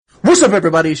What's up,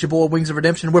 everybody? It's your boy Wings of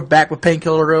Redemption. We're back with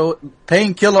Painkiller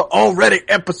Already,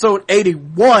 episode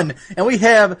 81, and we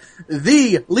have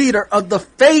the leader of the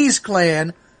FaZe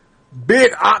clan,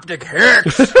 Big OpTic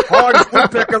Hicks, hard as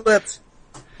woodpecker lips.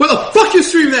 Where the fuck you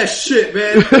stream that shit,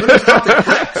 man? It's OpTic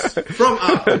Hicks from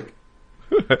OpTic.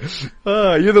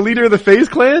 You're the leader of the FaZe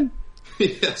clan?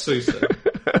 Yeah, that's what he said.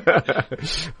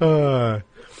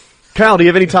 Kyle, do you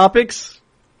have any topics?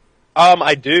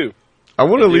 I do. I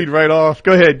want to lead right off.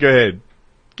 Go ahead.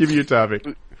 Give me your topic.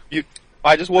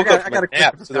 I just woke up from a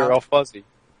nap, so they're all fuzzy.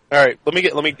 All right, let me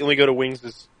go to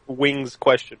Wings'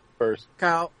 question first.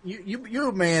 Kyle, you're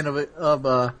a man of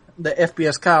the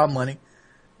FPS Kyle money.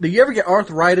 Do you ever get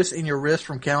arthritis in your wrist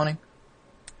from counting?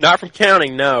 Not from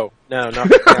counting, no, not from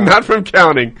counting. Not from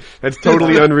counting. That's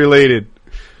totally unrelated.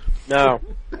 No.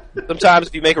 Sometimes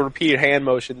if you make a repeated hand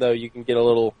motion, though, you can get a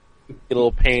little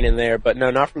pain in there. But no,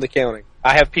 not from the counting.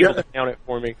 I have people that count it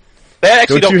for me. They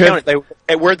actually don't count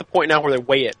it. We're at the point now where they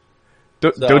weigh it.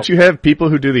 Don't you have people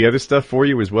who do the other stuff for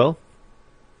you as well?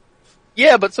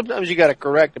 Yeah, but sometimes you got to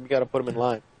correct them. You got to put them in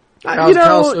line.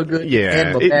 Kyle's so good. Yeah, hand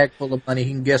him a bag full of money. He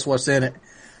can guess what's in it.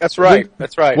 That's right.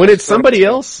 When it's somebody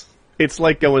else, it's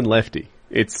like going lefty.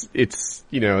 It's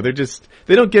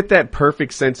they don't get that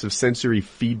perfect sense of sensory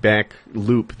feedback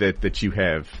loop that you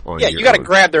have on your you got to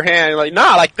grab their hand and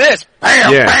like this.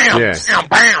 Bam, bam,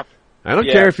 bam. I don't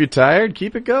care if you're tired.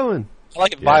 Keep it going. I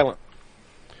like it violent.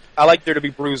 I like there to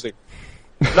be bruising.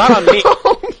 Not on me.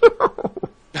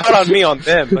 Not on me, on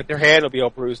them. Like their hand will be all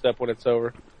bruised up when it's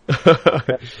over.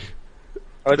 I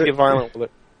like to get violent with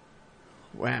it.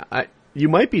 Wow. You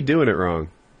might be doing it wrong.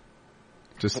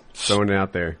 Just throwing it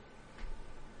out there.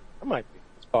 I might be.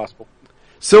 It's possible.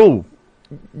 So,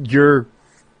 your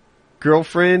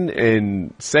girlfriend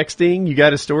and sexting, you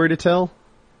got a story to tell?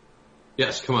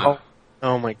 Yes, come on.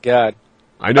 Oh my god.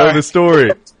 I know the story.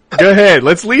 Go ahead.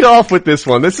 Let's lead off with this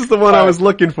one. This is the one I was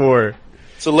looking for.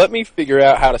 So let me figure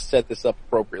out how to set this up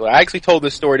appropriately. I actually told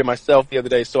this story to myself the other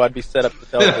day, so I'd be set up to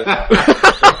tell it.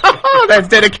 That's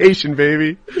dedication,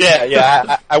 baby.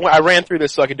 Yeah. I ran through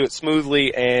this so I could do it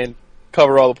smoothly and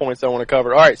cover all the points I want to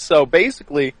cover. All right, so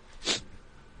basically,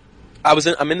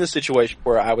 I'm in this situation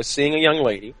where I was seeing a young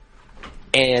lady,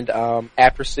 and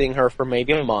after seeing her for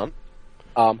maybe a month,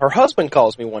 her husband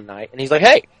calls me one night, and he's like,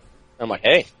 "Hey," I'm like,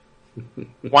 "Hey,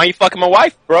 why are you fucking my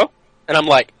wife, bro?" And I'm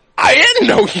like, "I didn't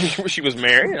know she was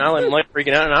married," and I'm like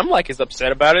freaking out, and I'm like as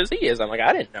upset about it as he is. I'm like,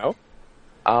 "I didn't know,"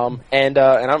 and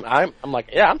I'm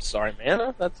like, "Yeah, I'm sorry,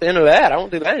 man. That's the end of that. I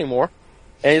won't do that anymore."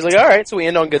 And he's like, "All right," so we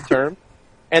end on good terms.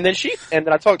 And then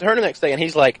I talked to her the next day, and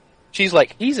she's like,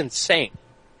 "He's insane.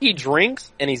 He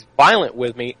drinks and he's violent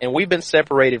with me, and we've been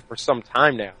separated for some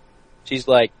time now." She's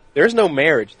like, "There's no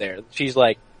marriage there." She's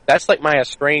like, "That's like my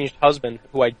estranged husband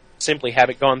who I simply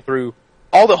haven't gone through.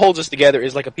 All that holds us together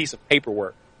is like a piece of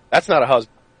paperwork. That's not a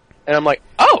husband." And I'm like,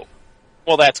 "Oh,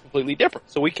 well, that's completely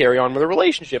different." So we carry on with a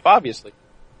relationship, obviously.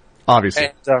 Obviously.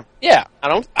 And,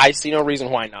 I see no reason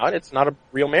why not. It's not a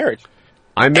real marriage.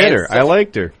 I met her. I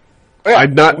liked her. Yeah.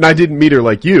 I didn't meet her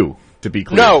like you, to be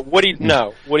clear. No, Woody's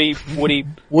not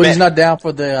down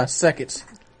for the seconds.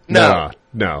 No.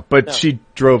 But she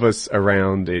drove us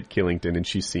around at Killington, and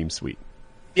she seemed sweet.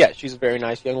 Yeah, she's a very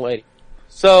nice young lady.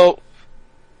 So,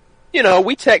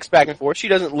 we text back and forth. She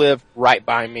doesn't live right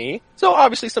by me. So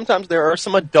obviously sometimes there are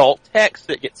some adult texts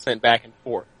that get sent back and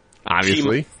forth.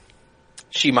 Obviously.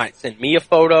 She might send me a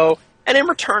photo, and in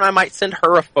return I might send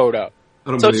her a photo. I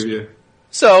don't believe you.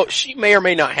 So she may or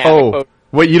may not have a photo.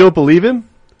 Wait, you don't believe him?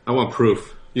 I want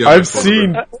proof. I've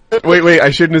seen... Wait, I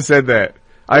shouldn't have said that.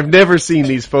 I've never seen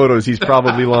these photos. He's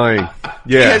probably lying.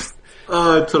 Yeah. It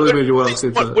totally made you well.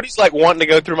 Woody's like wanting to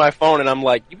go through my phone, and I'm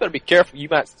like, you better be careful. You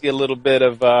might see a little bit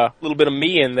of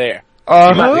me in there.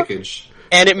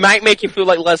 And it might make you feel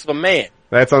like less of a man.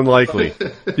 That's unlikely.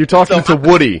 You're talking to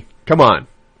Woody. Come on.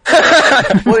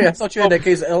 Woody, I thought you had that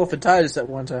case of elephantitis at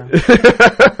one time.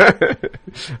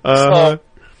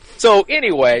 So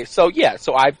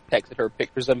I've texted her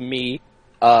pictures of me,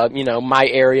 my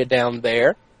area down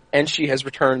there, and she has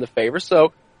returned the favor.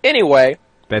 So anyway,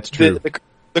 that's true.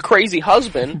 The crazy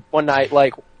husband one night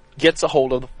gets a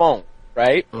hold of the phone,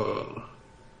 right?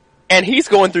 And he's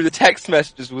going through the text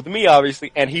messages with me,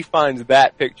 obviously, and he finds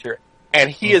that picture, and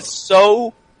he is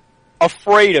so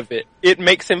afraid of it. It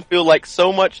makes him feel like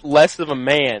so much less of a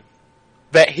man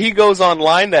that he goes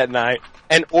online that night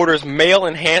and orders male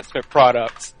enhancement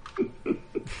products.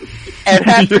 And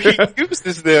after he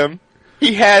uses them,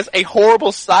 he has a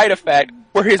horrible side effect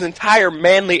where his entire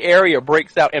manly area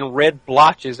breaks out in red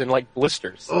blotches and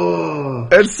blisters. Oh,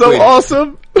 that's so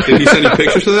awesome. Did he send you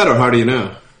pictures of that, or how do you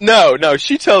know? No,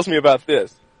 she tells me about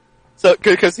this. So,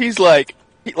 cause he's like,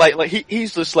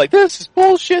 he's just like, this is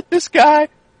bullshit. This guy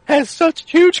has such a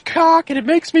huge cock, and it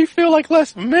makes me feel like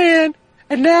less of a man.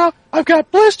 And now I've got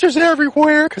blisters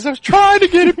everywhere because I was trying to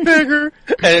get it bigger.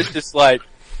 And it's just like,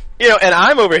 and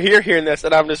I'm over here hearing this,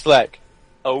 and I'm just like,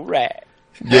 oh, right.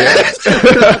 Yeah.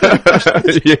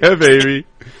 Yeah, baby.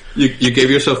 You gave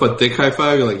yourself a dick high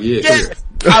five? You're like, yeah. Yes.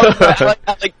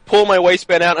 I pull my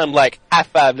waistband out, and I'm like, high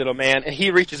five, little man. And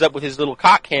he reaches up with his little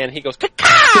cock hand, and he goes, caw!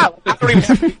 I don't even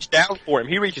have to reach down for him.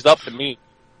 He reaches up to me.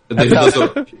 And then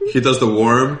he does the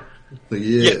worm. Like,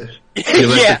 yeah. He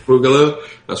likes Yeah. the Boogaloo.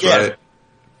 That's right.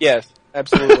 Yes,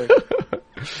 absolutely.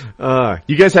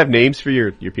 You guys have names for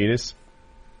your penis?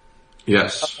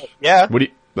 Yes. Yeah. What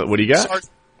do you got?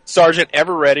 Sergeant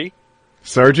Ever Ready.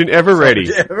 Sergeant Ever Ready.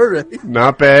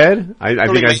 Not bad. I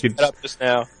think I could. That up just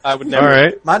now. I would never. All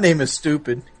right. My name is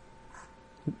stupid.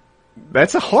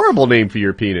 That's a horrible name for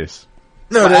your penis.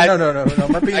 No.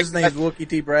 My penis name is Wookie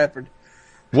T. Bradford.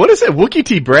 What is it? Wookie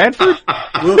T. Bradford?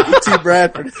 Wookie T.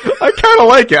 Bradford. I kind of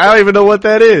like it. I don't even know what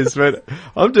that is, but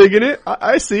I'm digging it.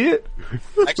 I see it.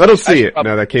 I don't see it.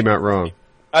 No, that came out wrong.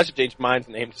 I should change mine's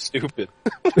name to Stupid.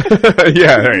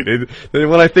 Yeah, right.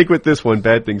 When I think with this one,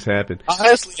 bad things happen.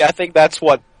 Honestly, I think that's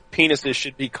what penises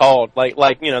should be called.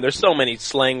 Like there's so many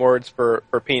slang words for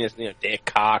penis. Dick,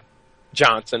 cock,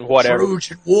 Johnson, whatever.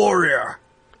 Trojan warrior.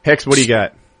 Hex, what do you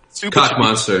got? Stupid Cock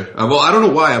monster. Well, I don't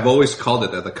know why. I've always called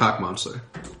it that, the cock monster.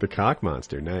 The cock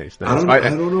monster. Nice. I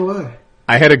don't know why.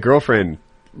 I had a girlfriend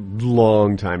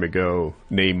long time ago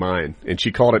named mine, and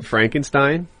she called it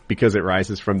Frankenstein because it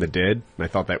rises from the dead. And I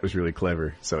thought that was really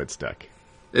clever, so it stuck.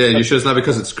 Yeah, you sure it's not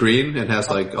because it's green and has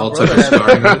like all types of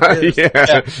scarring on it?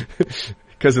 Yeah.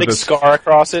 Because of big the scar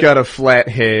across it. He's got a flat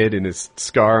head and his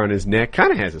scar on his neck.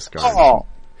 Kind of has a scar. Oh.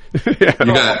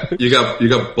 Yeah. You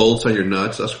got bolts on your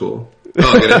nuts. That's cool. Oh,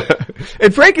 I get it.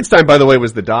 And Frankenstein, by the way,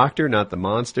 was the doctor, not the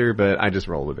monster, but I just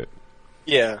roll with it.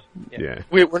 Yeah. Yeah.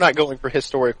 We're not going for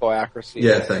historical accuracy.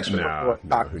 Yeah, thanks, man.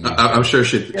 No, who needs I'm sure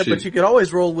she. Yeah, but you could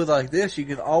always roll with like this. You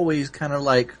could always kind of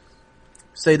like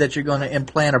say that you're going to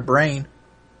implant a brain.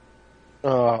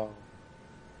 Oh.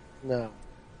 No.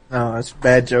 No, that's a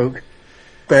bad joke.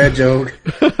 Bad joke.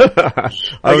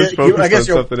 I was focused on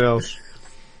something else.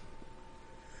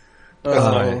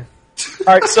 All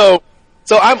right,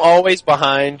 so I'm always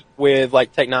behind with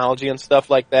like technology and stuff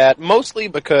like that, mostly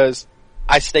because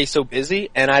I stay so busy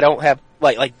and I don't have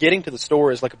like getting to the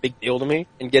store is like a big deal to me,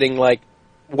 and getting like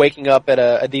waking up at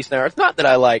a decent hour. It's not that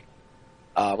I like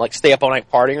stay up all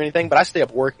night partying or anything, but I stay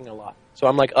up working a lot. So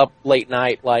I'm like up late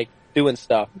night like doing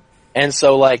stuff. And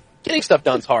so like getting stuff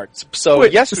done's hard. So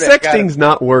wait, yesterday sexting's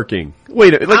not working.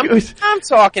 Wait, I'm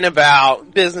talking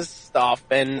about business stuff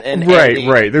and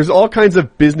right. There's all kinds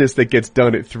of business that gets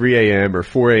done at 3 a.m. or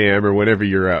 4 a.m. or whenever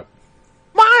you're up.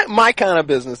 My kind of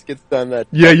business gets done that.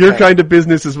 Yeah, your kind of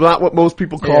business is not what most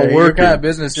people call working. Your kind of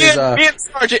business is me and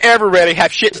Sergeant Ever Ready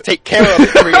have shit to take care of.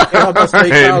 Almost over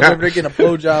there getting a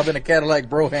blowjob in a Cadillac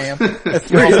Broham. That's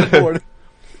very important.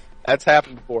 That's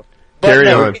happened before. Carry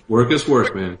on. Work is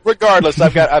work, man. Regardless,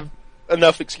 I've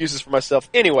enough excuses for myself.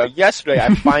 Anyway, yesterday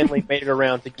I finally made it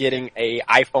around to getting a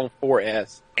iPhone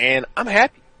 4S, and I'm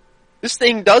happy. This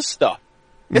thing does stuff.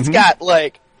 It's got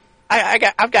like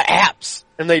I've got apps,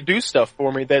 and they do stuff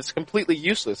for me that's completely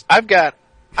useless. I've got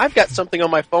something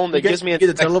on my phone that gives me you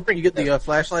get the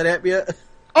flashlight app yet?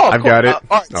 Oh, I've got it.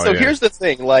 All right, so here's the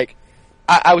thing, like.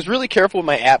 I was really careful with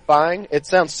my app buying. It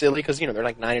sounds silly because, they're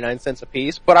like 99 cents a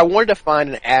piece, but I wanted to find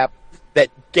an app that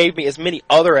gave me as many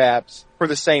other apps for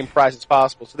the same price as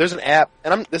possible. So there's an app,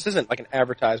 and this isn't like an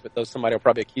advertisement, though somebody will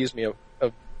probably accuse me of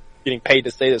getting paid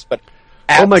to say this, but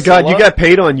Oh my god, you got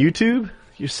paid on YouTube?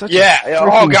 You're such a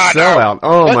freaking sellout. No.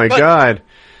 Oh my god.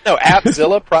 No,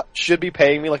 AppZilla should be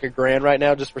paying me like $1,000 right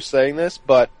now just for saying this,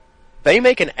 but they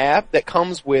make an app that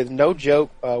comes with, no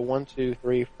joke, 1, 2,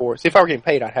 3, 4. See, if I were getting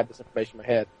paid, I'd have this information in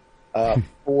my head.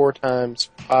 4 times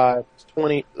 5 is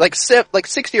 20, like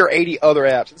 60 or 80 other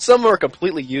apps. And some of them are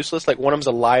completely useless. Like one of them's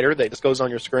a lighter that just goes on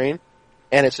your screen,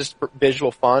 and it's just for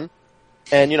visual fun.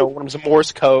 And one of them's a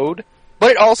Morse code.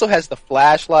 But it also has the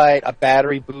flashlight, a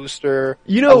battery booster,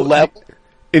 a level.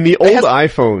 In the old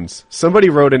iPhones, somebody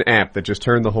wrote an app that just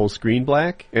turned the whole screen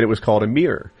black, and it was called a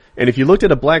mirror. And if you looked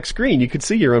at a black screen, you could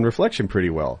see your own reflection pretty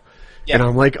well. Yeah. And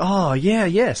I'm like, oh,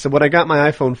 yeah. So when I got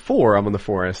my iPhone 4, I'm on the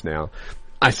 4S now,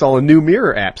 I saw a new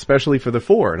mirror app specially for the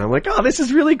 4. And I'm like, oh, this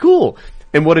is really cool.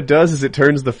 And what it does is it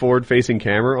turns the forward-facing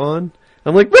camera on.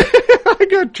 I'm like, I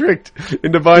got tricked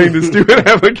into buying this stupid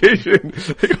application.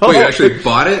 Like, Wait, you actually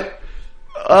bought it?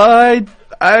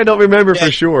 I don't remember for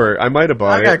sure. I might have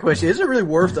bought it. I got a question. Is it really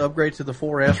worth the upgrade to the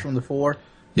 4S from the 4?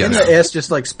 Yes. Isn't the S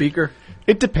just like speaker?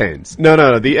 It depends.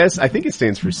 No. The S, I think it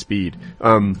stands for speed.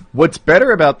 What's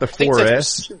better about the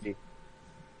 4S? It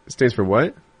stands for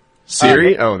what?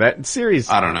 Siri? Siri's...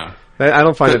 I don't know. I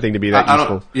don't find that thing to be that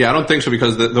useful. I don't think so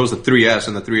because those are 3S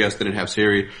and the 3S didn't have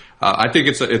Siri. I think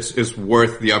it's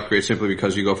worth the upgrade simply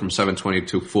because you go from 720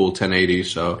 to full 1080.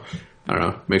 So I don't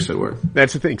know, makes it worth.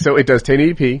 That's the thing. So it does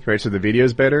 1080p, right? So the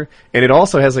video's better, and it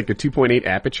also has like a 2.8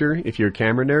 aperture if you're a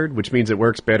camera nerd, which means it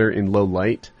works better in low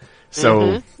light.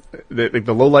 So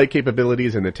the low light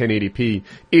capabilities and the 1080p.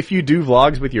 If you do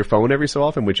vlogs with your phone every so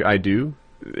often, which I do,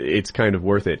 it's kind of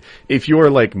worth it. If you're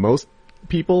like most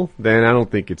people, then I don't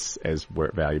think it's as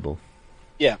valuable.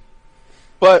 Yeah,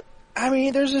 but I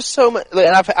mean, there's just so much,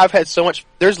 and I've had so much.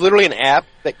 There's literally an app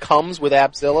that comes with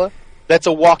AppZilla that's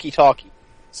a walkie-talkie.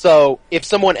 So if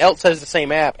someone else has the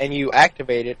same app and you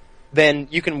activate it, then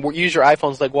you can use your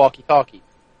iPhones like walkie-talkie.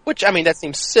 Which, I mean, that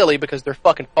seems silly because they're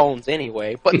fucking phones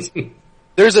anyway. But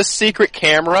there's a secret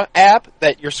camera app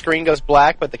that your screen goes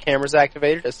black, but the camera's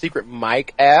activated. A secret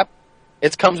mic app.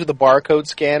 It comes with a barcode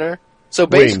scanner. So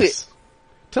basically. Wings.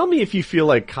 Tell me if you feel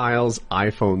like Kyle's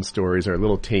iPhone stories are a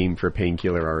little tame for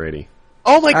Painkiller already.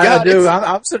 Oh my god. I do.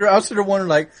 I'm sort of wondering,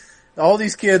 like, all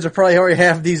these kids are probably already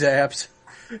have these apps.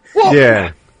 Well,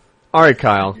 yeah. All right,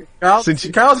 Kyle. Kyle's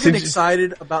getting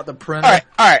excited about the printer. All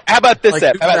right. How about this Like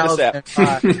app?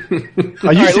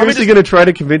 Are you seriously going to try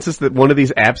to convince us that one of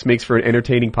these apps makes for an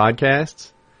entertaining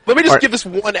podcast? Let me just give this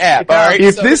one app. All right.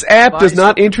 If this app does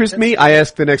not interest me, I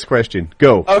ask the next question.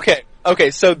 Go.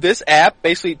 Okay. So this app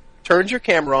basically turns your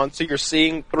camera on, so you're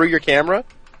seeing through your camera,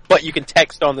 but you can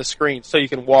text on the screen, so you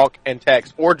can walk and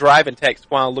text or drive and text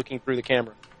while looking through the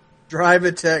camera. Drive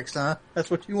and text, huh? That's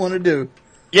what you want to do.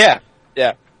 Yeah.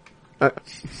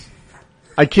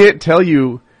 I can't tell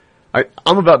you.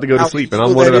 I'm about to go to sleep, and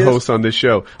I'm one of the hosts on this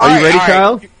show. Are you ready,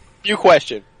 Kyle? New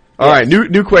question. All right,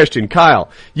 new question, Kyle.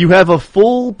 You have a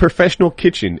full professional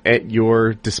kitchen at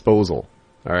your disposal.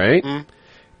 All right,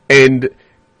 and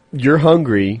you're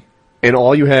hungry, and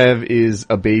all you have is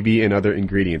a baby and other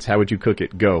ingredients. How would you cook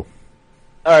it? Go.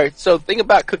 All right. So think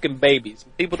about cooking babies.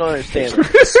 People don't understand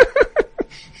this.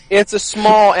 It's a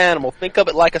small animal. Think of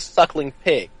it like a suckling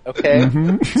pig, okay?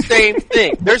 Same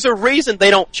thing. There's a reason they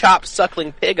don't chop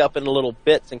suckling pig up into little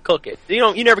bits and cook it.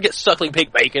 You never get suckling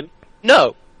pig bacon.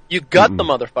 No. You gut the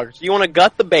motherfuckers. You want to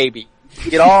gut the baby.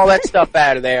 Get all that stuff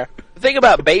out of there. The thing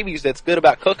about babies that's good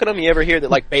about cooking them, you ever hear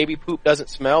that like baby poop doesn't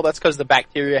smell? That's because the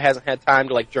bacteria hasn't had time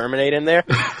to like germinate in there.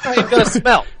 It's gonna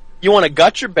smell. You want to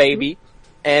gut your baby,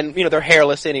 and they're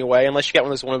hairless anyway, unless you got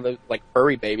one of those like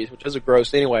furry babies, which is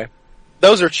gross anyway.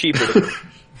 Those are cheaper to do.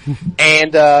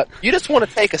 And you just want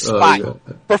to take a spot,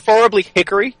 preferably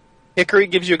hickory. Hickory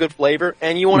gives you a good flavor,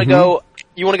 and you want to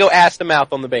go ass to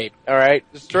mouth on the baby. All right,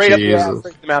 straight up your ass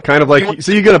to mouth. Kind of like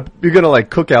so you're gonna like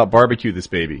cook out barbecue this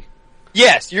baby.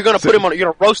 Yes, you're gonna put him on.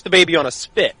 You're gonna roast the baby on a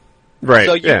spit. Right.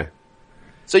 So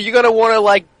So you're gonna want to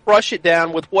like brush it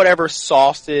down with whatever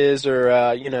sauces or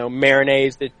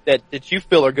marinades that you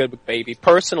feel are good with baby.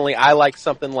 Personally, I like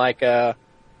something like I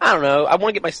don't know. I want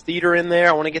to get my Steeder in there.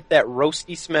 I want to get that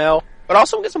roasty smell, but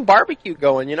also get some barbecue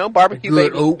going. Barbecue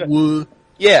good baby. oak wood.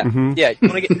 Yeah, yeah. You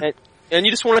want to get, and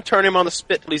you just want to turn him on the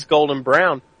spit till he's golden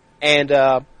brown, and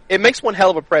it makes one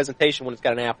hell of a presentation when it's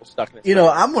got an apple stuck in it.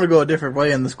 I'm going to go a different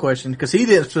way in this question because he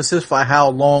didn't specify how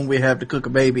long we have to cook a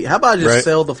baby. How about I just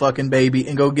sell the fucking baby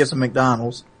and go get some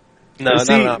McDonald's? No.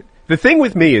 The thing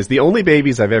with me is the only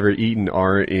babies I've ever eaten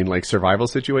are in like survival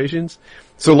situations.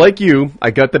 So like you,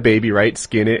 I gut the baby, right,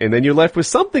 skin it, and then you're left with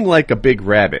something like a big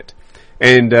rabbit.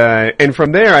 And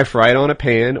from there I fry it on a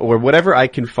pan or whatever I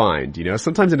can find,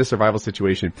 Sometimes in a survival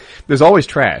situation, there's always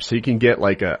trash. So you can get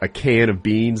like a can of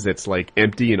beans that's like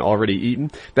empty and already eaten.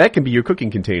 That can be your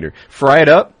cooking container. Fry it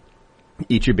up,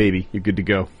 eat your baby. You're good to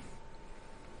go.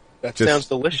 That sounds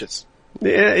delicious.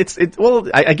 Yeah, well,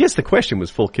 I guess the question was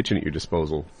full kitchen at your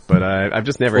disposal, but I've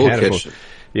just never had a full.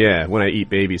 Yeah, when I eat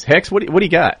babies. Hex, what do you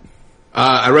got?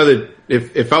 I'd rather,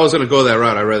 if I was going to go that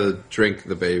route, I'd rather drink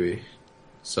the baby.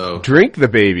 So drink the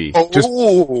baby. Just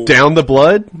down the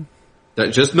blood?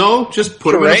 Just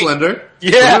put him in a blender.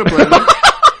 Yeah. Put him in a blender.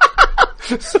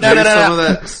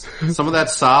 Some of that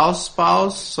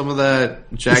Spouse, some of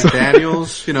that Jack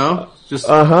Daniels, just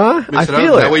I mix it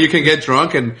feel up. it. That way you can get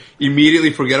drunk and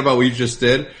immediately forget about what you just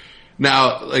did.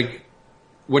 Now, like,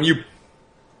 when you,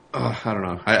 I don't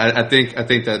know. I think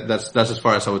that's as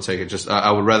far as I would take it. Just,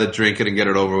 I would rather drink it and get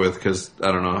it over with because,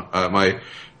 I don't know,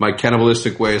 my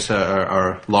cannibalistic ways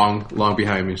are long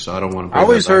behind me, so I don't want to. I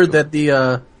always heard that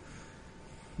the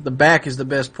back is the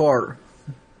best part.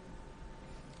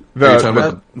 Are you talking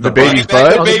about the baby's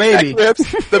back- butt? the baby. back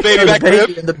ribs. The baby The back baby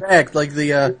ribs. in the back, like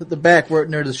the back where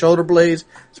near the shoulder blades,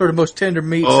 sort of most tender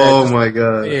meat. Oh sack, my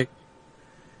god. big.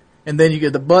 And then you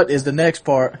get the butt is the next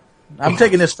part. I'm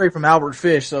taking this straight from Albert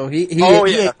Fish, so he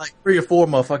ate like 3 or 4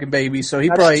 motherfucking babies, so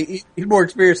he's more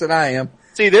experienced than I am.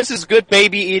 See, this is good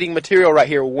baby eating material right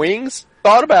here. Wings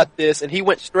thought about this, and he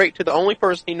went straight to the only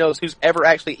person he knows who's ever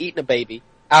actually eaten a baby,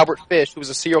 Albert Fish, who was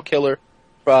a serial killer,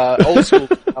 old school.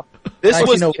 This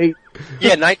was 1908.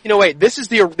 Yeah, 1908.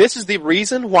 This is the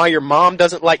reason why your mom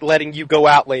doesn't like letting you go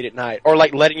out late at night, or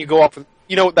like letting you go off.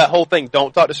 That whole thing.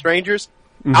 Don't talk to strangers.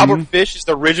 Mm-hmm. Albert Fish is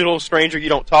the original stranger you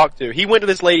don't talk to. He went to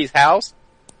this lady's house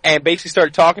and basically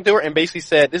started talking to her and basically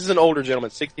said, "This is an older gentleman,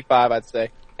 65, I'd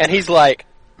say," and he's like,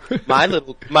 "My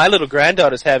little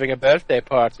granddaughter's having a birthday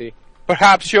party.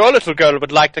 Perhaps your little girl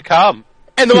would like to come."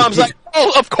 And the mom's like,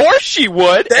 "Oh, of course she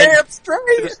would." Damn And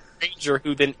straight. the stranger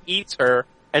who then eats her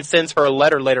and sends her a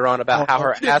letter later on about how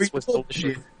her ass was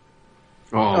delicious.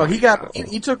 Oh,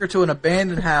 he took her to an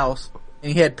abandoned house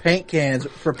and he had paint cans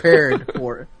prepared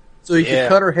for her. So he could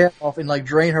cut her head off and like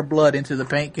drain her blood into the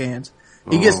paint cans.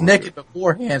 He gets naked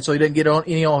beforehand so he doesn't get on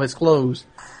any of his clothes.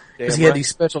 Because he had these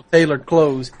special tailored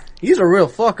clothes. He's a real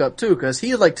fuck up too, because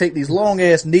he'd like take these long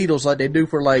ass needles like they do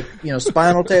for like,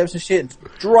 spinal taps and shit and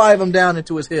drive them down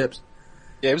into his hips.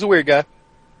 Yeah, he was a weird guy.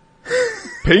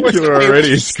 Painkiller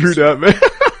Already is screwed up, man.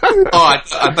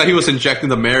 I thought he was injecting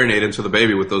the marinade into the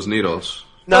baby with those needles.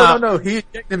 No. He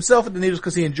injected himself with the needles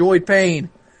because he enjoyed pain.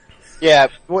 Yeah,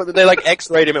 they like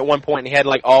X-rayed him at one point, and he had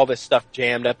like all this stuff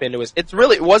jammed up into his. It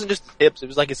wasn't just his hips; it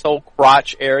was like his whole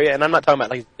crotch area. And I'm not talking about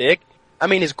like his dick. I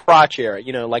mean his crotch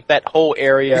area. Like that whole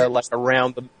area, like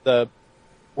around the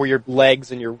where your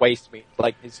legs and your waist meet.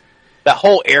 Like that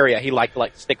whole area, he liked to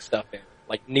like stick stuff in,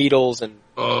 like needles and.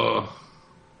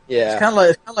 Yeah, It's kind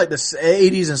of like the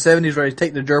 80s and 70s where they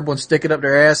take the gerbil and stick it up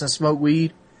their ass and smoke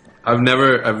weed. I've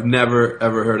never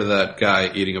ever heard of that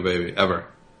guy eating a baby ever.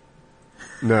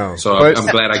 No. So I'm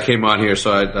glad I came on here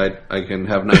so I can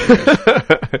have nightmares.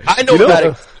 I know about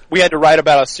it. We had to write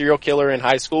about a serial killer in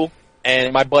high school,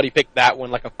 and my buddy picked that one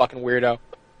like a fucking weirdo,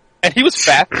 and he was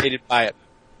fascinated by it.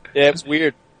 Yeah, it was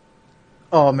weird.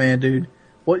 Oh man, dude.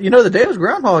 Well, the day was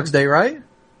Groundhog's Day, right?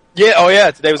 Yeah. Oh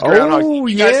yeah. Today was Groundhog Day. Oh,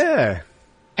 yeah.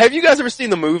 Have you guys ever seen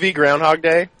the movie Groundhog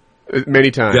Day?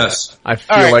 Many times. Yes. I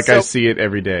feel like I see it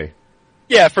every day.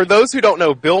 Yeah, for those who don't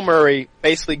know, Bill Murray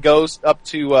basically goes up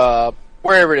to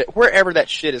wherever that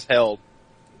shit is held,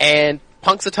 and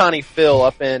Punxsutawney Phil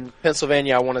up in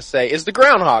Pennsylvania, I want to say, is the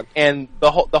groundhog, and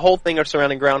the whole thing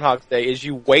surrounding Groundhog's Day is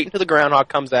you wait until the groundhog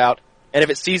comes out, and if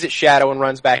it sees its shadow and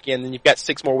runs back in, then you've got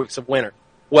 6 more weeks of winter.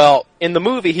 Well, in the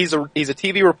movie, he's a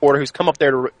TV reporter who's come up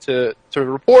there to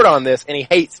report on this, and he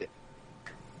hates it.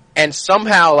 And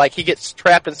somehow, like, he gets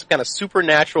trapped in some kind of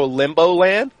supernatural limbo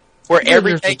land where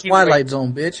every day Twilight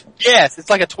Zone, bitch. Yes, it's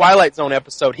like a Twilight Zone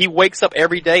episode. He wakes up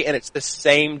every day and it's the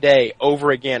same day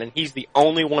over again, and he's the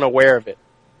only one aware of it.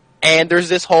 And there's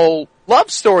this whole love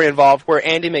story involved where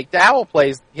Andy McDowell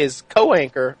plays his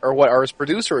co-anchor or his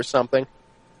producer or something,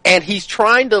 and he's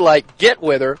trying to like get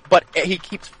with her, but he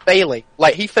keeps failing.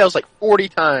 Like he fails like 40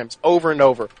 times over and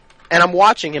over. And I'm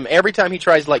watching him every time he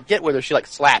tries to like get with her, she like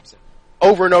slaps him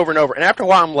over and over and over. And after a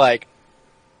while, I'm like,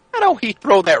 how don't he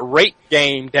throw that rape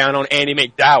game down on Andy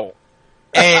McDowell?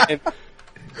 And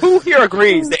who here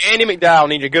agrees that Andy McDowell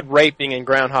needs a good raping in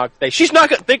Groundhog Day? She's not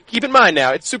going to, keep in mind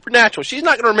now, it's supernatural. She's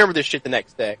not going to remember this shit the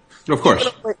next day. Of course.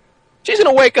 She's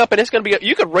going to wake up and it's going to be,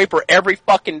 you could rape her every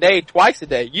fucking day, twice a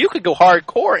day. You could go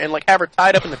hardcore and like have her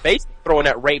tied up in the basement throwing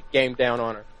that rape game down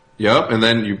on her. Yep, and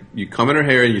then you comb in her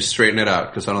hair and you straighten it out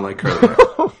because I don't like curly hair.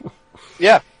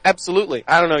 Yeah, absolutely.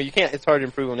 I don't know. You can't. It's hard to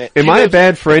improve on it. Am I a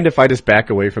bad friend if I just back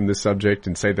away from this subject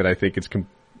and say that I think it's?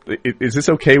 Is this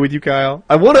okay with you, Kyle?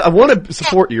 I want to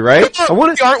support you, right? I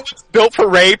want to. You aren't built for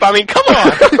rape. I mean, come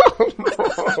on.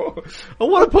 I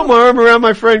want to put my arm around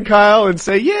my friend Kyle and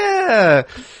say, yeah,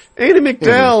 Andy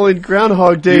McDowell and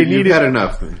Groundhog Day You've had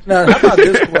enough. Man. Now, how about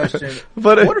this question?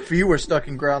 But what if you were stuck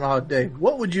in Groundhog Day?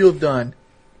 What would you have done?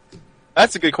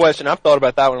 That's a good question. I've thought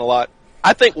about that one a lot.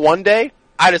 I think one day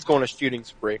I just go on a shooting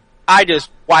spree. I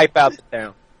just wipe out the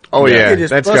town. Oh yeah, You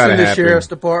just that's bust gotta into the happen. sheriff's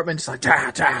department, just like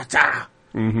ta ta ta.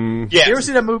 Mm-hmm. Yeah. You ever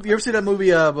see that movie? You ever see that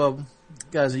movie?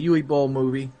 Guys, a Yui Bowl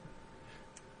movie.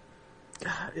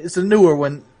 It's a newer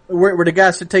one where the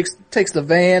guy takes the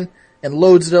van and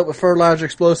loads it up with fertilizer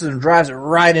explosives and drives it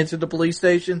right into the police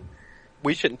station.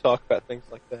 We shouldn't talk about things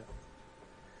like that.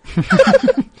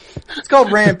 It's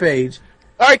called Rampage.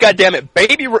 All right, goddammit.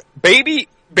 Baby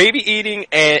eating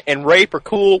and rape are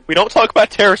cool. We don't talk about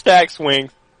terrorist act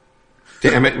swings.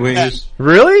 Damn it, Wings.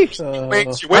 Really?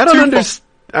 Wings, you I went don't too understand.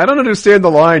 I don't understand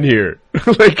the line here.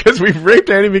 Like, cause we've raped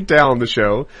Annie McDowell on the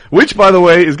show, which by the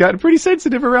way has gotten pretty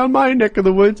sensitive around my neck of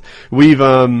the woods. We've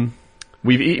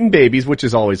eaten babies, which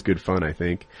is always good fun, I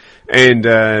think.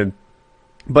 And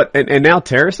now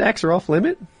terrorist acts are off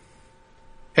limit?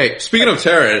 Hey, speaking of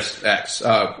terrorist acts,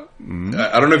 I don't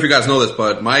know if you guys know this,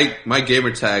 but my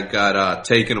gamer tag got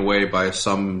taken away by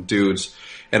some dudes,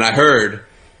 and I heard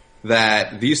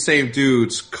that these same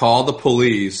dudes call the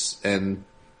police and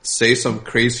say some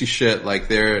crazy shit like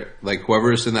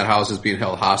whoever's in that house is being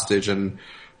held hostage, and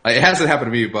it hasn't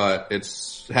happened to me, but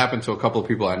it's happened to a couple of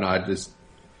people I know. I'm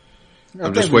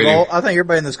just waiting. I think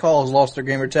everybody in this call has lost their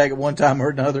gamer tag at one time or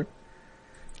another.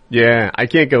 Yeah, I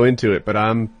can't go into it, but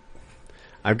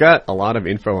I've got a lot of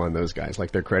info on those guys,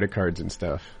 like their credit cards and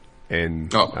stuff.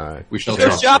 And we shall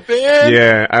talk.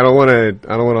 Yeah, I don't want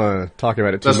to talk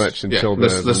about it too much until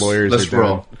the lawyers are done.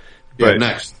 Roll. But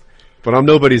next. But I'm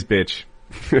nobody's bitch.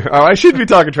 Oh, I shouldn't be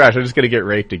talking trash. I'm just gonna get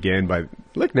raped again by.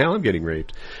 Look, now I'm getting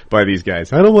raped by these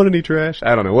guys. I don't want any trash.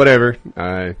 I don't know. Whatever.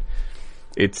 There's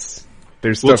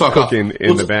stuff cooking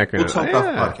in the background. We'll talk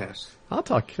off podcast. I'll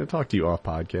talk to you off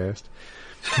podcast.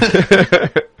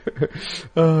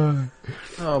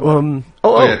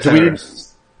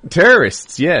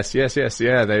 Terrorists. Yes. Yeah.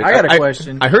 I got a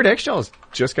question. I heard X-Shells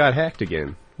just got hacked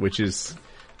again, which is,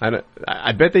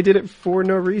 I bet they did it for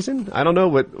no reason. I don't know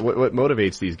what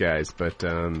motivates these guys, but,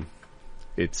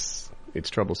 it's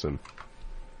troublesome.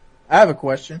 I have a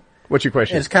question. What's your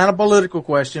question? It's kind of a political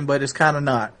question, but it's kind of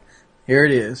not. Here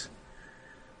it is.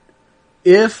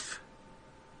 If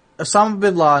Osama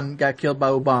bin Laden got killed by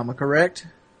Obama, correct?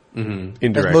 Mm-hmm.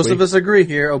 Indirectly. As most of us agree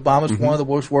here, Obama's one of the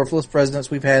most worthless presidents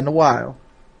we've had in a while.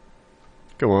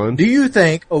 Go on. Do you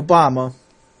think Obama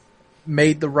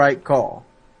made the right call?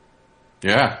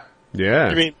 Yeah. Yeah.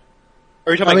 I mean,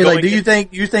 are you talking about do you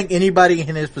think anybody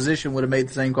in his position would have made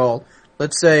the same call?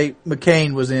 Let's say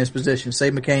McCain was in his position.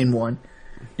 Say McCain won.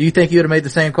 Do you think he would have made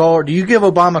the same call, or do you give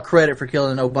Obama credit for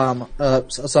killing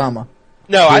Osama?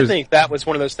 No, I think that was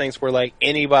one of those things where like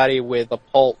anybody with a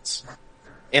pulse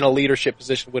in a leadership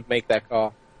position would make that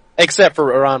call, except for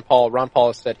Ron Paul. Ron Paul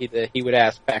has said he would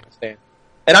ask Pakistan,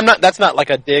 and that's not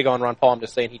like a dig on Ron Paul. I'm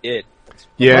just saying he did.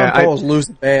 Ron Paul's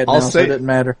losing bad now, so it doesn't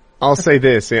matter. I'll say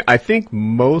this: I think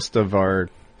most of our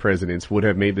presidents would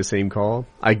have made the same call.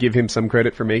 I give him some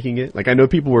credit for making it. Like I know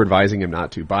people were advising him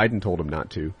not to. Biden told him not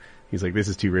to. He's like, "This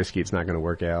is too risky. It's not going to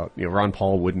work out." You know, Ron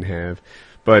Paul wouldn't have,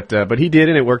 but he did,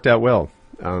 and it worked out well.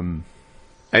 You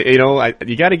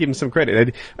got to give him some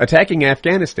credit. Attacking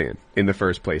Afghanistan in the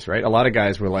first place, right? A lot of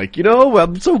guys were like,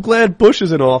 I'm so glad Bush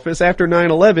is in office. After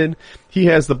 9/11, he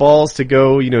has the balls to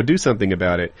go, do something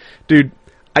about it. Dude,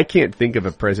 I can't think of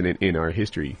a president in our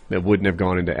history that wouldn't have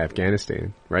gone into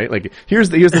Afghanistan, right? Like, here's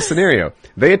the scenario.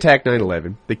 They attack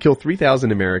 9/11. They kill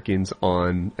 3,000 Americans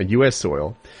on a U.S.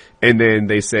 soil. And then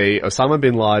they say Osama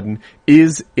bin Laden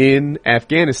is in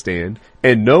Afghanistan,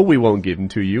 and no, we won't give him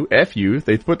to you. F you.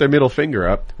 They put their middle finger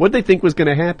up. What did they think was going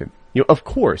to happen? Of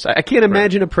course. I can't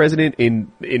imagine a president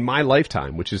in my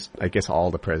lifetime, which is, I guess,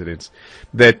 all the presidents,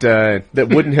 that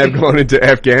wouldn't have gone into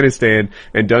Afghanistan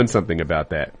and done something about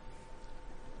that.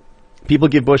 People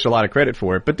give Bush a lot of credit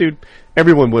for it, but dude,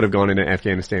 everyone would have gone into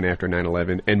Afghanistan after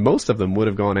 9/11, and most of them would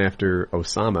have gone after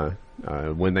Osama,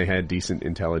 when they had decent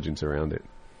intelligence around it.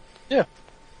 Yeah.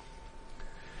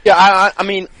 Yeah, I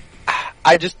mean,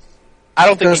 I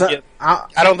don't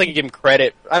think you give him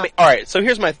credit. I mean, alright, so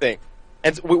here's my thing.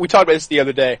 And we talked about this the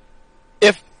other day.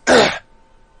 If,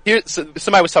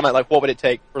 somebody was talking about, like, what would it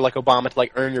take for, like, Obama to,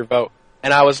 like, earn your vote?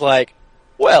 And I was like,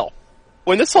 well,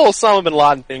 when this whole Osama bin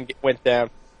Laden thing went down,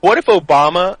 what if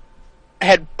Obama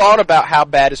had thought about how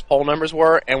bad his poll numbers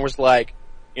were and was like,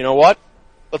 you know what?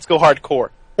 Let's go hardcore.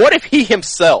 What if he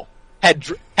himself had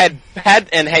and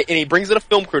he brings in a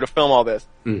film crew to film all this?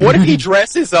 Mm-hmm. What if he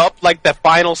dresses up like the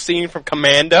final scene from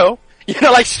Commando?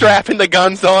 Like strapping the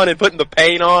guns on and putting the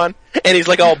paint on, and he's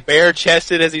like all bare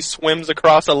chested as he swims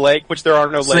across a lake, which there are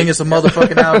no lakes. Singing some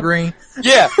motherfucking Al Green.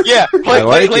 Yeah.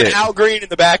 Playing Al Green in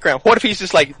the background. What if he's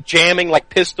just like jamming like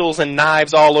pistols and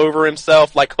knives all over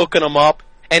himself, like hooking them up,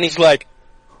 and he's like,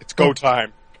 "It's go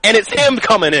time," and it's him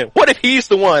coming in. What if he's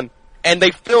the one? And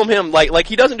they film him like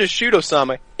he doesn't just shoot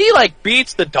Osama. He like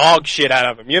beats the dog shit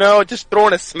out of him, just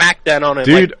throwing a smackdown on him.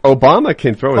 Dude, Obama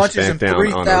can throw a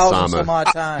smackdown on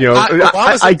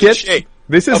Osama. I get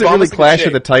this isn't really Clash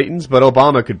of the Titans, but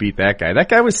Obama could beat that guy. That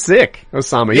guy was sick,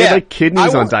 Osama. He had like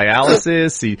kidneys on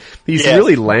dialysis. He's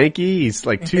really lanky. He's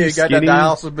like too skinny. He got that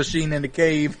dialysis machine in the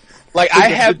cave. Like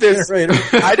I just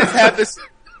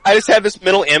have this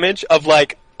mental image of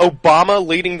like Obama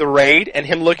leading the raid and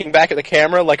him looking back at the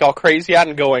camera like all crazy out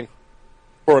and going,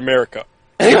 "For America."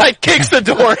 And he like kicks the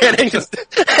door in and just,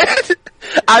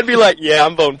 I'd be like, yeah,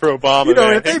 I'm voting for Obama. You know,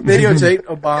 man. if they videotaped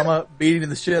Obama beating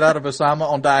the shit out of Osama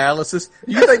on dialysis,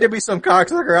 you think there'd be some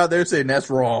cocksucker out there saying that's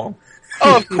wrong?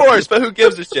 Oh, of course, but who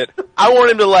gives a shit? I want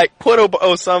him to like put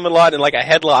Osama bin Laden in like a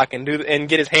headlock and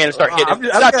get his hand and start hitting him.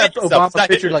 I've got Obama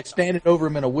picture like standing over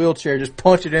him in a wheelchair, just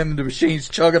punching him, and the machine's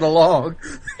chugging along.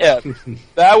 Yeah,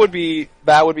 that would be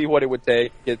what it would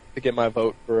take to get my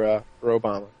vote for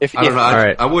Obama. I don't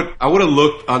know. I would have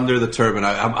looked under the turban.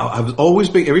 I've always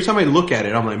been, every time I look at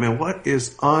it, I'm like, man, what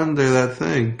is under that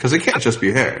thing? Because it can't just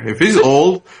be hair. If he's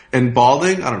old and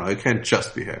balding, I don't know, it can't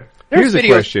just be hair. Here's a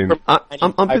question.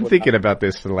 I've been thinking about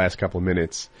this for the last couple of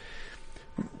minutes.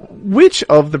 Which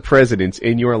of the presidents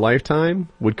in your lifetime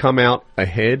would come out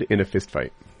ahead in a fist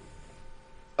fight?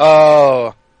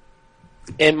 Oh,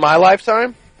 in my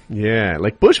lifetime? Yeah,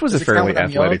 like Bush was a fairly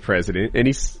athletic president, and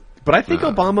but I think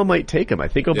Obama might take him. I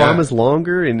think Obama's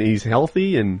longer and he's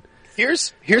healthy. And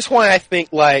here's why I think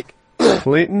like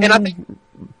Clinton, and I think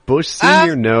Bush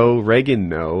Senior, no, Reagan,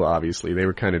 no. Obviously, they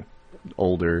were kind of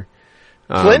older.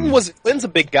 Clinton's a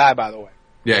big guy, by the way.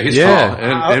 Yeah, he's tall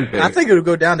and big. I think it would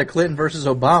go down to Clinton versus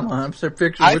Obama. I'm still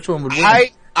picturing which one would win.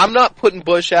 I'm not putting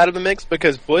Bush out of the mix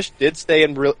because Bush did stay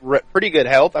in pretty good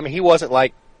health. I mean, he wasn't.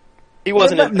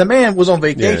 The man was on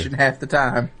vacation half the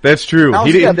time. That's true.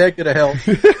 He didn't have that good of health.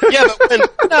 Yeah,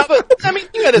 but I mean,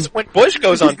 you know this. When Bush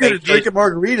goes on vacation, drinking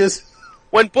margaritas.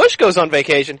 When Bush goes on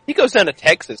vacation, he goes down to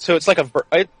Texas. So it's like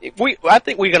I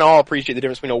think we can all appreciate the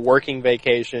difference between a working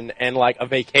vacation and like a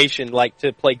vacation like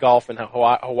to play golf in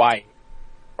Hawaii.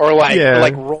 Or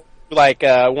like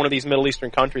one of these Middle Eastern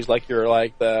countries like you're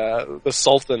like the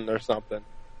Sultan or something.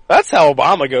 That's how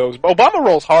Obama goes. Obama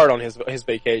rolls hard on his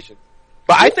vacation.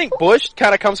 But I think Bush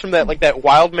kind of comes from that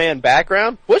wild man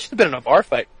background. Bush has been in a bar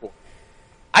fight before.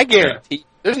 I guarantee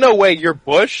there's no way you're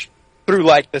Bush through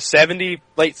like the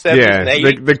late 70s and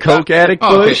 80s. The coke addict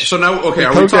Bush. Okay, so now,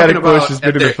 are we talking about Bush has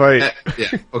been in a fight?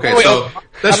 Okay, so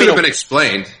that should have been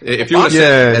explained. If you would have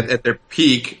said at their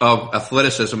peak of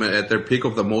athleticism, at their peak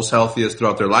of the most healthiest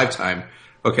throughout their lifetime,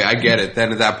 okay, I get it.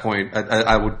 Then at that point,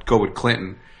 I would go with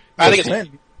Clinton. I think it's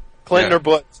Clinton or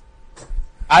Bush.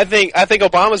 I think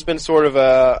Obama's been sort of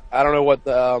I don't know what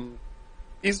the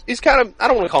he's kind of, I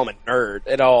don't want to call him a nerd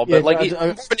at all, but he's an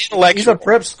intellectual. He's a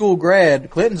prep school grad.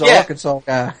 Clinton's an Arkansas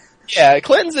guy. Yeah,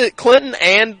 Clinton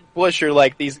and Bush are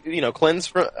like these, Clinton's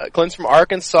from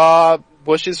Arkansas,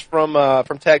 Bush is from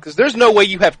Texas. There's no way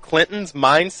you have Clinton's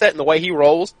mindset and the way he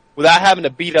rolls without having to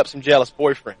beat up some jealous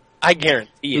boyfriend. I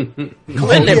guarantee it.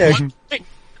 Clinton,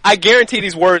 I guarantee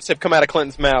these words have come out of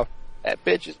Clinton's mouth. That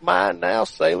bitch is mine now,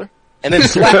 sailor. And then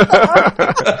slap.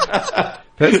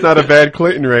 That's not a bad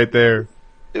Clinton right there.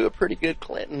 Do a pretty good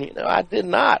Clinton. I did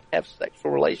not have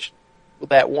sexual relations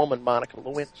with that woman, Monica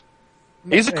Lewinsky.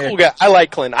 He's a cool guy. I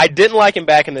like Clinton. I didn't like him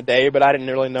back in the day, but I didn't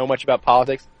really know much about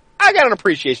politics. I got an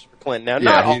appreciation for Clinton now.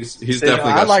 Yeah, he's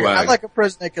definitely got swag. I like a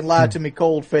president that can lie to me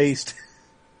cold-faced.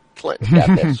 Clinton got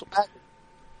that swag.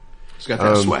 He's got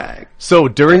that swag. So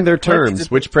during their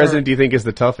terms, which president do you think is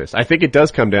the toughest? I think it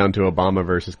does come down to Obama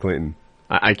versus Clinton.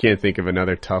 I can't think of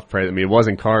another tough president. I mean, it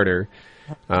wasn't Carter.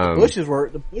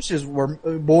 The Bushes were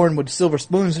born with silver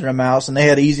spoons in their mouths, and they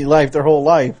had an easy life their whole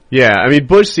life. Yeah, I mean,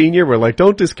 Bush Senior, we're like,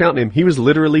 don't discount him. He was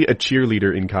literally a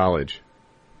cheerleader in college.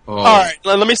 Oh. All right,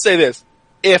 let me say this: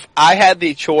 if I had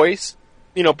the choice,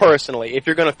 personally, if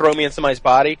you're going to throw me in somebody's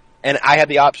body, and I had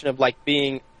the option of like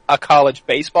being a college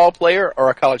baseball player or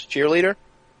a college cheerleader,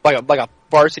 like a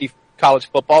varsity college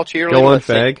football cheerleader, go on,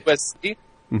 fag. USC,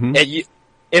 and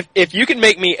if you can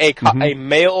make me a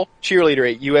male cheerleader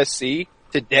at USC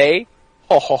today,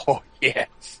 oh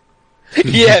yes,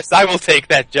 yes, I will take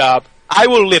that job. I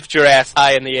will lift your ass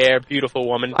high in the air, beautiful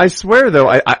woman. I swear,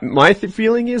 though, my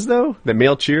feeling is though that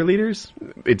male cheerleaders,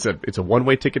 it's a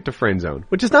one-way ticket to friend zone.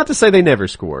 Which is not to say they never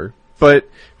score, but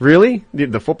really,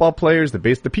 the football players,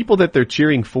 the people that they're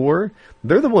cheering for,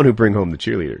 they're the one who bring home the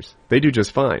cheerleaders. They do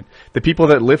just fine. The people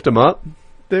that lift them up,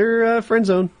 they're friend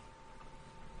zone.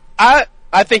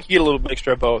 I think you get a little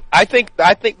mixture of both. I think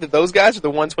that those guys are the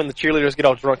ones when the cheerleaders get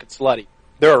all drunk and slutty.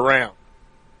 They're around.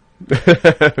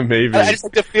 Maybe. I just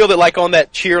like to feel that like on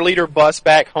that cheerleader bus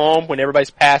back home when everybody's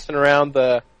passing around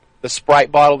the Sprite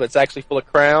bottle that's actually full of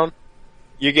Crown,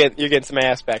 you're getting some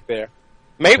ass back there.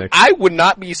 Maybe I would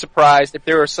not be surprised if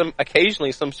there are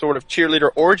occasionally some sort of cheerleader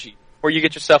orgy where you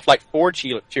get yourself like 4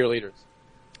 cheerleaders.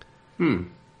 Who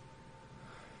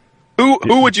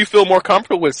would you feel more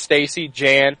comfortable with, Stacy,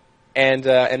 Jan,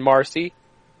 and Marcy,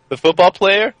 the football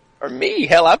player, or me?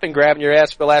 Hell, I've been grabbing your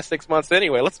ass for the last 6 months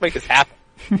anyway. Let's make this happen.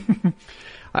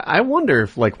 I wonder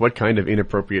if, like, what kind of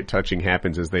inappropriate touching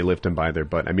happens as they lift them by their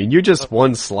butt. I mean, you're just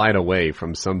one slide away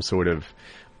from some sort of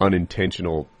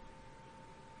unintentional,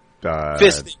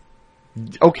 Fisting.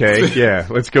 Okay, yeah,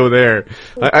 let's go there.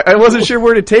 I wasn't sure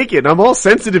where to take it, and I'm all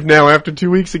sensitive now after 2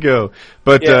 weeks ago.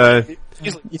 But, you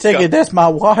take it, that's my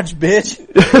watch, bitch.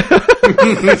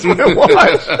 that's my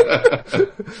watch.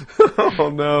 Oh,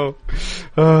 no.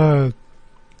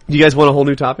 You guys want a whole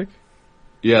new topic?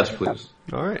 Yes, please.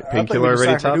 All right, Painkiller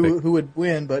Already topic. Who would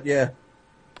win, but yeah.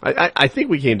 I think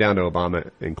we came down to Obama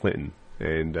and Clinton,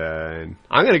 and I'm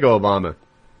going to go Obama.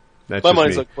 That's My just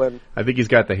mind's me. like Clinton. I think he's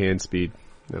got the hand speed.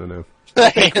 I don't know. I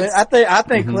think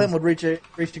Clinton would reach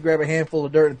to grab a handful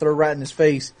of dirt and throw right in his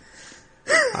face.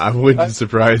 I wouldn't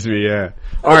surprise me. Yeah.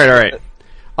 All right.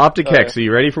 OpTic Hex, are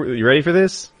you ready for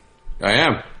this? I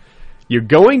am. You're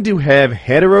going to have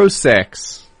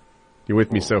heterosex. You're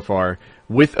with me so far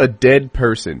with a dead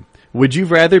person. Would you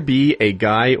rather be a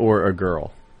guy or a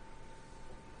girl?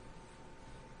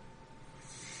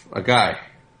 A guy.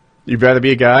 You'd rather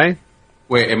be a guy?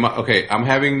 Wait, I'm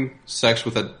having sex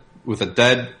with a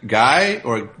dead guy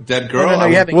or a dead girl? No,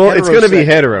 you're having Well, it's going to be heterosex.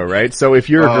 hetero, right? So if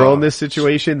you're a girl in this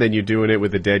situation, then you're doing it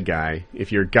with a dead guy.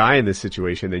 If you're a guy in this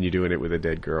situation, then you're doing it with a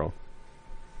dead girl.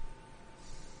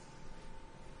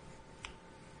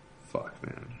 Fuck,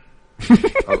 man.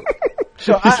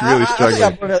 So He's really struggling.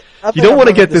 I think You don't I want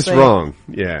to put it get the this same. wrong.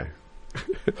 Yeah.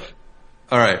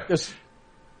 All right. Just-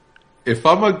 If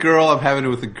I'm a girl, I'm having it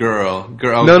with a girl.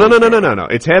 No.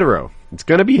 It's hetero. It's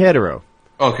going to be hetero.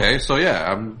 Okay, so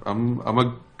yeah, I'm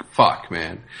a fuck,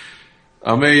 man.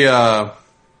 I'm a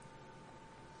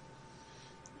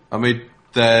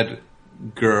dead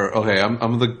girl. Okay,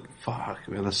 I'm the fuck,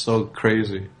 man. That's so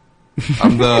crazy.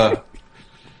 I'm the.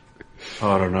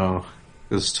 Oh, I don't know.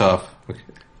 This is tough. Okay.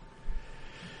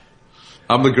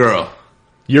 I'm the girl.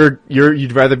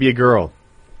 You'd rather be a girl.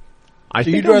 I So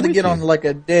think you'd I'm rather with get you. on like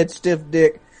a dead stiff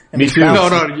dick. And Me be too.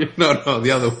 bouncing. No,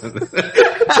 the other one.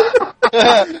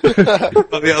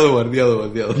 The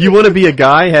other one. You want to be a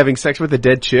guy having sex with a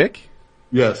dead chick?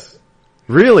 Yes.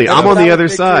 Really? That's I'm what on I the would other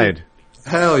pick, side.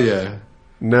 Hell yeah.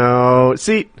 No.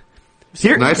 See,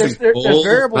 here, Nice There's- and there's cold.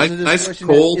 variables in this Nice question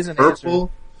that cold isn't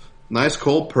purple. Nice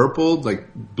cold purple, like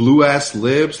blue ass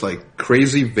lips, like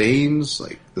crazy veins,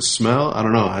 like the smell. I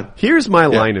don't know. here's my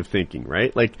line of thinking,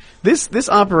 right? Like, this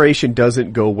operation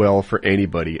doesn't go well for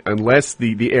anybody unless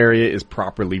the area is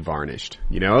properly varnished.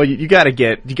 You know, you gotta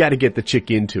get the chick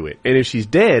into it. And if she's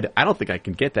dead, I don't think I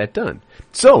can get that done.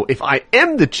 So, if I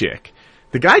am the chick,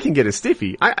 the guy can get a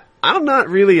stiffy. I'm not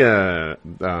really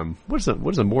what is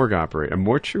a morgue operator? A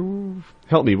mortuary?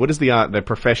 Help me. What is the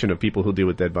profession of people who deal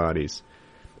with dead bodies?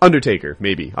 Undertaker,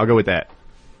 maybe. I'll go with that.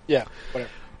 Yeah,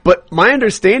 whatever. But my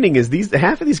understanding is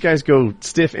half of these guys go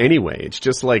stiff anyway. It's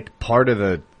just like part of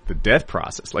the death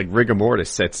process. Like rigor mortis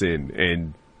sets in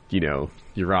and, you know,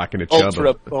 you're rocking a chub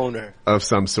Ultra boner. of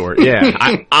some sort. Yeah,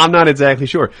 I'm not exactly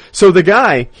sure. So the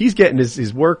guy, he's getting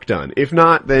his work done. If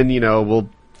not, then, you know, we'll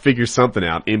figure something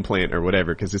out, implant or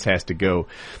whatever, because this has to go.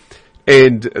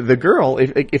 And the girl,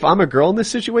 if I'm a girl in this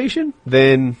situation,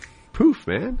 then poof,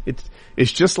 man.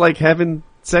 It's just like having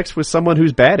sex with someone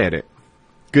who's bad at it.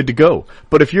 Good to go.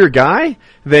 But if you're a guy,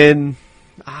 then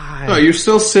No, you're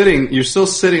still sitting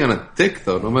on a dick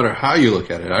though, no matter how you look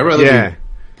at it. I'd rather be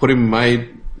putting my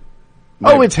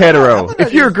it's hetero.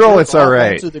 If you're a girl, it's all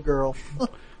right. To the girl.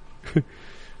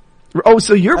 Oh,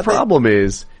 so your problem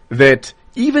is that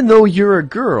even though you're a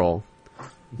girl,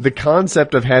 the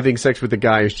concept of having sex with a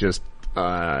guy is just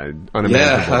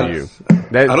unimaginable to you.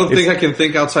 I don't think I can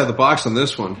think outside the box on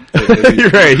this one. You're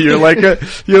right. You're like,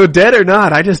 dead or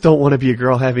not, I just don't want to be a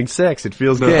girl having sex. It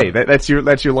feels gay. That's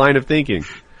your line of thinking.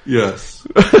 Yes.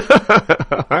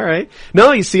 All right.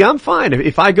 No, you see, I'm fine.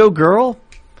 If I go girl,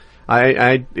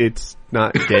 it's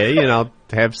not gay, and I'll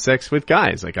have sex with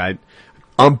guys. Like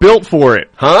I'm built for it.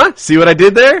 Huh? See what I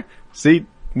did there? See?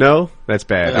 No? That's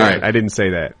bad. All right. I didn't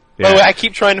say that. Yeah. By the way, I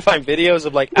keep trying to find videos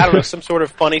of, like, I don't know, some sort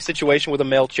of funny situation with a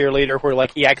male cheerleader where,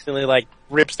 like, he accidentally, like,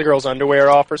 rips the girl's underwear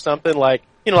off or something, like,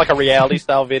 you know, like a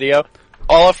reality-style video.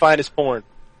 All I find is porn.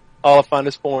 And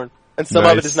some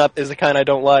of it is the kind I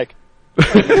don't like.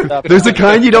 There's a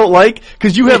kind you don't like?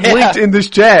 Because you have linked in this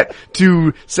chat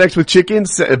to sex with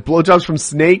chickens, blowjobs from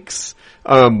snakes,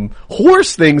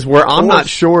 horse things where I'm not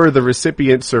sure the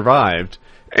recipient survived.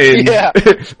 And,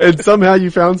 and somehow you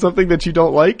found something that you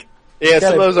don't like? Yeah,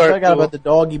 some of those are I got about the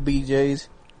doggy BJs.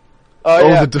 Oh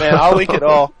yeah, man, I'll link it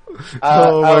all.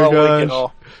 I'll link it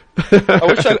all.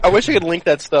 I wish I could link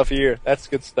that stuff here. That's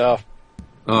good stuff.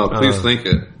 Oh, please link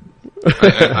it.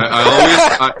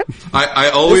 I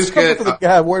always This is coming get from the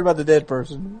guy worried about the dead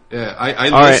person.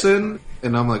 I listen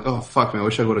and I'm like, oh fuck, man, I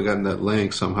wish I would have gotten that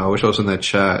link somehow. I wish I was in that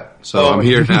chat. So I'm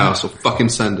here now. So fucking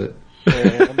send it.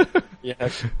 Yeah.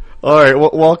 All right. Well,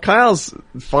 while Kyle's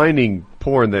finding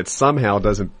porn that somehow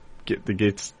doesn't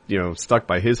gets stuck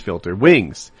by his filter,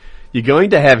 Wings, you're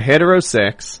going to have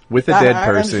heterosex with a dead person. I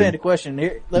understand the question.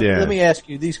 Here, let me ask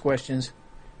you these questions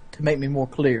to make me more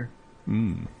clear.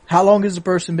 How long has the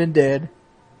person been dead?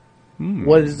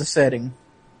 What is the setting?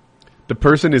 The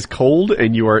person is cold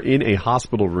and you are in a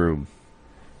hospital room.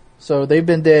 So they've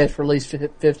been dead for at least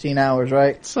 15 hours,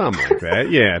 right? Something like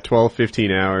that. Yeah, 12,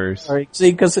 15 hours. All right.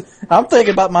 See, because I'm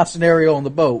thinking about my scenario on the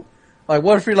boat. Like,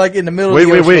 what if you're like in the middle of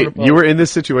the ocean? Wait. You were in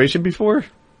this situation before?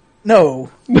 No.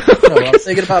 I'm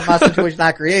thinking about my situation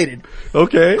I created.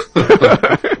 Okay.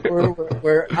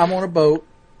 where I'm on a boat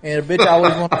and a bitch I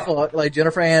always want to fuck, like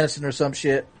Jennifer Aniston or some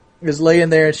shit, is laying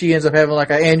there and she ends up having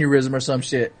like an aneurysm or some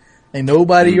shit. Ain't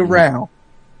nobody around.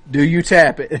 Do you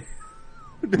tap it?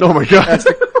 Oh my god.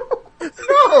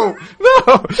 No.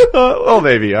 Oh,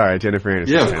 maybe. All right, Jennifer Aniston.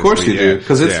 Yeah, of course you do.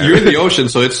 Because you're in the ocean,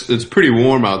 so it's pretty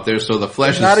warm out there, so the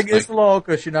flesh is... not against the law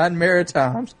because you're not in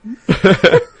Maritimes.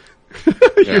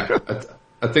 Yeah,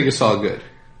 I think it's all good.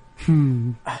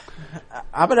 I'm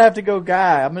gonna have to go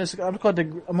guy. I'm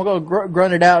gonna go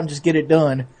grunt it out and just get it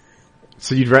done.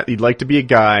 So you'd like to be a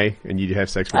guy and you'd have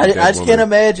sex with a dead I just woman. can't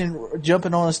imagine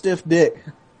jumping on a stiff dick.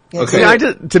 Okay.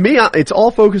 To me, it's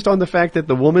all focused on the fact that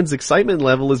the woman's excitement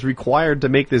level is required to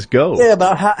make this go. Yeah,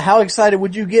 but how excited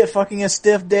would you get fucking a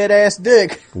stiff dead ass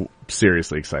dick?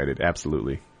 Seriously excited,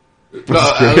 absolutely. No,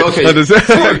 okay. How does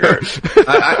that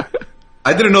work?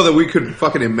 I didn't know that we could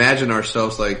fucking imagine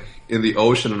ourselves like in the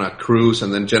ocean on a cruise,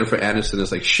 and then Jennifer Aniston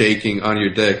is like shaking on your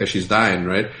dick as she's dying,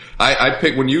 right?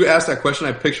 When you asked that question,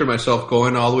 I picture myself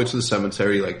going all the way to the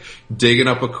cemetery, like digging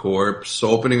up a corpse,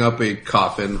 opening up a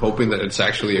coffin, hoping that it's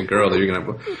actually a girl that you're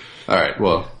gonna. All right,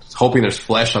 well, hoping there's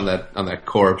flesh on that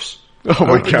corpse. Oh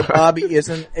my god! Bobby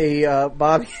isn't a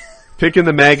Bobby. Picking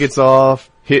the maggots off,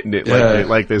 hitting it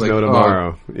like there's no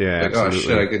tomorrow. Yeah, like,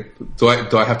 absolutely. Oh shit!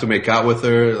 Do I have to make out with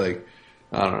her? Like,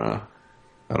 I don't know.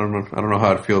 I don't know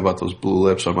how I'd feel about those blue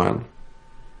lips on mine.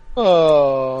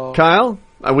 Oh, Kyle,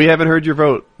 we haven't heard your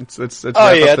vote. Let's wrap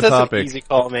up the that's topic. an easy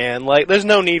call, man. Like, there's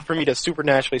no need for me to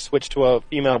supernaturally switch to a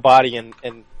female body and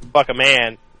fuck a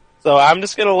man. So I'm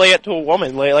just gonna lay it to a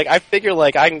woman. Like, I figure,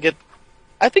 like, I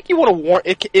think you want to warm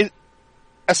it,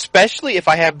 especially if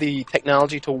I have the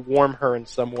technology to warm her in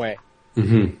some way.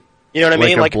 Mm-hmm. You know what I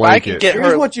mean? Like, if I can get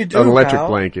Here's her, what you do, an electric Kyle.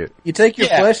 blanket. You take your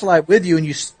fleshlight with you and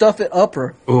you stuff it up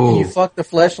her. Ooh. And you fuck the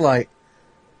fleshlight.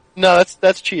 no,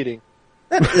 that's cheating.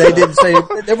 They didn't say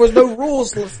there was no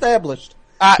rules established.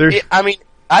 I mean,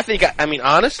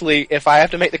 honestly, if I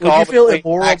have to make the call, Would you feel between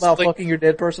immoral about accidentally- fucking your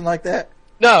dead person like that?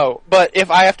 No, but if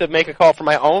I have to make a call for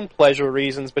my own pleasure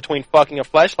reasons between fucking a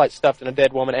fleshlight stuffed in a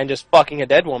dead woman and just fucking a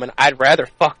dead woman, I'd rather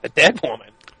fuck the dead woman.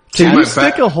 Can you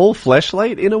stick a whole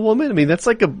fleshlight in a woman? I mean, that's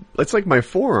like my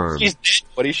forearm. She's dead,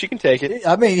 buddy. She can take it.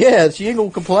 I mean, yeah, she ain't gonna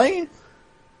complain.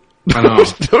 I know.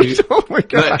 Oh my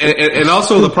god! And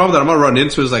also the problem that I'm gonna run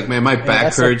into is like, man, my back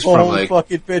That's hurts a whole from like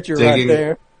fucking picture digging, right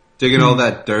there. digging all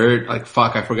that dirt. Like,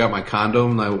 fuck, I forgot my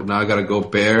condom. Now I gotta go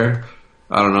bare.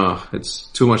 I don't know. It's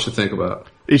too much to think about.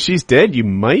 If she's dead, you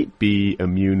might be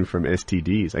immune from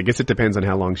STDs. I guess it depends on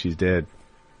how long she's dead.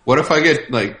 What if I get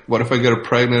her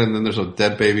pregnant and then there's a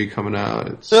dead baby coming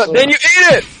out? Then you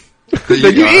eat it.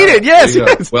 Then you eat it. Yes. There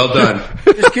you go. Well done.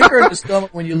 Just kick her in the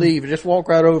stomach when you leave. Just walk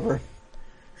right over.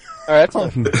 All right, that's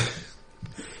fine.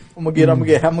 I'm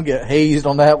gonna get hazed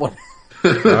on that one.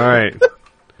 All right.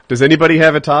 Does anybody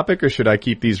have a topic, or should I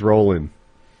keep these rolling?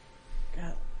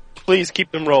 Please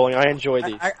keep them rolling. I enjoy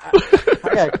these.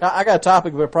 I got a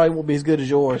topic, but it probably won't be as good as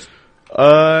yours.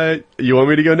 You want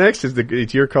me to go next?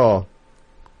 It's your call.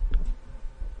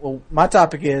 Well, my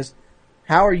topic is,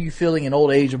 how are you feeling in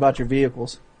old age about your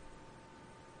vehicles?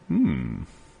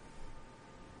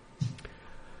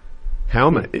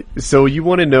 So you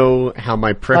want to know how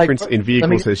my preference in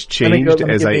vehicles has changed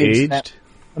as I aged?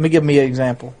 Let me give me an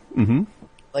example. Mm-hmm.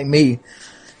 Like me,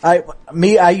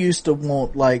 I used to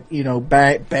want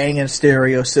banging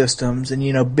stereo systems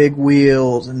and big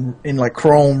wheels and like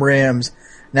chrome rims.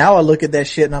 Now I look at that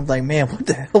shit and I'm like, man, what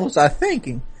the hell was I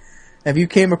thinking? Have you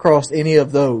came across any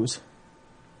of those?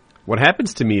 What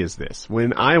happens to me is this.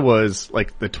 When I was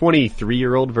like the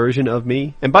 23-year-old version of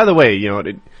me, and by the way,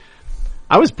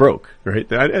 I was broke, right?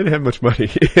 I didn't have much money.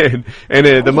 and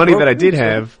the money that I did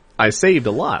have, I saved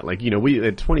a lot. Like,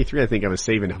 at 23, I think I was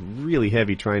saving really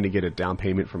heavy trying to get a down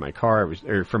payment for my car,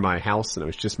 or for my house, and I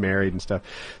was just married and stuff.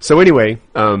 So anyway,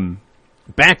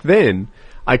 back then,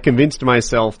 I convinced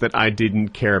myself that I didn't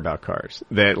care about cars.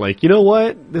 That, like, you know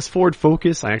what? This Ford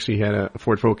Focus, I actually had a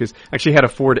Ford Focus, actually had a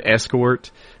Ford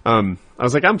Escort. I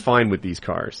was like, I'm fine with these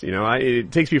cars. You know,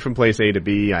 it takes me from place A to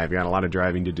B. I've got a lot of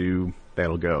driving to do.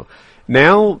 That'll go.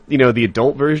 Now, you know, the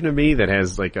adult version of me that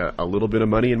has like a little bit of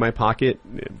money in my pocket,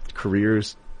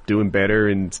 careers doing better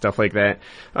and stuff like that.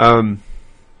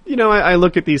 You know, I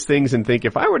look at these things and think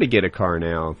if I were to get a car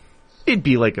now, it'd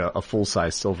be like a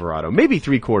full-size Silverado, maybe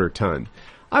 3/4 ton.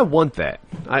 I want that.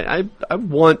 I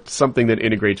want something that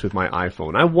integrates with my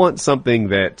iPhone. I want something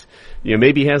that, you know,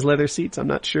 maybe has leather seats. I'm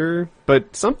not sure,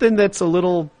 but something that's a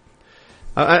little.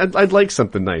 I'd like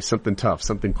something nice, something tough,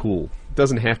 something cool. It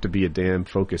doesn't have to be a damn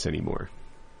Focus anymore.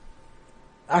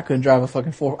 I couldn't drive a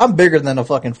fucking Ford. I'm bigger than a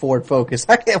fucking Ford Focus.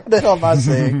 I can't. What the hell am I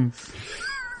saying?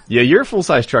 Yeah, you're a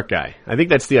full-size truck guy. I think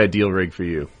that's the ideal rig for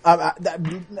you.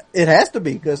 It has to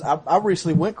be, because I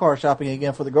recently went car shopping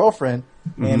again for the girlfriend,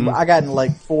 and I got in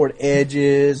like Ford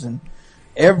Edges and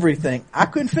everything. I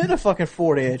couldn't fit in a fucking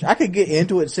Ford Edge. I could get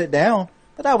into it and sit down,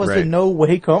 but I was in no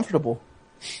way comfortable.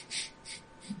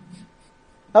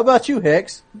 How about you,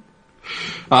 Hex?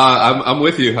 I'm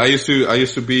with you. I used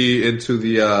to be into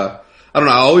the, I don't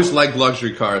know, I always liked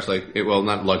luxury cars, well,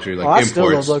 not luxury, like imports. I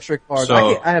still love luxury cars.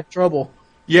 So, I have trouble.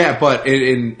 Yeah, but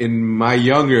in my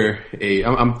younger age,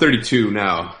 I'm 32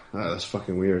 now. That's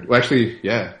fucking weird. Well, actually,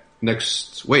 yeah.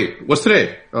 What's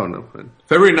today? Oh no,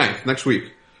 February 9th, next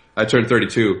week. I turned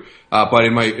 32. But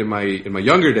in my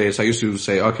younger days, I used to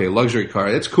say, okay, luxury car,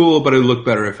 it's cool, but it would look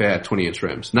better if it had 20-inch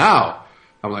rims. Now,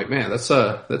 I'm like, man, that's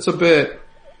a bit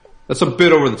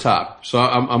over the top. So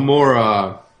I'm more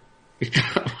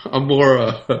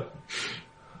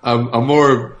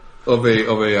of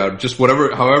a just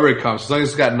however it comes, as long as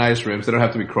it's got nice rims. They don't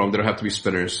have to be chrome, they don't have to be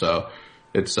spinners. So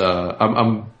it's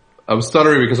I'm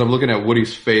stuttering because I'm looking at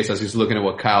Woody's face as he's looking at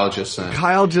what Kyle just sent.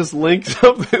 Kyle just linked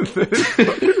something that is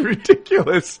fucking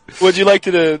ridiculous. Would you like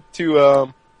to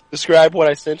describe what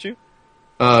I sent you?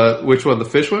 Which one? The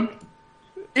fish one?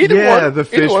 Either one. The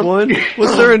fish one.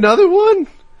 Was there another one?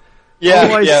 Yeah.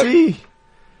 Oh, I see.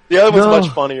 The other one's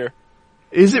much funnier.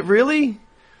 Is it really?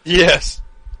 Yes.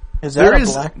 Is that a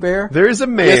black bear? There is a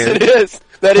man. Yes, it is.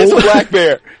 That is a black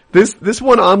bear. This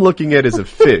one I'm looking at is a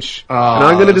fish. And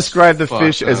I'm going to describe the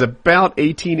fish as about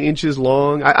 18 inches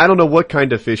long. I don't know what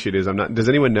kind of fish it is. Does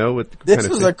anyone know what kind of fish?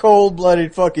 This is a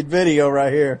cold-blooded fucking video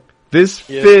right here. This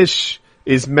fish,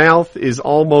 his mouth is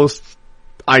almost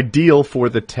ideal for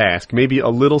the task. Maybe a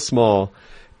little small.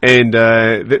 And,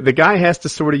 the guy has to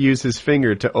sort of use his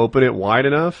finger to open it wide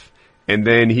enough. And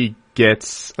then he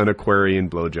gets an aquarian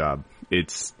blowjob.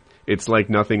 It's like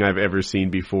nothing I've ever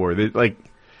seen before. Like,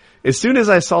 as soon as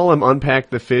I saw him unpack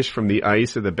the fish from the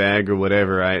ice or the bag or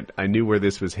whatever, I knew where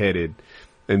this was headed.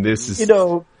 And this is,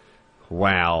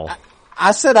 wow.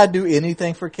 I said I'd do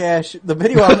anything for cash. The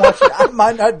video I'm watching, I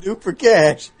might not do for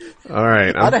cash. All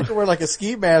right. I'd have to wear like a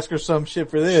ski mask or some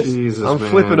shit for this. Jesus, I'm man.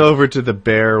 flipping over to the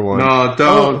bear one. No,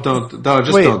 don't do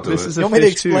this it. is You a want me to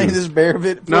fish explain too. this bear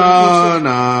video?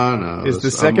 No. Is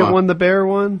the second one the bear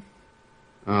one?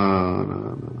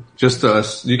 No. Just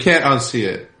us. You can't unsee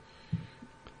it.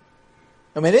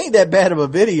 I mean, it ain't that bad of a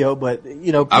video, but,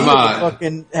 people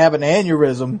fucking have an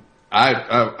aneurysm.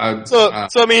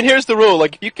 So I mean, here's the rule.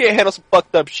 Like, if you can't handle some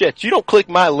fucked up shit, you don't click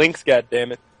my links,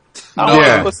 goddammit.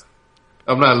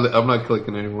 I'm not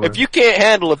clicking anymore. If you can't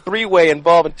handle a 3-way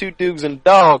involving 2 dudes and a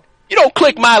dog, you don't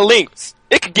click my links.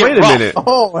 It could get Wait a rough. minute.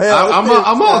 Oh, hell.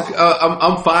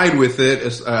 I'm fine with it.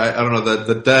 It's, I don't know, the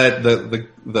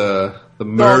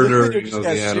murder. This video just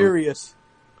got serious.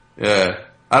 Yeah.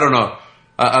 I don't know.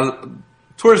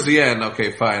 Towards the end,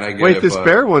 okay, fine, I get it. Wait, this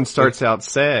bear one starts out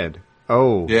sad.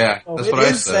 Oh. Yeah, that's what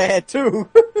I said. Sad too.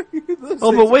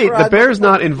 Oh, but wait, the bear's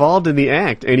not involved in the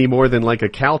act any more than like a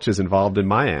couch is involved in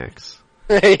my acts.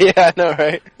 Yeah, I know,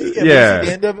 right? Yeah.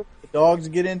 The end of it, the dogs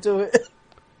get into it.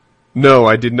 No,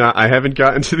 I did not. I haven't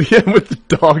gotten to the end with the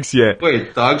dogs yet.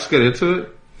 Dogs get into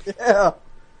it? Yeah.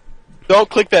 Don't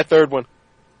click that third one.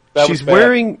 She's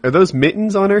wearing, are those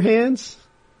mittens on her hands?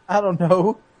 I don't know.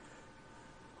 Of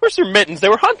course they're mittens. They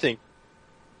were hunting.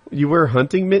 You wear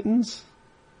hunting mittens?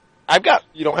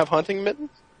 You don't have hunting mittens?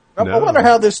 No. I wonder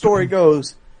how this story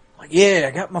goes. Like, yeah,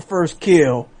 I got my first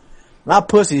kill. My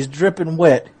pussy's dripping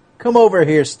wet. Come over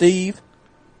here, Steve.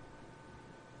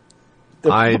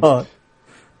 I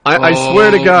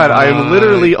swear to God, I am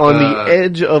literally on the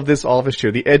edge of this office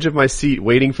chair, the edge of my seat,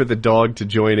 waiting for the dog to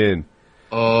join in.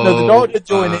 Oh, no, the dog did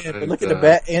join in, but look at the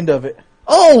back end of it.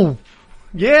 Oh!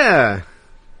 Yeah!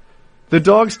 The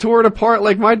dogs tore it apart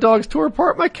like my dogs tore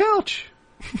apart my couch.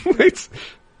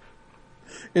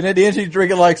 And at the end she's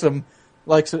drinking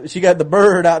she got the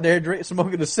bird out there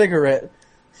smoking a cigarette.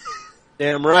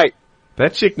 Damn right.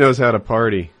 That chick knows how to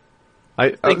party.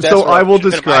 think that's So right. I will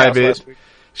Should've been at my describe house last it. week.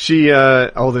 She,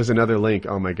 there's another link.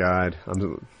 Oh my god.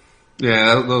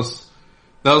 Yeah, that was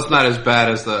not as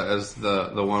bad as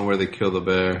the one where they kill the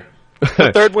bear. The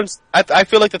third one's. I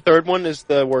feel like the third one is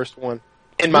the worst one,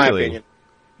 in my Really?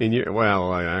 opinion.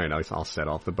 All right, I'll set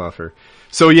off the buffer.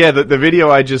 So yeah, the video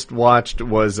I just watched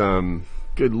was,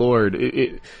 good lord.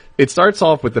 It starts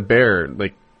off with the bear,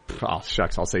 like, oh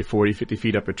shucks, I'll say 40, 50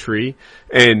 feet up a tree.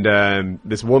 And,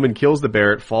 this woman kills the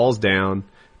bear, it falls down,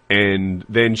 and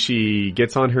then she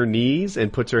gets on her knees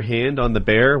and puts her hand on the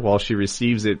bear while she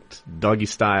receives it doggy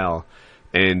style.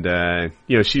 And,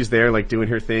 she's there, like, doing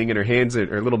her thing, and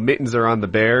her little mittens are on the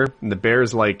bear, and the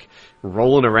bear's, like,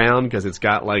 rolling around because it's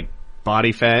got, like,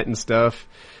 body fat and stuff.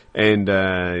 And,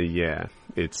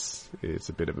 it's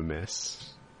a bit of a mess.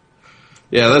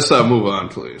 Yeah, let's move on,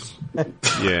 please.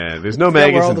 Yeah, there's no Is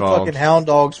that where maggots all the involved. fucking hound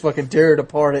dogs fucking tear it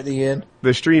apart at the end?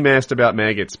 The stream asked about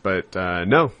maggots, but,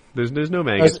 no, there's no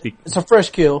maggots. It's a fresh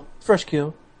kill. Fresh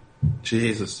kill.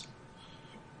 Jesus.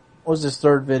 What was this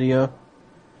third video?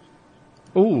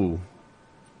 Ooh.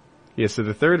 Yeah, so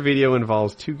the third video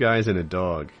involves two guys and a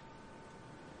dog.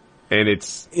 And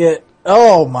it's... Yeah.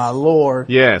 Oh my lord.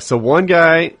 Yeah, so one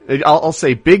guy, I'll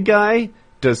say big guy,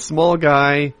 does small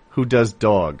guy, who does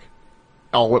dog.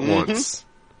 All at once.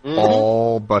 Mm-hmm.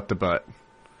 All butt to butt.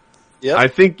 Yep. I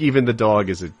think even the dog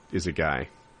is a guy.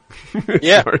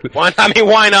 Yeah. Why not at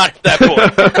that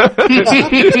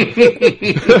point?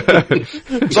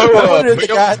 So I wonder if the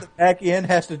guy at the back end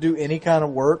has to do any kind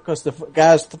of work because the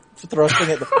guy's thrusting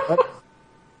at the front.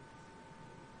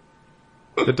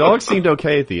 The dog seemed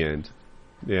okay at the end.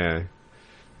 Yeah.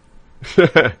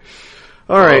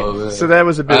 Alright, Oh, man. so that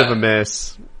was a bit of a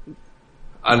mess.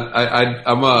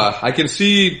 I can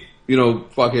see,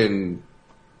 fucking,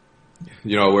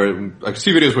 where, I can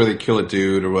see videos where they kill a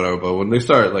dude or whatever, but when they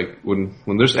start, like, when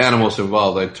there's animals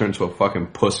involved, I turn to a fucking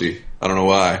pussy. I don't know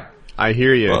why. I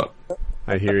hear you. But,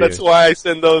 That's why I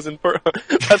send those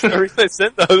that's the reason I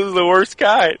send those. Is the worst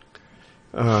kind.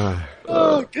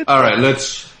 Good. alright,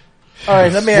 let's,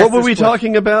 Alright, let me ask What were this we question.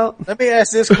 talking about? Let me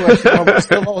ask this question while we're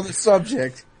still on the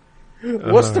subject.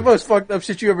 What's the most fucked up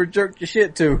shit you ever jerked your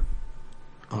shit to?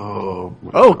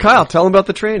 Oh, Kyle, tell him about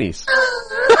the trannies.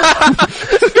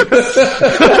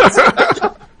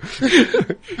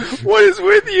 What is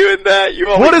with you in that?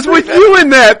 What is with you in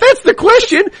that? That's the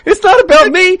question. It's not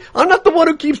about me. I'm not the one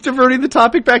who keeps diverting the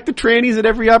topic back to trannies at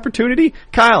every opportunity.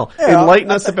 Kyle,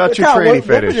 enlighten us about your Kyle, tranny what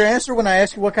fetish. was your answer when I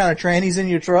asked you what kind of tranny's in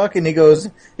your truck? And he goes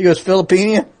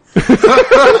Filipino?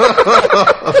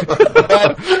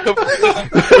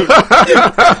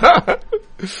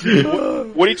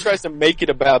 Woody tries to make it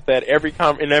about that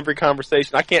in every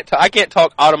conversation. I can't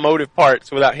talk automotive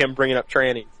parts without him bringing up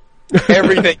trannies.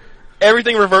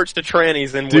 Everything reverts to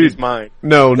trannies in Woody's mind.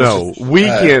 No. We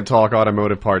can't talk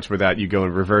automotive parts without you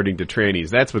reverting to trannies.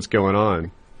 That's what's going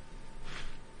on.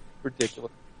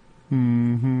 Ridiculous.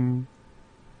 Mm-hmm.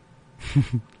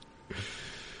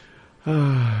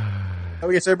 I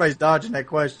guess everybody's dodging that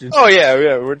question. Oh yeah,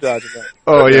 we're dodging that.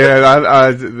 Oh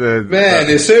yeah, man,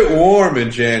 is it warm in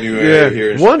January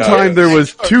here in One Chicago? time there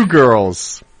was two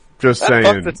girls. Just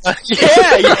saying.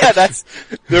 Yeah,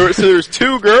 there's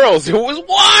two girls. It was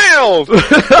wild. Man,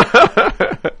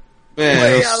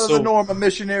 Way it was out of so- the norm of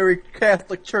missionary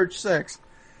Catholic church sex.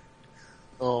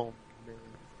 Oh,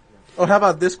 Oh, how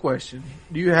about this question?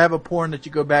 Do you have a porn that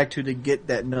you go back to get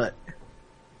that nut?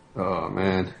 Oh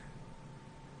man.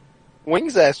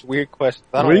 Wings asks weird questions.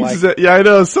 I don't like. Yeah, I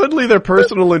know. Suddenly they're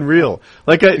personal and real.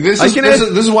 Like This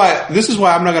is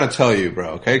why I'm not gonna tell you,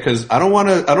 bro. Okay, because I don't want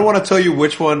to tell you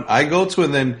which one I go to,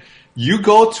 and then you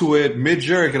go to it mid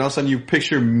jerk, and all of a sudden you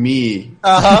picture me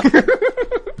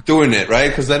doing it, right?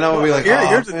 Because then I will be like,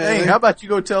 Here's the thing. How about you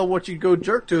go tell what you go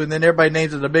jerk to, and then everybody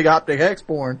names it a big OpTic hex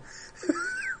porn.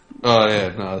 Oh yeah,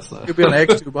 no, that's not. You'll be on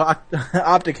X-Tube.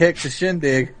 OpTic hex a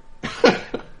shindig.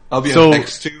 I'll be So- on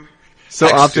X2. So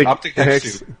X2, OpTic X2.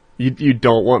 Hex, you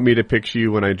don't want me to picture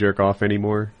you when I jerk off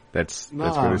anymore? That's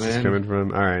Nah, where this is man. coming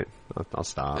from? Alright, I'll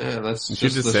stop. Yeah, let's You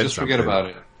just said forget something. about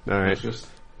it. Alright. Let's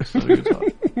not even talk.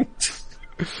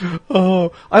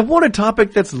 Oh, I want a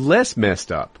topic that's less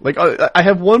messed up. Like, I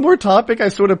have one more topic I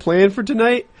sort of planned for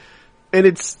tonight, and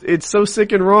it's so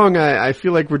sick and wrong, I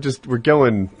feel like we're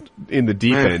going in the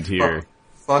deep Man, end here.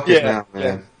 Fuck it now,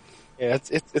 man. Yeah,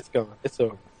 it's going. It's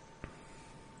over.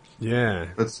 Yeah.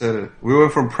 That's it. We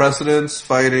went from presidents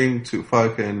fighting to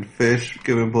fucking fish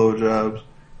giving blowjobs.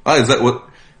 Oh, is that what?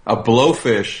 A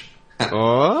blowfish.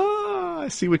 Oh, I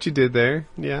see what you did there.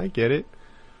 Yeah, I get it.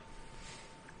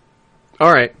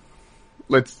 Alright.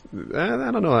 I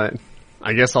don't know.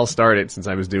 I guess I'll start it since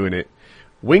I was doing it.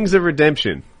 Wings of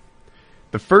Redemption.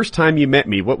 The first time you met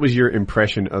me, what was your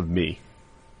impression of me?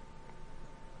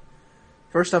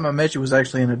 First time I met you was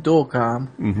actually in a dual com,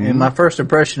 and my first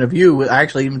impression of you, I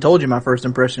actually even told you my first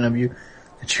impression of you,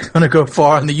 that you're going to go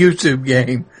far in the YouTube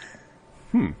game.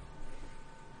 You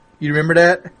remember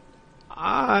that?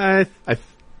 I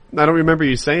don't remember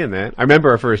you saying that. I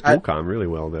remember our first dual com really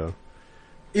well, though.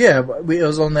 Yeah, it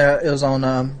was on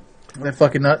that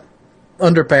fucking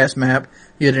underpass map.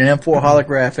 You had an M4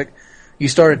 holographic. You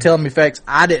started telling me facts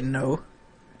I didn't know.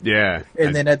 Yeah.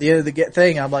 And then at the end of the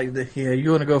thing, I'm like, yeah,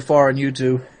 you want to go far on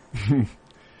YouTube.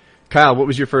 Kyle, what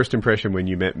was your first impression when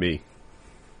you met me?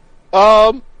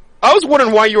 I was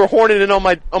wondering why you were horning in on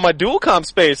my dual comp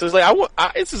space. I was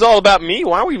like, this is all about me.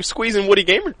 Why are we squeezing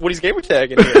Woody's gamer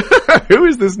tag in here? Who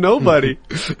is this nobody?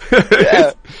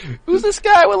 Yeah. Who's this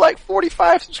guy with like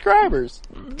 45 subscribers?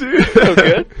 Dude. So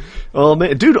good. Oh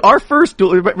man, dude, our first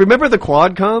dual, remember the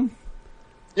Quadcom?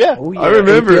 Yeah. Oh, yeah. I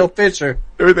remember. APL Fisher.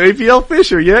 With APL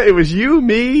Fisher, yeah, it was you,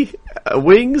 me,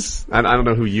 Wings. I don't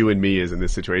know who you and me is in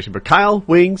this situation, but Kyle,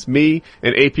 Wings, me,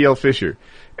 and APL Fisher.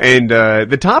 And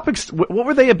the topics, what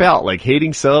were they about? Like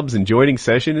hating subs and joining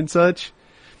session and such?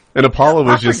 And Apollo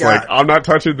was just like, I'm not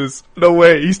touching this. No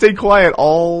way. He stayed quiet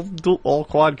all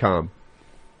Quadcom.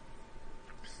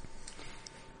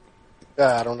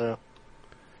 I don't know.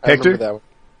 Hector? That one.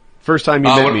 First time you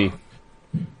met me.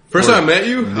 First time I met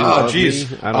you? Oh,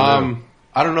 jeez.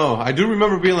 I don't know. I do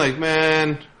remember being like,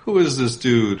 man, who is this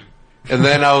dude? And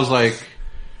then I was like,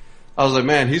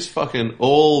 man, he's fucking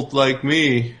old like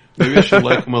me. Maybe I should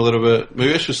like him a little bit.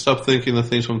 Maybe I should stop thinking the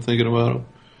things I'm thinking about him.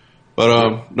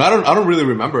 But no, I don't really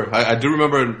remember. I do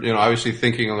remember, obviously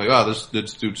thinking like, oh,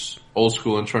 this dude's old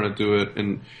school and trying to do it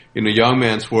in a young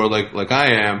man's world like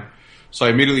I am. So I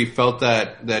immediately felt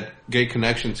that gay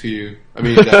connection to you. I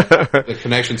mean, the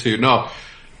connection to you. No,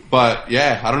 but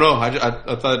yeah, I don't know. I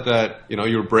thought that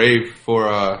you were brave for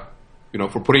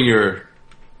for putting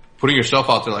yourself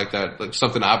out there like that, like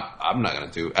something I'm not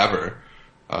gonna do ever.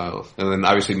 And then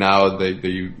obviously now that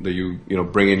you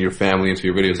bring in your family into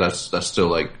your videos, that's still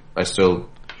like I still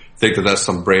think that's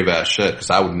some brave ass shit because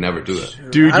I would never do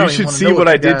it. Dude, you should see what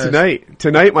I did tonight.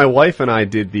 Tonight, my wife and I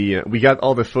did we got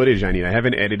all the footage I need. I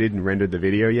haven't edited and rendered the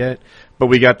video yet, but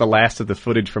we got the last of the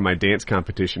footage from my dance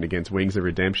competition against Wings of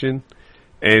Redemption.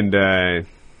 And,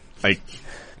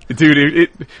 dude,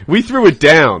 we threw it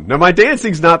down. Now my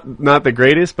dancing's not the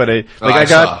greatest, but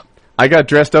I got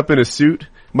dressed up in a suit.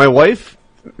 My wife,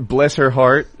 bless her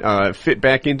heart, fit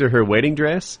back into her wedding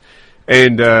dress.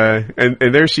 And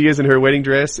there she is in her wedding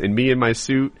dress, and me in my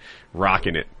suit,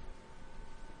 rocking it.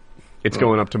 It's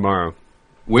going up tomorrow.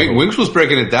 Wings was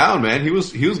breaking it down, man. He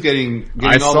was getting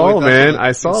I all saw, the way man. down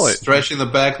I saw it. Stretching the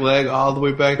back leg all the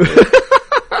way back there.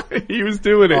 He was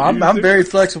doing it. I'm very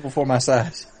flexible for my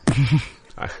size.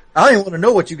 I don't even want to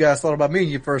know what you guys thought about me when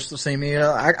you first seen me.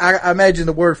 I imagine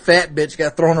the word fat bitch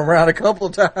got thrown around a couple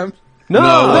of times. No.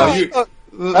 I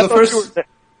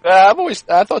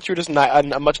thought you were just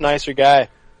a much nicer guy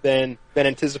than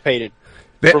anticipated.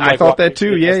 I thought that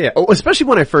too. Yeah. Oh, especially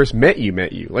when I first met you.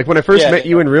 Like when I first met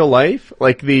you in real life.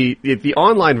 Like the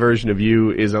online version of you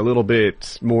is a little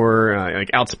bit more like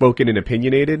outspoken and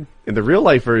opinionated. And the real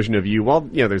life version of you, well,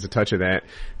 there's a touch of that.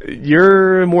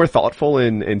 You're more thoughtful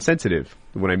and sensitive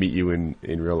when I meet you in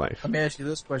real life. Let me ask you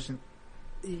this question: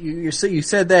 you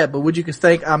said that, but would you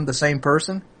think I'm the same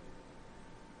person?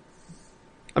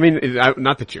 I mean,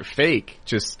 not that you're fake,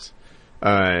 just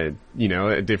a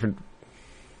different.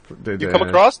 You come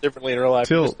across differently in real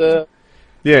life. In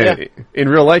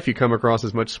real life, you come across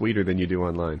as much sweeter than you do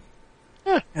online.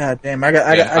 God damn! I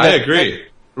agree.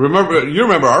 You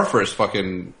remember our first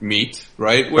fucking meet,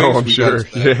 right? Oh, I'm sure.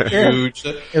 Huge.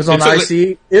 It was on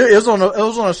IC. It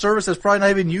was on a service that's probably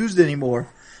not even used anymore.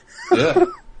 Yeah,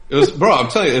 it was, bro. I'm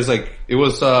telling you, it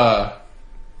was.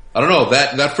 I don't know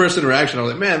that first interaction. I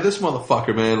was like, man, this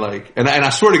motherfucker, man. Like, and I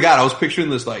swear to God, I was picturing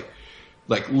this like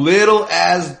little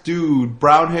ass dude,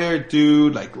 brown haired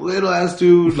dude, little ass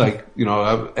dude, and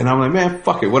I'm like, man,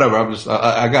 fuck it, whatever.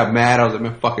 I got mad. I was like,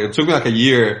 man, fuck it. It took me like a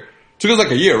year. It took us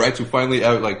like a year, right, to finally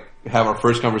have our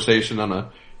first conversation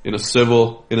in a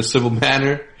civil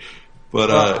manner.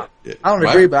 But I don't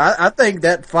agree, but I think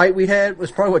that fight we had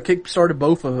was probably what kick-started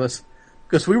both of us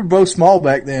because we were both small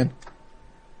back then.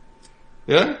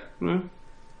 Yeah.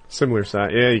 Similar size.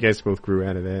 Yeah, you guys both grew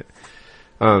out of that.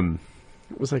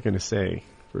 What was I going to say?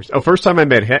 First time I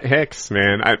met Hex,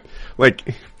 man.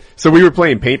 So we were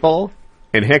playing paintball,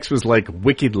 and Hex was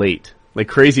wicked late,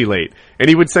 crazy late. And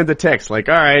he would send a text all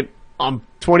right, I'm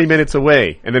 20 minutes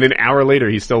away. And then an hour later,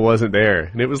 he still wasn't there.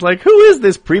 And it was like, who is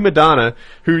this prima donna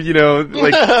who,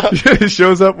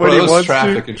 shows up when he wants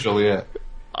traffic to? in Joliet.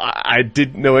 I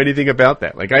didn't know anything about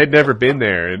that. Like, I had never been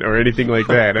there or anything like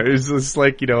that. It was just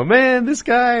like, man, this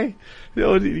guy,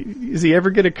 is he ever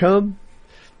gonna come?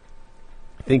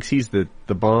 Thinks he's the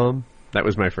bomb. That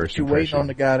was my first impression. You waiting on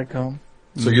the guy to come.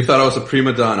 So you thought I was a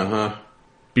prima donna, huh?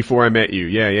 Before I met you,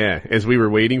 yeah. As we were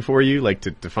waiting for you, like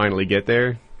to finally get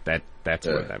there, that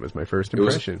was my first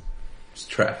impression. It was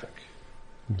traffic.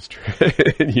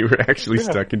 And you were actually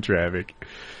stuck in traffic.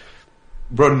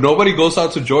 Bro, nobody goes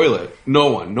out to Joliet.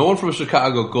 No one from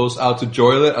Chicago goes out to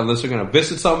Joliet unless they're gonna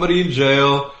visit somebody in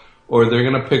jail or they're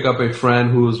gonna pick up a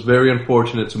friend who is very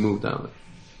unfortunate to move down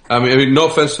there. I mean, no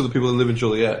offense to the people that live in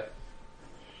Joliet,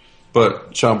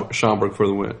 but Schaumburg for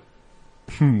the win.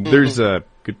 There's a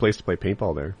good place to play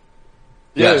paintball there.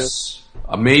 Yes,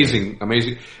 amazing.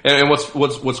 And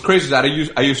what's crazy is that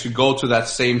I used to go to that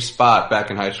same spot back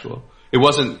in high school. It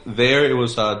wasn't there; it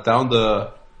was down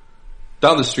the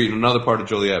street in another part of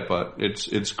Joliet. But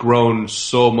it's grown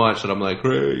so much that I'm like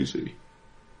crazy.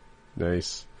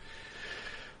 Nice.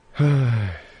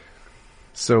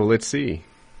 So let's see.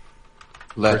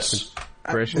 Let's.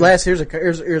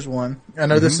 Here's one. I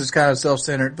know this is kind of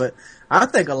self-centered, but I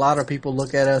think a lot of people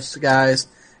look at us guys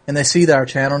and they see our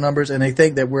channel numbers and they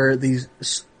think that we're these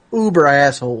uber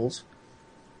assholes.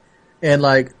 And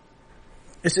like,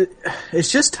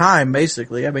 it's just time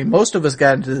basically. I mean, most of us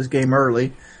got into this game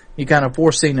early. You kind of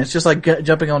foreseen it. It's just like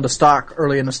jumping onto stock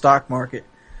early in the stock market.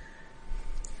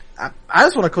 I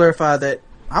just want to clarify that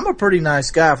I'm a pretty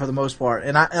nice guy for the most part,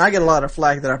 and I get a lot of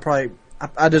flack that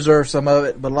I deserve some of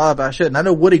it, but a lot of it I shouldn't. I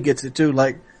know Woody gets it too.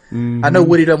 Like, I know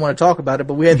Woody doesn't want to talk about it,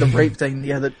 but we had the rape thing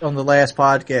on the last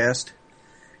podcast.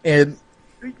 And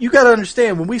you gotta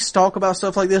understand, when we talk about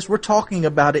stuff like this, we're talking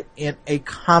about it in a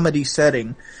comedy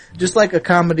setting. Just like a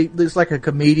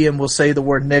comedian will say the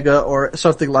word nigga or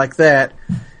something like that.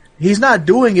 He's not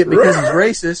doing it because he's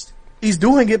racist. He's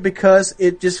doing it because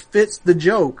it just fits the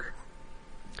joke.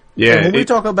 Yeah. And when we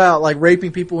talk about like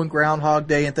raping people in Groundhog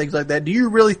Day and things like that, do you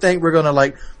really think we're gonna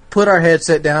like put our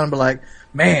headset down and be like,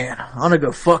 man, I'm gonna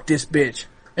go fuck this bitch?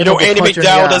 Andy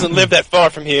McDowell doesn't live that far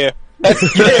from here.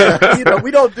 We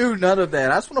don't do none of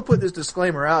that. I just want to put this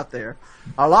disclaimer out there.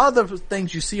 A lot of the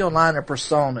things you see online are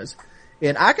personas.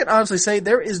 And I can honestly say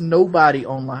there is nobody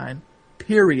online,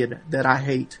 period, that I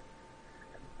hate.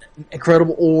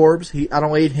 Incredible Orbs, I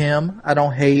don't hate him. I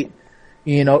don't hate,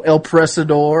 El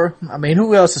Presador. I mean,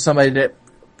 who else is somebody that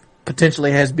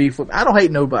potentially has beef with me? I don't hate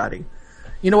nobody.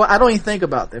 You know what? I don't even think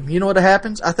about them. You know what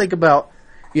happens? I think about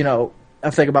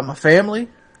my family.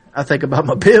 I think about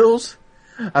my bills.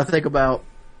 I think about,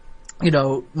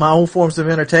 my own forms of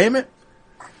entertainment.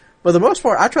 But for the most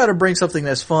part, I try to bring something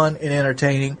that's fun and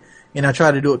entertaining, and I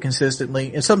try to do it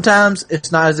consistently. And sometimes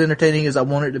it's not as entertaining as I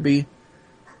want it to be,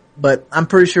 but I'm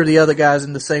pretty sure the other guys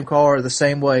in the same car are the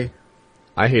same way.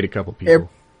 I hate a couple people.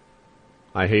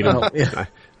 I hate them. Yeah.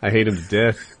 I hate them to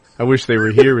death. I wish they were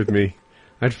here with me.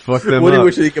 I'd fuck them Woody up.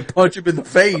 wishes he could punch him in the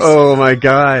face. Oh my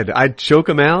god. I'd choke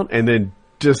them out and then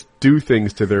just do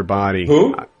things to their body.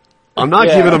 Who? I'm not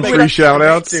giving them free shout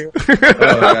outs. I'd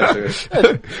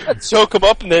choke them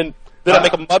up and then I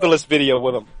make a motherless video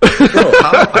with them. Bro,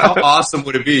 how awesome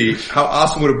would it be? How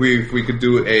awesome would it be if we could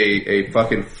do a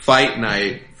fucking fight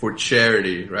night for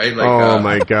charity, right? Like, oh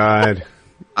my god.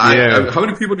 How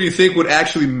many people do you think would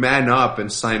actually man up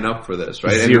and sign up for this,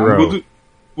 right? Zero. And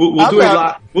we'll do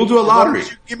a lottery.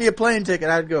 Give me a plane ticket,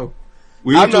 I'd go.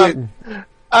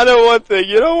 I know one thing.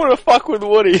 You don't want to fuck with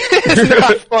Woody. It's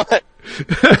not fun.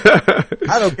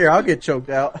 I don't care. I'll get choked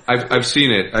out. I've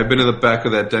seen it. I've been in the back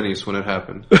of that Denny's when it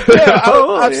happened.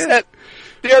 Yeah,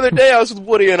 the other day I was with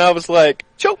Woody and I was like,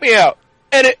 choke me out.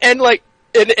 And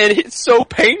it's so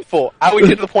painful. I would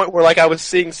get to the point where like I was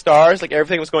seeing stars, like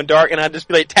everything was going dark, and I'd just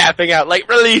be like tapping out, like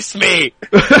release me.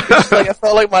 I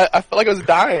felt like I was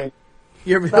dying.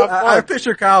 I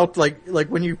picture Kyle like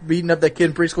when you're beating up that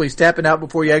kid in preschool, he's tapping out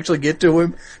before you actually get to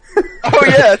him. Oh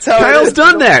yeah, that's how Kyle's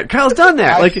done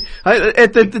that. Like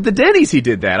at the Denny's, he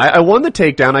did that. I won the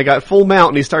takedown. I got full mount,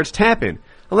 and he starts tapping.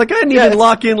 I'm like, I didn't even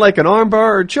lock in like an armbar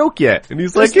or a choke yet, and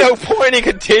he's There's no point in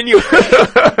continuing.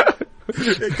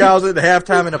 Kyle's at the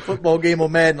halftime in a football game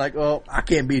on Madden, like, oh, I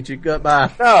can't beat you. Goodbye.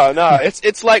 No,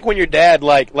 it's like when your dad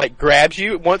like grabs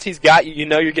you. Once he's got you,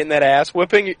 you're getting that ass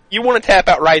whipping. You want to tap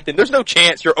out right then. There's no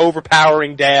chance you're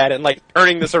overpowering dad and like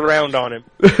turning this around on him.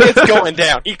 It's going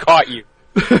down. He caught you.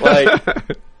 Like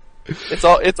it's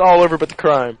all over but the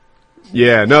crime.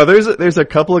 Yeah, no, there's a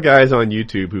couple of guys on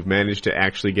YouTube who've managed to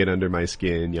actually get under my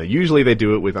skin. Usually they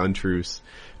do it with untruths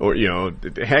or,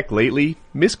 heck, lately,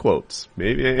 misquotes.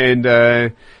 Maybe, and,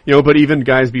 but even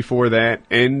guys before that.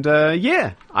 And,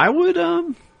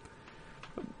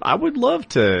 I would love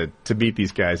to meet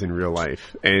these guys in real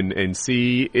life and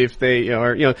see if they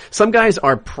are, some guys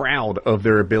are proud of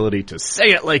their ability to say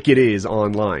it like it is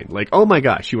online. Like, oh my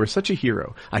gosh, you are such a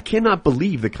hero. I cannot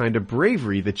believe the kind of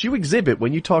bravery that you exhibit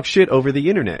when you talk shit over the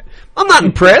internet. I'm not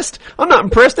impressed. I'm not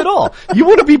impressed at all. You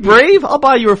want to be brave? I'll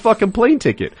buy you a fucking plane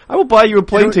ticket. I will buy you a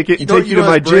plane ticket and take you to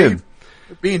my gym.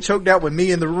 Being choked out with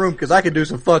me in the room because I could do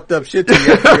some fucked up shit to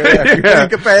you after you're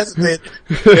incapacitated.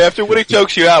 After Woody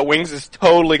chokes you out, Wings is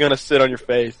totally gonna sit on your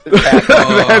face.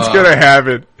 That's gonna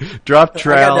happen. Drop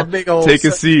trowel, take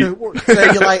a seat.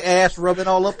 Cellulite ass rubbing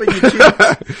all up in your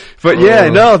cheeks. But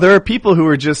there are people who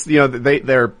are just,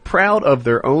 they're proud of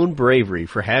their own bravery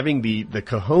for having the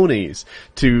cojones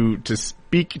to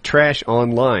speak trash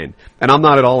online. And I'm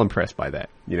not at all impressed by that.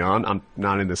 I'm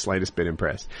not in the slightest bit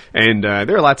impressed. And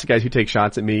there are lots of guys who take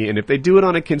shots at me, and if they do it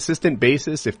on a consistent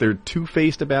basis, if they're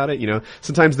two-faced about it,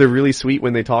 sometimes they're really sweet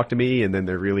when they talk to me, and then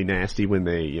they're really nasty when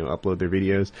they, upload their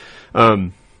videos.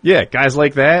 Guys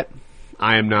like that,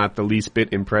 I am not the least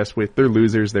bit impressed with. They're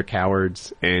losers, they're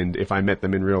cowards, and if I met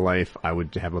them in real life, I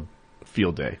would have a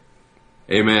field day.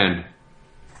 Amen.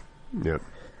 Yep.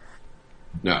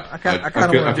 No, I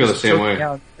feel the same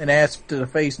way. And ass to the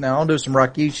face now. I'll do some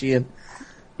Rakishi and.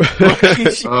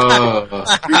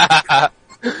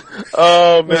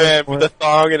 Oh man, with the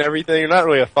thong and everything. Not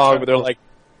really a thong, but they're like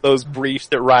those briefs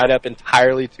that ride up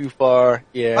entirely too far.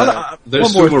 Yeah. They're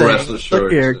one more sumo thing. wrestler shorts.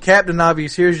 Look here, Captain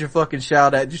Obvious, here's your fucking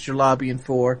shout out, just your lobbying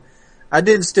for. I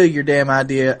didn't steal your damn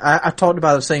idea. I talked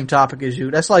about the same topic as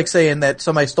you. That's like saying that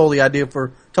somebody stole the idea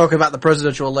for talking about the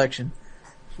presidential election.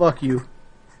 Fuck you.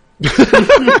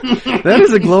 That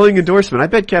is a glowing endorsement. I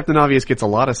bet Captain Obvious gets a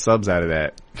lot of subs out of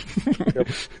that. Yep.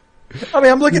 I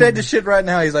mean, I'm looking at this shit right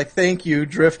now. He's like, thank you,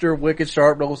 Drifter, Wicked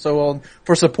Sharp, and so on,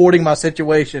 for supporting my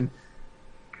situation.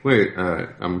 Wait,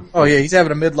 Oh yeah, he's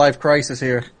having a midlife crisis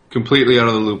here. Completely out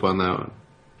of the loop on that one.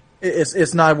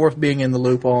 It's not worth being in the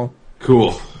loop on.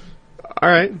 Cool. All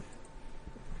right.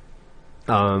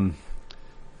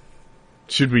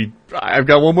 Should we? I've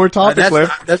got one more topic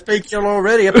left. That's Painkiller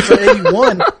Already, episode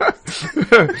 81.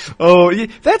 Oh, yeah,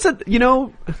 that's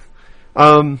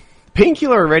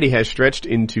Painkiller Already has stretched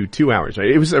into 2 hours, right?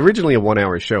 It was originally a 1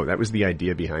 hour show. That was the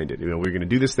idea behind it. We're going to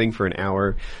do this thing for an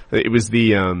hour. It was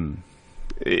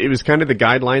it was kind of the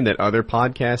guideline that other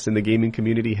podcasts in the gaming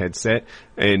community had set.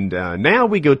 And, now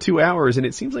we go 2 hours and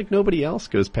it seems like nobody else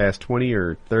goes past 20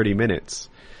 or 30 minutes.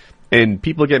 And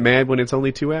people get mad when it's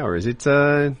only 2 hours. It's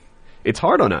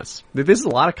hard on us. This is a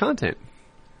lot of content.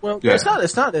 Well, yeah. It's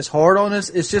not as hard on us.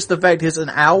 It's just the fact it's an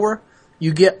hour.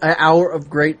 You get an hour of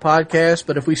great podcast,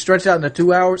 but if we stretch it out into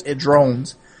 2 hours, it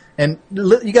drones. And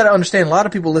you got to understand, a lot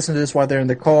of people listen to this while they're in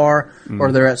their car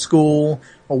or they're at school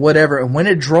or whatever. And when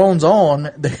it drones on,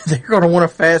 they're going to want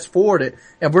to fast forward it.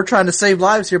 And we're trying to save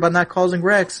lives here by not causing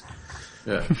wrecks.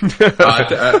 Yeah,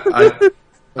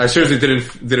 I seriously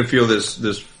didn't feel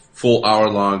this full hour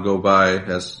long go by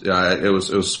as it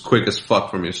was quick as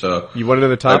fuck for me. So you want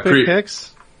another topic,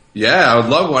 Hex? Yeah, I would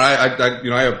love one.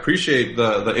 I appreciate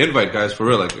the invite, guys, for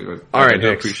real. All right,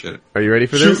 I appreciate it. Are you ready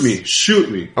for this? Shoot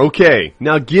me. Okay.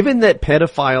 Now, given that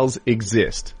pedophiles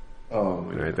exist, all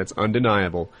right, that's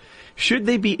undeniable. Should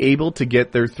they be able to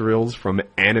get their thrills from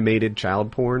animated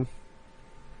child porn?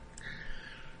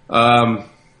 I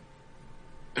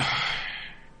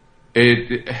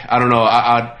don't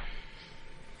know.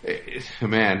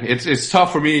 Man, it's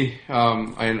tough for me,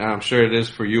 and I'm sure it is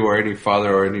for you or any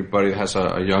father or anybody that has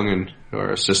a youngin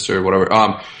or a sister or whatever.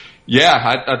 I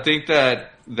think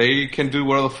that they can do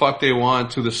whatever the fuck they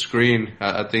want to the screen.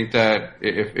 I think that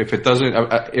if it doesn't,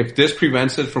 if this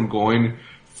prevents it from going,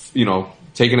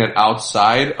 taking it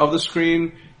outside of the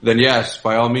screen, then yes,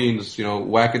 by all means,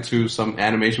 whack it to some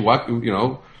animation, whack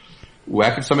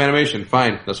in some animation,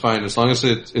 fine. That's fine. As long as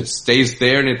it stays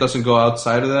there and it doesn't go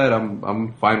outside of that,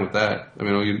 I'm fine with that. I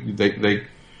mean, they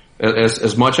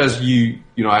as much as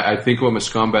I think of them as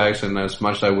scumbags, and as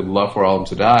much as I would love for all of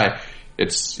them to die,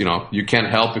 it's, you can't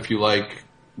help if you like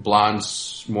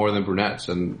blondes more than brunettes,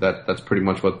 and that's pretty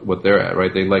much what they're at,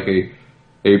 right? They like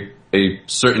a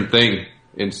certain thing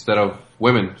instead of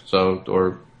women,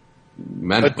 or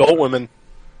men. Adult women.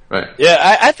 Right.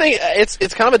 Yeah, I think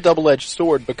it's kind of a double-edged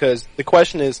sword, because the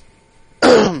question is,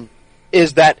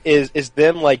 is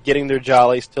them like getting their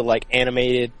jollies to like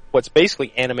what's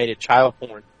basically animated child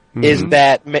porn?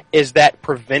 Mm-hmm. Is that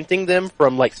preventing them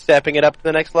from like stepping it up to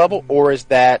the next level, or is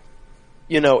that,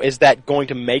 is that going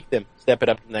to make them step it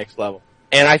up to the next level?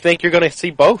 And I think you're going to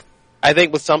see both. I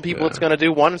think with some people it's going to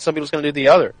do one, and some people it's going to do the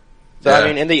other. So I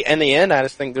mean, in the end, I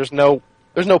just think there's no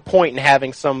point in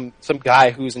having some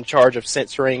guy who's in charge of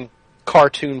censoring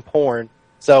cartoon porn.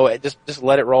 So just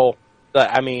let it roll.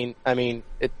 That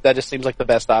just seems like the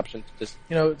best option. Just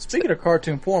speaking of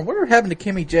cartoon porn, whatever happened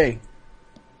to Kimmy J?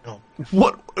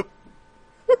 What?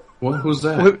 Who's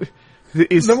that?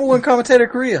 Number one commentator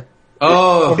of Korea.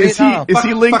 Oh, is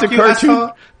he linked to cartoon?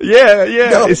 Asshole. Yeah.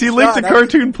 No, is he linked to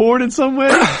cartoon porn in some way?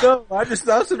 No, I was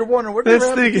sort of wondering what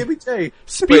happened to Kimmy J.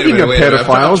 Speaking of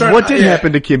pedophiles, what did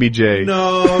happen to Kimmy J?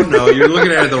 No, you're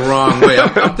looking at it the wrong way.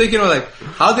 I'm thinking of like,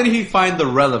 how did he find the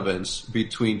relevance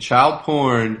between child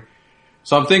porn?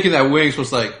 So I'm thinking that Wings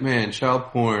was like, man, child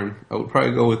porn. I would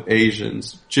probably go with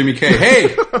Asians. Jimmy K.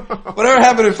 Hey, whatever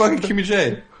happened to fucking Kimmy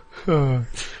J?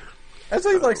 That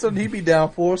seems like something he'd be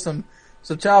down for. Some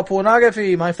child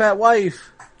pornography. My fat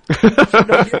wife.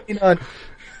 Don't give me none.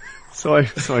 So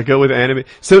I go with anime.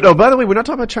 So no, by the way, we're not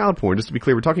talking about child porn. Just to be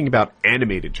clear, we're talking about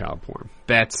animated child porn.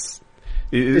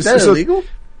 Is that illegal?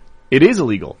 It is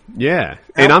illegal. Yeah,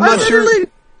 and I'm not sure.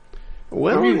 Illegal?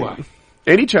 Well, I mean, why?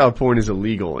 Any child porn is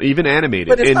illegal, even animated.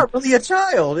 But it's not really a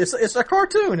child. It's a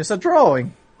cartoon. It's a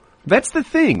drawing. That's the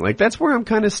thing. Like, that's where I'm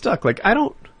kind of stuck. Like, I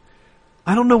don't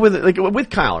know whether, like, with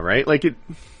Kyle, right? Like,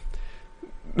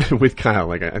 with Kyle,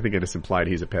 like, I think I just implied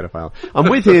he's a pedophile. I'm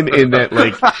with him in that,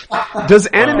 like, does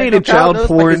animated child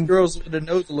porn... Like his girls with the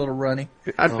nose a little runny.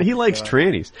 He likes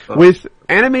trannies. With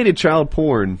animated child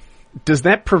porn, does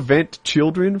that prevent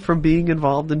children from being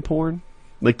involved in porn?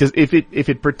 Like, if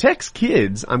it protects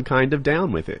kids, I'm kind of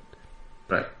down with it.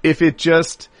 Right. If it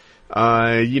just,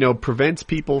 prevents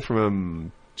people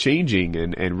from changing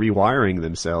and rewiring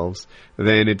themselves,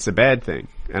 then it's a bad thing.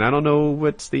 And I don't know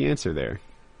what's the answer there.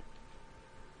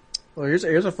 Well, here's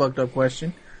a fucked up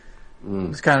question.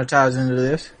 This kind of ties into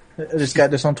this. I just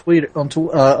got this on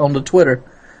the Twitter.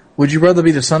 Would you rather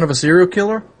be the son of a serial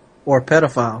killer or a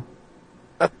pedophile?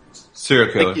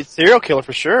 Serial killer. Serial killer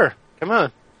for sure. Come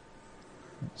on.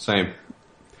 Same.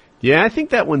 Yeah, I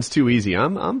think that one's too easy.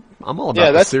 I'm all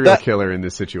about the serial killer in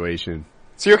this situation.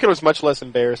 Serial killer is much less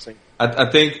embarrassing.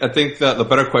 I think that the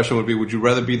better question would be: would you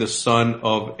rather be the son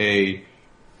of a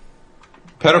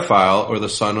pedophile or the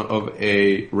son of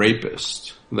a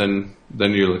rapist? Then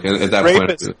you're looking at that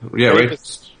rapist. point. Yeah,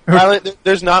 rapist.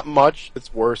 There's not much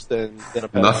that's worse than a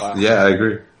pedophile. Yeah, I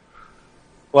agree.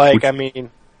 Like, I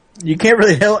mean, you can't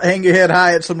really hang your head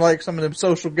high at some of them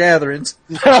social gatherings.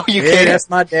 No, you can't. That's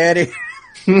my daddy.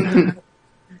 He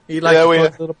likes to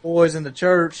fuck little boys in the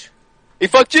church. He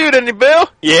fucked you, didn't he, Bill?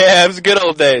 Yeah, it was the good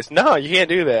old days. No, you can't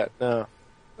do that. No.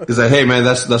 He's like, hey man,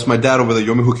 that's my dad over there. You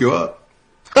want me to hook you up?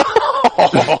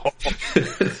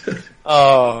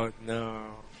 Oh no.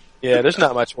 Yeah, there's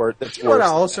not much worse. You know what I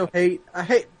also hate? I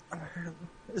hate.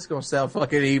 It's gonna sound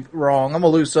fucking wrong. I'm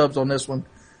gonna lose subs on this one.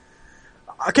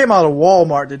 I came out of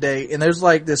Walmart today, and there's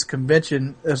like this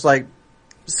convention. It's like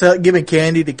giving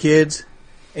candy to kids,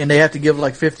 and they have to give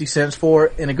like 50 cents for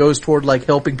it, and it goes toward like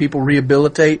helping people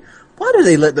rehabilitate. Why do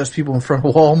they let those people in front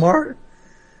of Walmart?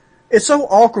 It's so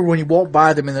awkward when you won't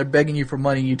buy them and they're begging you for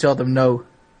money and you tell them no.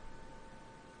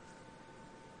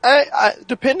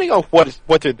 Depending on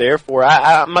what they're there for,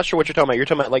 I'm not sure what you're talking about. You're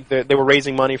talking about like they were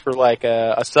raising money for like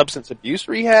a substance abuse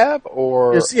rehab,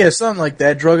 or something like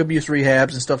that, drug abuse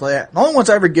rehabs and stuff like that. The only ones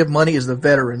I ever give money is the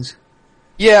veterans.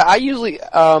 Yeah, I usually,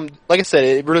 like I said,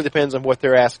 it really depends on what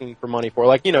they're asking for money for.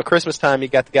 Like, Christmas time, you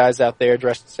got the guys out there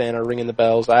dressed as Santa, ringing the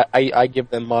bells. I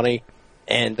give them money,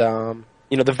 and the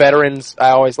veterans, I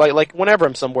always like whenever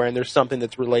I'm somewhere and there's something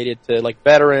that's related to like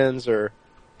veterans or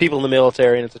people in the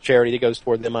military, and it's a charity that goes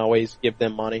toward them, I always give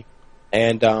them money.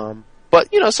 And but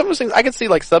some of those things I can see,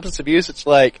 like substance abuse. It's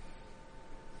like,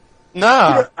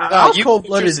 I was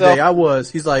cold-blooded today. I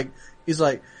was. He's like,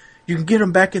 you can get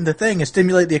him back in the thing and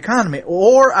stimulate the economy,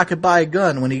 or I could buy a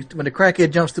gun. When the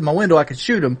crackhead jumps through my window, I could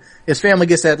shoot him. His family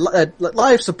gets that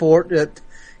life support, that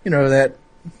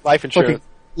life insurance.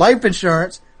 Life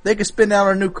insurance. They could spend out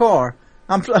on a new car.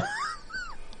 That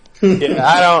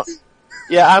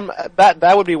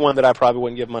would be one that I probably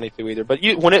wouldn't give money to either. But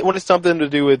when it's something to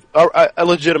do with a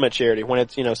legitimate charity, when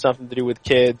it's something to do with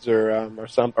kids or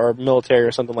military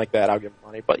or something like that, I'll give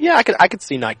money. But yeah, I could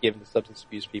see not giving the substance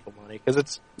abuse people money because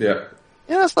it's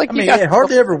it's like it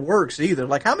hardly ever works either.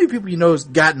 Like, how many people has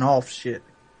gotten off shit?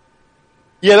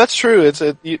 Yeah, that's true.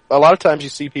 A lot of times you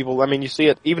see people. I mean, you see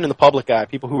it even in the public eye.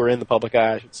 People who are in the public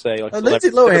eye, I should say. Like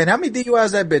Lindsay Lohan, how many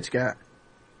DUIs that bitch got?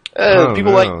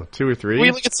 People like 2 or 3.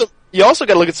 we look at some. You also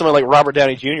got to look at someone like Robert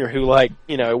Downey Jr., who, like,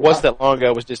 you know, it wasn't that long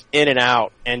ago, was just in and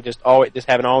out and just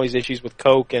having all these issues with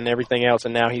coke and everything else,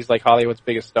 and now he's like Hollywood's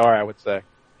biggest star, I would say.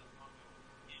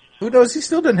 Who knows? He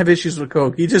still didn't have issues with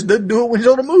coke. He just didn't do it when he's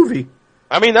on a movie.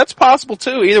 I mean, that's possible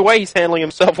too. Either way, he's handling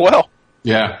himself well.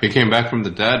 Yeah, he came back from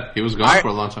the dead. He was gone for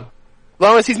a long time. As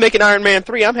long as he's making Iron Man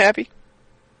 3, I'm happy.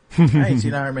 I ain't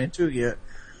seen Iron Man 2 yet.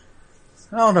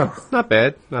 I don't know. Not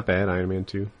bad. Iron Man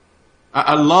 2.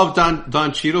 I love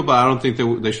Don Cheadle, but I don't think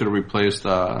they should have replaced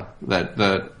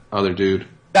that other dude.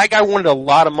 That guy wanted a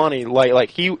lot of money. Like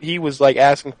he was like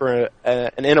asking for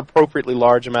an inappropriately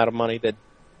large amount of money. That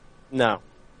no,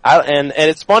 and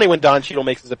it's funny when Don Cheadle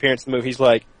makes his appearance in the movie. He's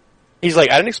like,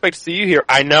 I didn't expect to see you here.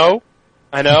 I know.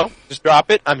 Just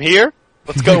drop it. I'm here.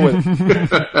 Let's go with it.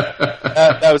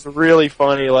 That was really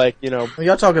funny. Like, you know, when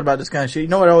y'all talking about this kind of shit, you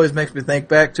know what always makes me think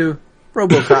back to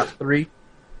RoboCop 3.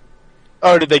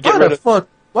 Oh, did they get rid of?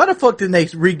 Why the fuck didn't they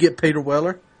re-get Peter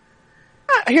Weller?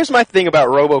 Here's my thing about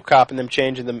RoboCop and them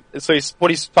changing them. So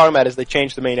what he's talking about is they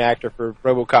changed the main actor for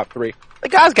RoboCop 3. The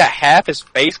guy's got half his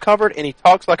face covered, and he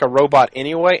talks like a robot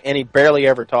anyway, and he barely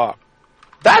ever talks.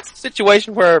 That's a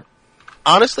situation where,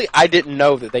 honestly, I didn't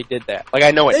know that they did that. Like,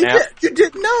 I know it now. You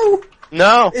didn't know?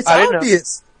 No, it's I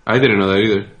obvious. I didn't know that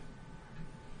either.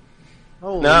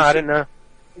 Holy no, I didn't know.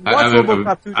 Watch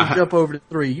RoboCop 2 to jump over to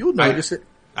 3. You'll notice it.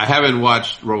 I haven't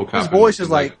watched RoboCop his voice is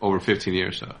like over 15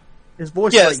 years. So his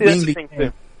voice is like that's the thing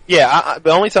too. Yeah,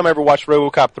 the only time I ever watched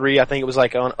RoboCop 3, I think it was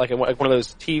like on like one of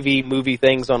those TV movie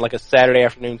things on like a Saturday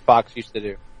afternoon Fox used to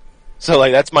do. So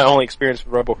like that's my only experience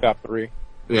with RoboCop 3.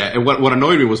 Yeah, and what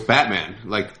annoyed me was Batman.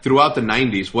 Like throughout the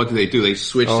 90s, what did they do? They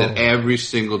switched it every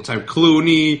single time.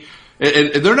 Clooney.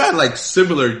 And they're not like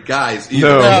similar guys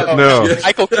either. No.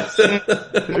 Michael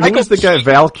Who was the guy?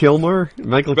 Val Kilmer?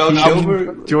 Michael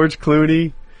Keaton? George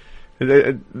Clooney?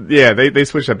 Yeah, they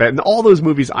switched that back. And all those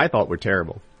movies I thought were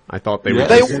terrible. I thought they were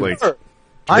just like... The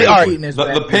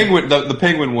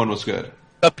Penguin one was good.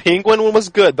 The Penguin one was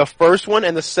good. The first one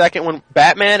and the second one,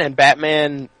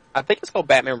 Batman, I think it's called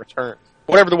Batman Returns.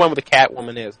 Whatever the one with the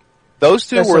Catwoman is. Those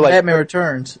two were like... Batman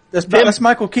Returns. That's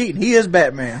Michael Keaton. He is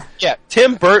Batman. Yeah,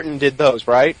 Tim Burton did those,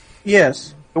 right?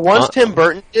 Yes. The ones Tim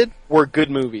Burton did were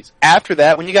good movies. After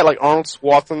that, when you got like Arnold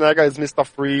Schwarzenegger as Mr.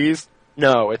 Freeze,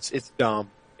 no, it's dumb.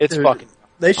 It's fucking dumb.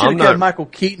 They should have kept Michael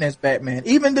Keaton as Batman.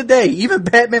 Even today, even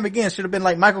Batman Begins should have been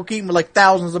like Michael Keaton with like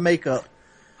thousands of makeup.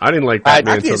 I didn't like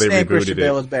Batman until they rebooted stand Christian it.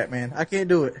 Bale as Batman. I can't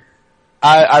do it.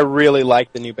 I really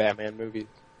like the new Batman movies.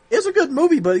 It's a good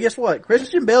movie, but guess what?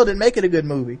 Christian Bale didn't make it a good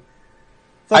movie.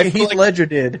 Fucking Heath Ledger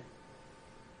did.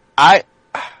 I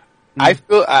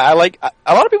feel I like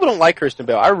a lot of people don't like Christian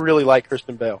Bale. I really like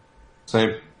Christian Bale.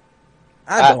 Same.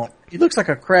 I don't. He looks like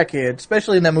a crackhead,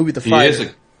 especially in that movie, The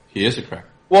Fighter. He is a crack.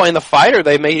 Well, in The Fighter,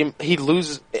 they made him. He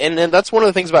loses, and that's one of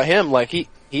the things about him. Like he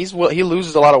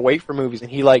loses a lot of weight for movies, and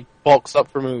he like bulks up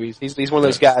for movies. He's one of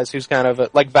those guys who's kind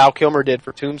of like Val Kilmer did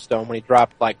for Tombstone when he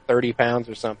dropped like 30 pounds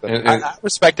or something. I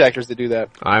respect actors that do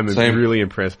that. I'm really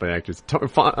impressed by actors.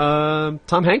 Tom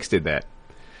Hanks did that.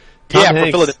 For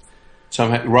Philadelphia.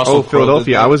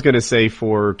 Philadelphia. I was going to say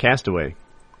for Castaway.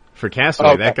 For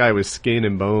Castaway, that guy was skin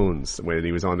and bones when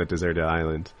he was on that deserted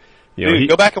island. You know,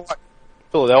 go back and watch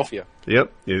Philadelphia.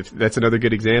 Yep, that's another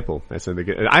good example.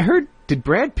 I heard, did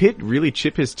Brad Pitt really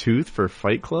chip his tooth for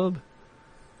Fight Club?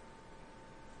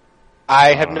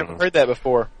 I have never heard that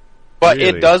before, but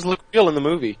really? It does look real in the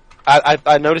movie.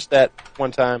 I noticed that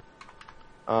one time.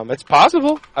 It's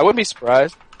possible. I wouldn't be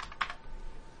surprised.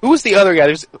 Who was the other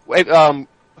guy?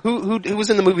 Who was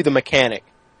in the movie The Mechanic?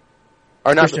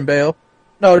 Or not Christian Bale?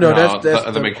 No, that's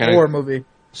the Mechanic. horror movie.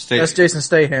 That's Jason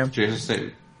Statham.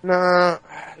 No,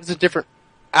 it's a different.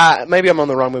 Maybe I'm on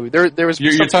the wrong movie. There was.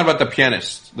 You're talking about the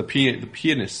pianist. The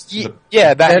pianist.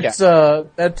 Yeah, that's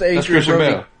Adrian Christian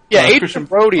Brody. Bale. Yeah, Adrian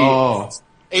Brody. Oh,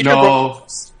 Adrian Brody.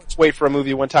 Wait for a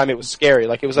movie one time. It was scary.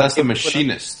 Like it was. That's The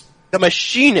Machinist. The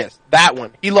Machinist. That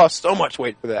one. He lost so much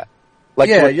weight for that. Like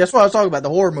that's what I was talking about. The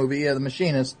horror movie. Yeah, The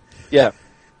Machinist. Yeah.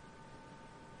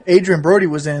 Adrian Brody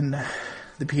was in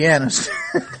The Pianist.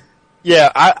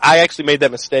 Yeah, I actually made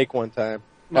that mistake one time.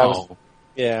 No.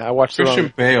 I watched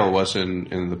Christian Bale was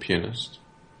in The Pianist.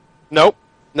 Nope.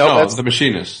 No, that's The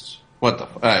Machinist. What the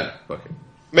fuck?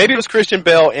 Maybe it was Christian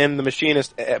Bale in The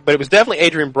Machinist, but it was definitely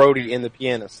Adrian Brody in The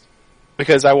Pianist.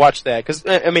 Because I watched that. Because,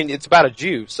 I mean, it's about a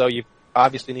Jew, so you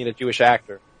obviously need a Jewish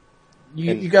actor.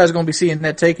 You guys are going to be seeing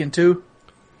that Taken too?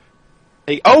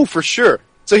 Oh, for sure.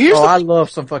 So I love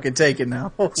some fucking Taken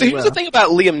now. So here's the thing about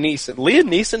Liam Neeson. Liam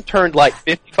Neeson turned like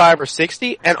 55 or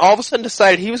 60, and all of a sudden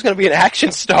decided he was going to be an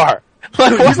action star.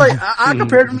 He's like, I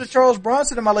compared him to Charles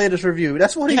Bronson in my latest review.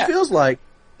 That's what he feels like.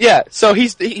 Yeah, so he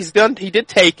did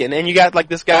Taken, and you got like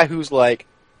this guy who's like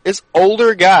this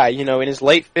older guy, in his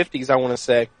late 50s, I want to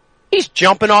say. He's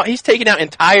he's taking out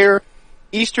entire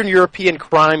Eastern European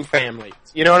crime families.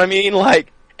 You know what I mean?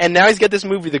 Like, and now he's got this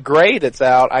movie, The Grey, that's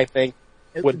out, I think.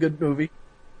 It's a good movie.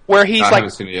 Where he's I haven't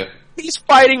seen it yet. He's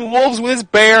fighting wolves with his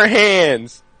bare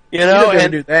hands. He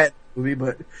doesn't do that movie,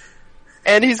 but.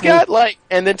 And he's got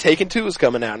and then Taken 2 is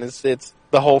coming out, and it's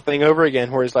the whole thing over again,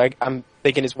 where he's like, I'm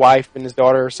thinking his wife and his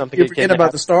daughter or something. You forget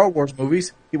about the Star Wars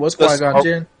movies. He was Qui-Gon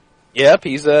Jinn. Yep,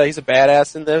 he's a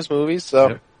badass in those movies.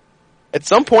 So at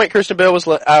some point, Christian Bale was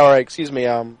like, what's his name?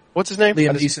 Liam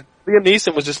Neeson. Liam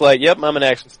Neeson was just like, yep, I'm an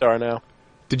action star now.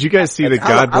 Did you guys see the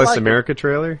God Bless America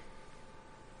trailer?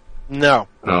 No.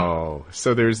 Oh,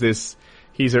 so there's this.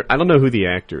 I don't know who the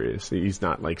actor is. He's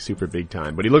not like super big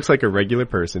time, but he looks like a regular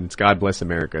person. It's God Bless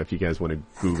America if you guys want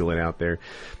to Google it out there.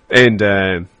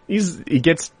 And he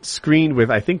gets screened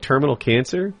with, I think, terminal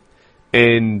cancer.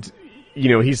 And,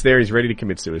 he's there, he's ready to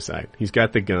commit suicide. He's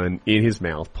got the gun in his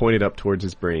mouth, pointed up towards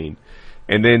his brain.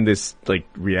 And then this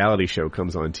reality show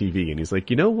comes on TV and he's like,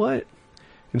 you know what?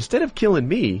 Instead of killing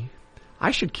me,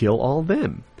 I should kill all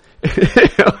them.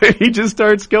 He just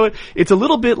starts going. It's a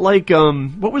little bit like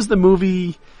what was the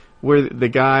movie where the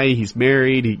guy, he's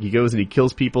married, he goes and he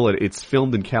kills people. It's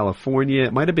filmed in California.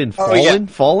 It might have been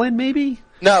Fallen maybe.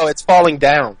 No, it's Falling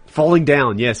Down. Falling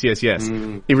Down. Yes.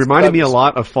 It reminded me a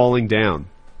lot of Falling Down,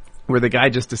 where the guy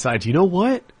just decides, you know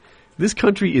what, this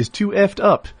country is too effed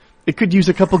up. It could use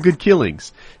a couple good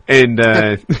killings. And,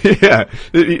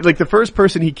 the first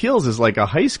person he kills is like a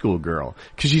high school girl.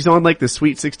 Cause she's on the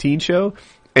Sweet 16 show.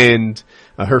 And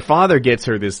her father gets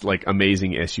her this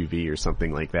amazing SUV or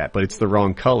something like that, but it's the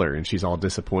wrong color and she's all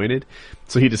disappointed.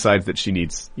 So he decides that she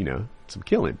needs, some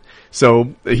killing.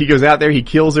 So he goes out there, he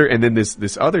kills her, and then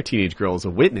this other teenage girl is a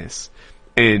witness.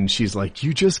 And she's like,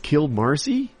 you just killed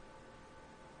Marcy?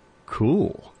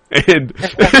 Cool. And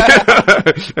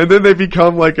and then they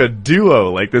become a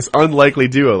duo, this unlikely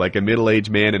duo, a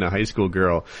middle-aged man and a high school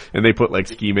girl, and they put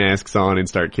ski masks on and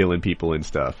start killing people and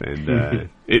stuff, and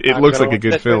it looks like a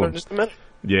good film. In just a minute.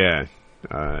 Yeah.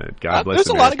 God bless There's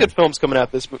America. a lot of good films coming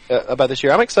out about this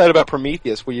year. I'm excited about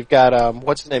Prometheus, where you've got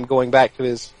what's his name going back to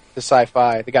his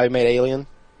sci-fi, the guy who made Alien.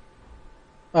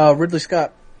 Ridley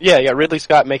Scott. Yeah, Ridley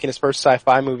Scott making his first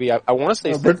sci-fi movie. I want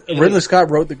to say Ridley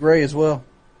Scott wrote The Grey as well.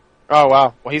 Oh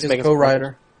wow! Well, he's making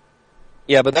co-writer.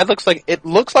 Yeah, but that looks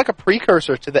like a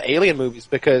precursor to the Alien movies,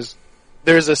 because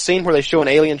there's a scene where they show an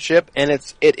alien ship, and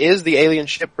it is the alien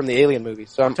ship from the Alien movies.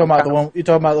 So you talking about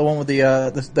the one with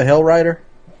the Hell Rider,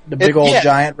 the big old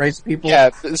giant race of people.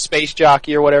 Yeah, the space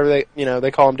jockey or whatever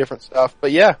they call him different stuff.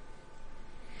 But yeah,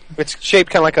 it's shaped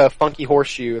kind of like a funky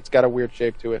horseshoe. It's got a weird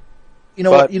shape to it. You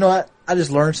know what? I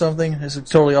just learned something. This is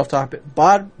totally off topic.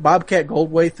 Bobcat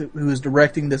Goldthwait, who is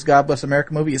directing this God Bless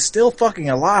America movie, is still fucking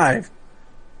alive.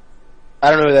 I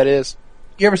don't know who that is.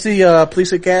 You ever see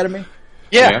Police Academy?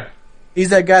 Yeah. He's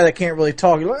that guy that can't really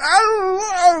talk. He's like,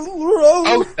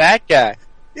 oh, that guy.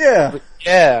 Yeah.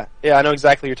 Yeah, I know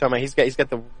exactly what you're talking about. He's got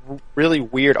the really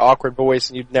weird, awkward voice,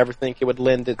 and you'd never think it would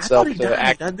lend itself to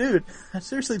acting. Dude, I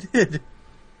seriously did.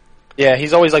 Yeah,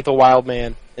 he's always like the wild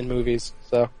man in movies,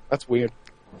 so that's weird.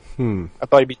 I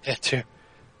thought he'd be dead too.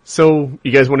 So,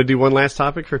 you guys want to do one last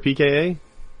topic for PKA?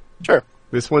 Sure.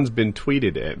 This one's been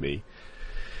tweeted at me.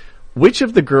 Which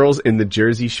of the girls in the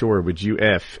Jersey Shore would you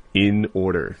F in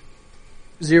order?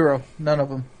 0. None of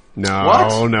them.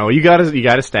 No. You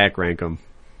gotta stack rank them.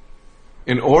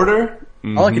 In order?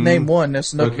 Mm-hmm. All I can name one.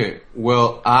 That's no. Okay.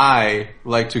 Well, I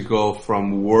like to go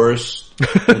from worst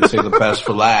and say the best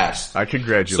for last. I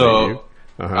congratulate you.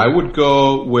 I would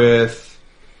go with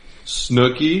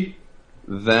Snooki,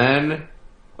 then,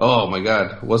 oh my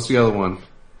god, what's the other one?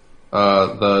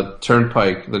 The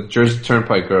Jersey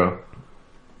Turnpike girl.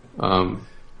 I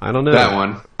don't know. That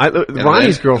one.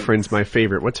 Ronnie's girlfriend's my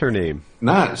favorite. What's her name?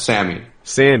 Not Sammy.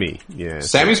 Sammy, yeah.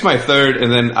 Sammy's my third,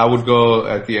 and then I would go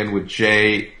at the end with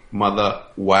Jay Mother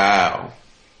Wow.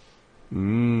 So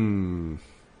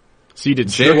you did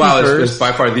Jay Wow is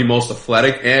by far the most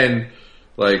athletic, and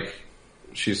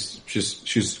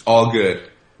she's all good.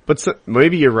 But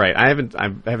maybe you're right. I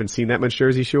haven't seen that much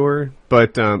Jersey Shore.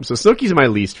 But so Snooki's my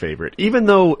least favorite. Even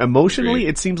though emotionally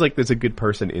it seems like there's a good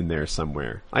person in there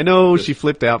somewhere. I know she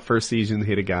flipped out first season,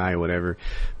 hit a guy, or whatever.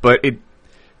 But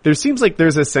there seems like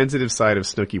there's a sensitive side of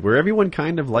Snooki where everyone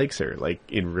kind of likes her,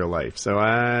 in real life.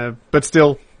 So but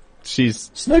still,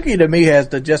 Snooki to me has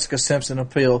the Jessica Simpson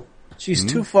appeal. She's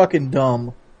too fucking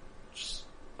dumb.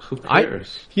 Who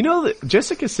cares?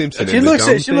 Jessica Simpson. She looks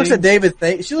at David.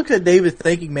 She looks at David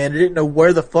thinking, man, I didn't know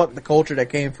where the fuck the culture that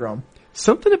came from.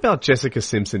 Something about Jessica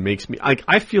Simpson makes me, like,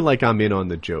 I feel like I'm in on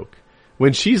the joke.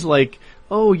 When she's like,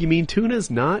 oh, you mean tuna's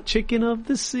not chicken of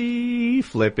the sea?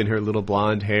 Flipping her little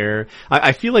blonde hair.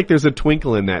 I feel like there's a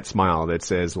twinkle in that smile that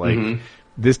says, like,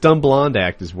 this dumb blonde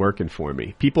act is working for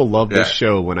me. People love this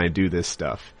show when I do this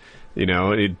stuff. You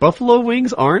know, buffalo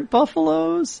wings aren't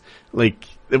buffaloes. Like,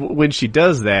 when she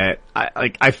does that,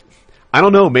 I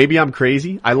don't know, maybe I'm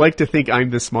crazy. I like to think I'm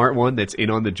the smart one that's in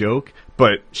on the joke,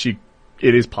 but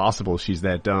it is possible she's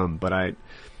that dumb. But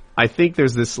I think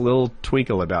there's this little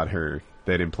twinkle about her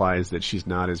that implies that she's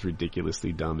not as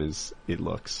ridiculously dumb as it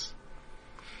looks.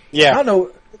 Yeah. I don't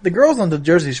know. The girls on the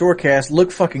Jersey Shore cast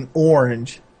look fucking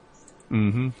orange.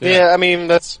 Mm-hmm. Yeah, I mean,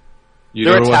 they're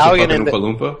Italian and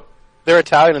Oompa Loompa? They're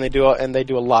Italian and they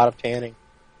do a lot of tanning.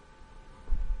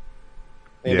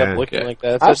 They end up looking like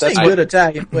that. I've seen good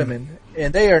Italian women,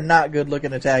 and they are not good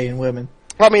looking Italian women.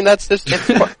 Well, I mean,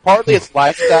 partly it's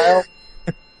lifestyle.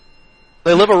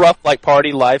 They live a rough, like,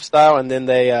 party lifestyle, and then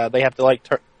they have to, like,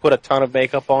 put a ton of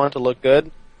makeup on to look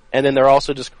good. And then they're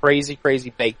also just crazy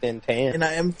baked in tan.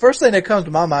 And first thing that comes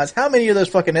to my mind is how many of those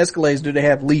fucking Escalades do they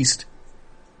have leased?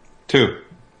 2.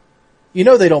 You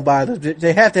know they don't buy them.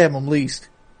 They have to have them leased.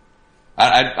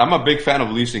 I'm a big fan of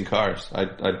leasing cars.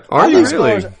 Are you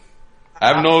really? I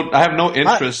have no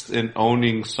interest in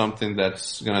owning something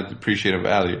that's going to depreciate in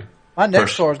value. My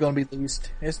next car is going to be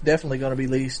leased. It's definitely going to be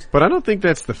leased. But I don't think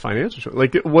that's the financial choice.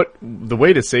 Like, the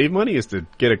way to save money is to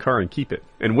get a car and keep it.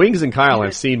 And Wings and Kyle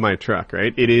have seen my truck,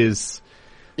 right? It is,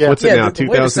 what's it now,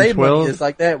 2012? It's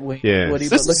like that, yeah. Woody,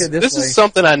 but look at this way. Is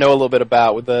something I know a little bit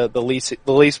about with the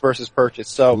lease versus purchase.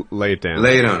 So lay it down.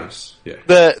 Lay it on us. Yeah.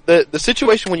 The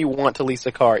situation when you want to lease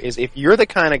a car is if you're the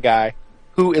kind of guy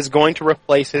who is going to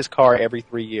replace his car every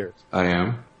 3 years. I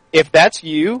am. If that's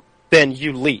you, then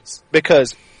you lease.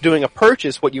 Because doing a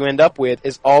purchase, what you end up with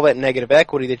is all that negative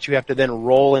equity that you have to then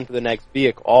roll into the next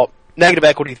vehicle. Negative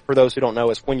equity, for those who don't know,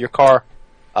 is when your car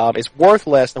is worth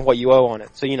less than what you owe on it.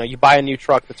 So, you buy a new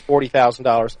truck that's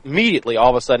 $40,000. Immediately,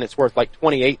 all of a sudden, it's worth like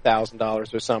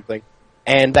 $28,000 or something.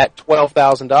 And that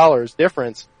 $12,000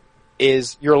 difference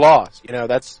is your loss.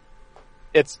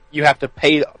 You have to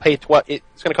pay it's going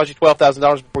to cost you $12,000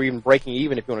 before you're even breaking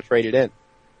even if you want to trade it in.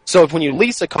 So when you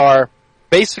lease a car,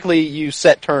 basically you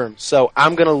set terms. So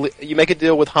you make a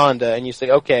deal with Honda and you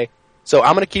say, okay, so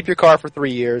I'm going to keep your car for 3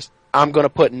 years. I'm going to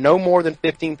put no more than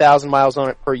 15,000 miles on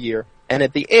it per year. And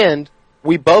at the end,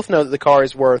 we both know that the car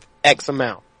is worth X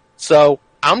amount. So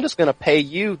I'm just going to pay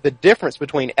you the difference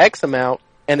between X amount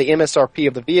and the MSRP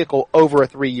of the vehicle over a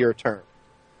 3-year term.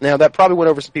 Now that probably went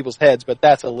over some people's heads, but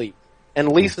that's a lease. And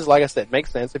leases, like I said, make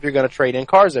sense if you're going to trade in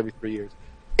cars every 3 years.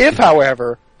 If,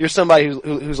 however, you're somebody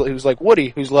who's like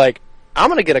Woody, who's like, I'm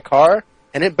going to get a car,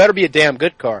 and it better be a damn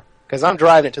good car, because I'm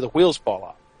driving it till the wheels fall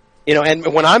off. And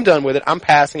when I'm done with it, I'm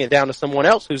passing it down to someone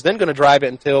else who's then going to drive it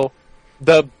until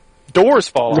the doors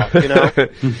fall off,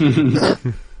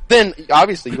 Then,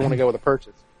 obviously, you want to go with a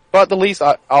purchase. But the lease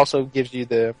also gives you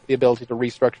the ability to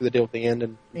restructure the deal at the end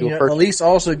and do a purchase. The lease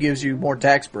also gives you more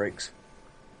tax breaks.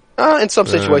 In some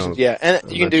situations, yeah,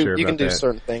 and you can do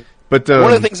certain things. But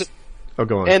one of the things.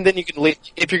 Go on. And then you can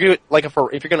if you wanted like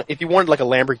a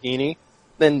Lamborghini,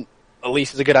 then a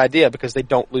lease is a good idea because they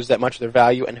don't lose that much of their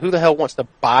value. And who the hell wants to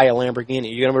buy a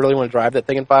Lamborghini? You gonna really want to drive that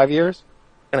thing in 5 years?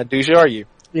 What kind of douche are you?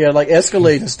 Yeah, like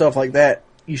Escalades and stuff like that.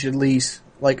 You should lease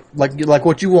like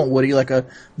what you want, Woody, like a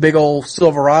big old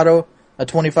Silverado, a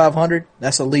 2500.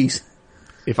 That's a lease.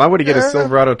 If I were to get a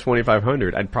Silverado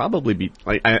 2500, I'd probably be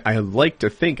like I like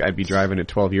to think I'd be driving it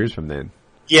 12 years from then.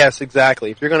 Yes, exactly.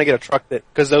 If you're going to get a truck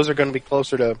because those are going to be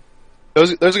closer to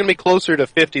those are going to be closer to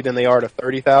 50 than they are to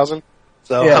 30,000.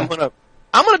 So yeah. I'm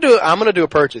going to do a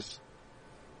purchase.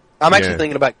 I'm actually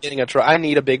thinking about getting a truck. I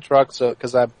need a big truck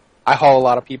because I haul a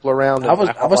lot of people around. I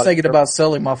was thinking about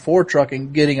selling my Ford truck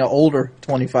and getting an older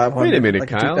 2500. Wait a minute, like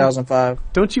Kyle. 2005.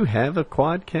 Don't you have a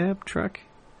quad cab truck?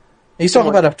 He's talking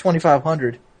about a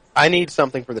 2500. I need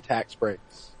something for the tax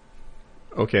breaks.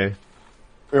 Okay.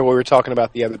 What we were talking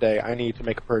about the other day. I need to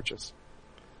make a purchase.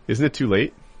 Isn't it too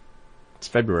late? It's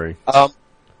February.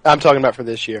 I'm talking about for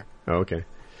this year. Oh, okay.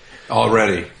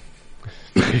 Already.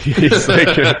 He's like,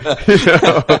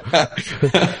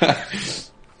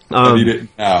 I need it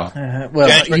now.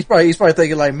 He's probably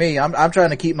thinking like me. I'm trying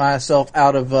to keep myself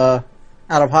out of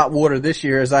hot water this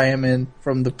year as I am in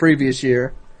from the previous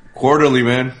year. Quarterly,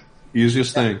 man.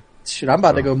 Easiest thing. Shit, I'm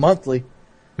about to go monthly.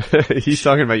 He's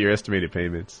talking about your estimated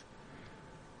payments.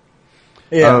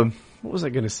 Yeah. What was I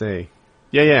going to say?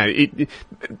 Yeah.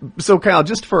 So, Kyle,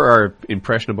 just for our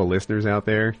impressionable listeners out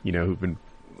there, who've been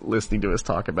listening to us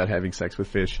talk about having sex with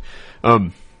fish,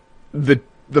 the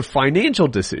the financial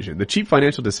decision, the cheap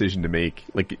financial decision to make,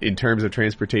 like in terms of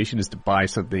transportation, is to buy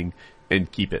something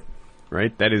and keep it,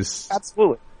 right? That is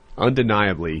absolutely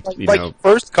undeniably, like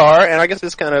first car. And I guess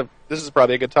this is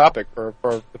probably a good topic for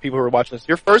the people who are watching this.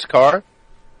 Your first car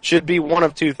should be one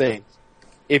of two things.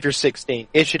 If you're 16,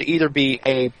 it should either be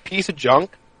a piece of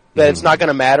junk that it's not going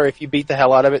to matter if you beat the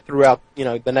hell out of it throughout,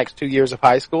 the next 2 years of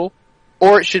high school,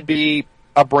 or it should be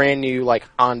a brand new, like,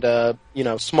 Honda,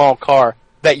 small car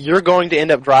that you're going to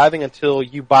end up driving until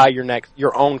you buy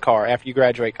your own car after you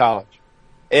graduate college.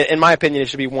 In my opinion, it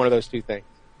should be one of those two things.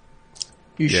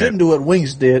 You shouldn't do what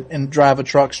Wings did and drive a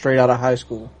truck straight out of high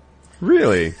school.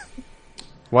 Really?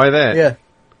 Why that? Yeah.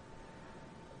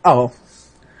 Oh.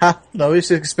 No,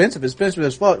 it's expensive. It's expensive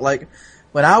as fuck. Like,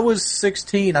 when I was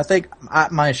 16, I think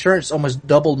my insurance almost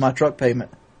doubled my truck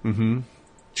payment. Mm-hmm.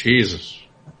 Jesus.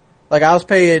 Like, I was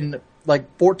paying,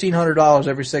 like, $1,400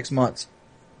 every 6 months.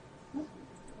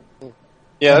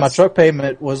 Yeah. And my truck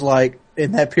payment was, like,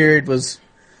 in that period was,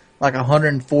 like,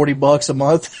 $140 a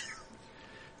month.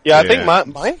 Yeah, I think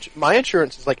my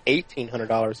insurance is like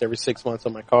 $1,800 every 6 months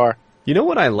on my car. You know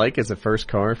what I like as a first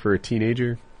car for a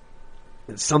teenager?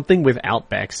 Something without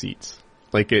back seats.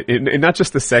 Like and not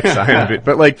just the sex side of it,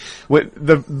 but like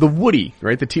the Woody,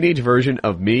 right? The teenage version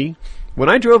of me. When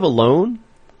I drove alone,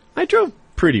 I drove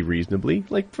pretty reasonably,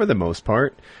 like for the most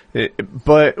part.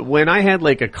 But when I had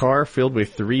like a car filled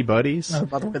with three buddies,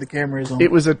 By the way the camera is on. it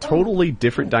was a totally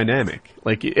different dynamic.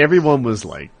 Like everyone was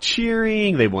like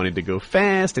cheering, they wanted to go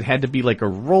fast. It had to be like a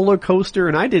roller coaster,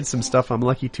 and I did some stuff I'm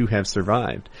lucky to have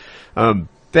survived.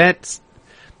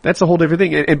 That's a whole different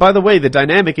thing. And by the way, the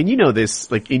dynamic, and you know this,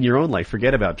 like in your own life,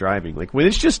 forget about driving. Like when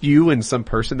it's just you and some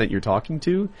person that you're talking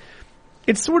to,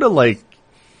 it's sort of like,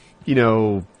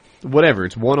 whatever.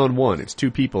 It's one-on-one. It's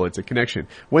two people. It's a connection.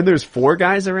 When there's four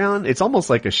guys around, it's almost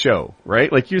like a show,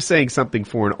 right? Like you're saying something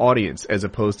for an audience as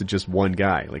opposed to just one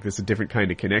guy. Like there's a different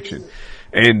kind of connection.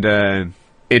 And,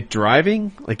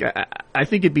 driving, like I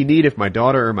think it'd be neat if my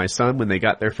daughter or my son, when they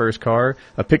got their first car,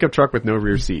 a pickup truck with no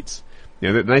rear seats.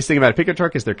 The nice thing about a pickup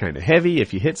truck is they're kind of heavy.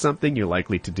 If you hit something, you're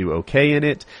likely to do okay in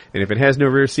it. And if it has no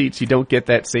rear seats, you don't get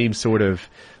that same sort of,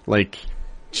 like,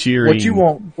 cheering. What you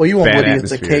want, Woody,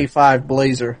 is a atmosphere. K5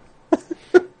 Blazer.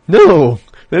 No,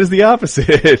 that is the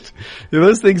opposite.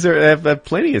 Those things have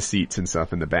plenty of seats and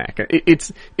stuff in the back.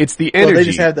 It's the energy. Well, they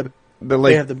just have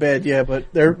they have the bed, yeah,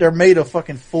 but they're made of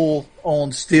fucking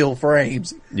full-on steel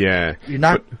frames. Yeah. You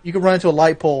could run into a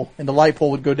light pole, and the light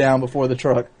pole would go down before the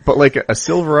truck. But like a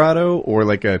Silverado or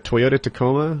like a Toyota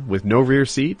Tacoma with no rear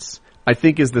seats, I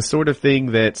think is the sort of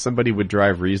thing that somebody would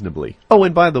drive reasonably. Oh,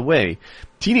 and by the way,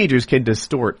 teenagers can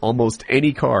distort almost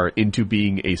any car into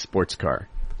being a sports car.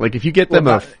 Like if you get them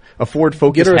a Ford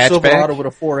Focus Get her a hatchback, Silverado with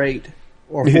a 4.8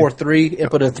 or 4.3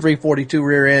 and put a 342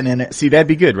 rear end in it. see, that'd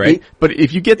be good, right? But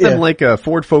if you get them like a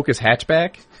Ford Focus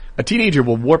hatchback, a teenager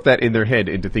will warp that in their head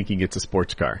into thinking it's a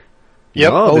sports car.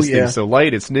 Yep. This thing's so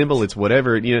light, it's nimble, it's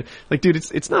whatever. Like, dude,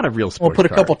 it's not a real sports We'll put a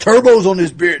car. couple turbos on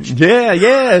this bitch.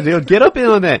 Yeah, they'll get up in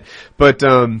on that. But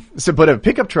but a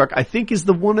pickup truck, I think, is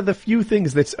one of the few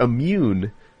things that's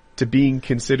immune to being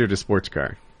considered a sports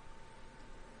car.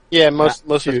 Yeah, most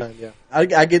of the time, yeah.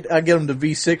 I get them the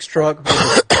V6 truck with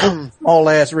a small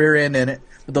ass rear end in it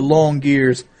with the long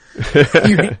gears.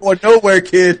 You ain't going nowhere,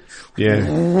 kid.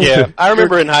 Yeah. Yeah, I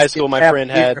remember in high school, my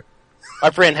friend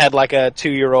had like a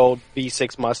 2-year-old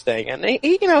V6 Mustang, and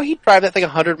he'd drive that thing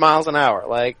 100 miles an hour.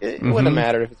 Like it wouldn't have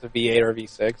mattered if it's a V8 or a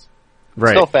V6.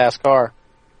 Right. Still a fast car.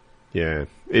 Yeah.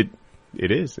 It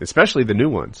is, especially the new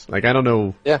ones. Like I don't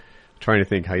know. Yeah. Trying to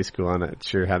think high school. I'm not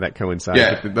sure how that coincides.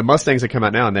 Yeah. But the Mustangs that come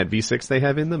out now and that V6 they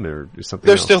have in them, or something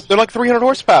else. They're like 300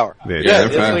 horsepower. Yeah,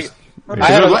 it's they're like,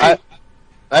 fast.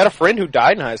 I had a friend who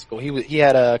died in high school. He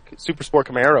had a Super Sport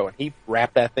Camaro, and he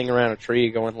wrapped that thing around a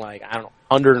tree going like, I don't know,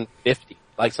 150,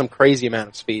 like some crazy amount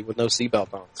of speed with no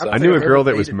seatbelt on. So. I knew a girl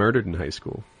that was murdered in high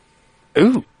school.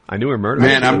 Ooh. I knew her murdered.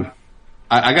 Man,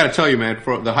 I got to tell you, man,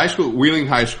 for the high school,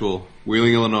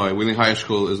 Wheeling, Illinois, Wheeling High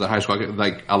School is the high school.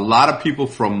 Like a lot of people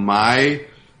from my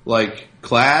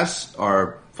class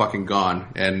are fucking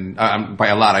gone, and by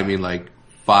a lot I mean like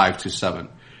 5 to 7.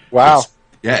 Wow.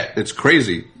 It's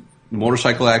crazy.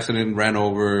 Motorcycle accident, ran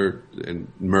over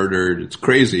and murdered. It's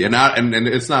crazy, and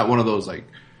it's not one of those like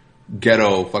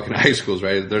ghetto fucking high schools,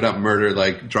 right? They're not murdered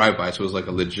like drive-by, so it was like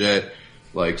a legit,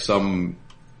 like some.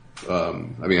 I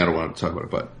don't want to talk about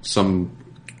it, but some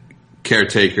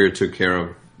caretaker took care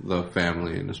of the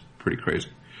family, and it's pretty crazy.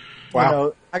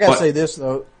 Wow. I gotta say this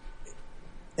though.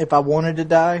 If I wanted to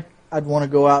die, I'd want to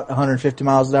go out 150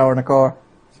 miles an hour in a car.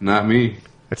 Not me.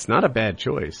 It's not a bad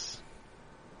choice.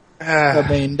 I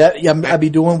mean, I'd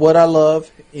be doing what I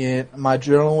love, and my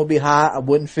adrenaline would be high. I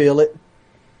wouldn't feel it.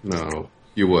 No,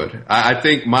 you would. I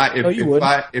think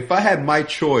if I had my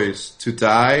choice to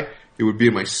die, it would be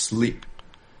in my sleep.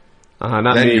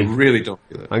 Not then me. You really don't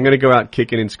feel it. I'm gonna go out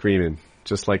kicking and screaming,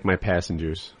 just like my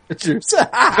passengers.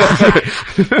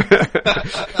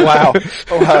 Wow.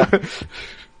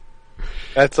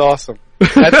 That's awesome.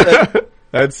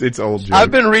 It's old joke. I've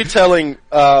been retelling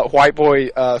White Boy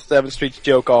 7th Street's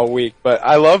joke all week, but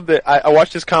I love that. I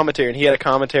watched his commentary, and he had a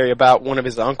commentary about one of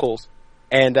his uncles,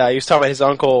 and he was talking about his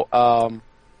uncle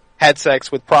had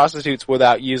sex with prostitutes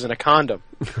without using a condom.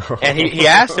 And he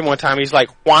asked him one time, he's like,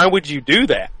 "Why would you do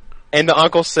that?" And the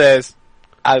uncle says,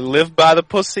 "I live by the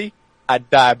pussy, I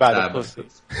die by the pussy."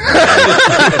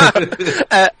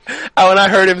 When I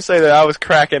heard him say that, I was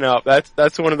cracking up.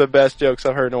 That's one of the best jokes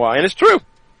I've heard in a while, and it's true.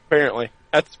 Apparently,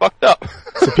 that's fucked up.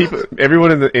 So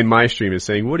everyone in my stream is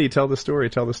saying, "Woody, tell the story,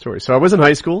 tell the story." So I was in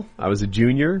high school. I was a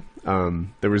junior.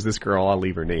 There was this girl. I'll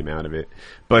leave her name out of it,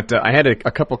 but I had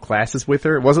a couple classes with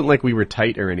her. It wasn't like we were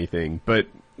tight or anything, but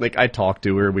like I talked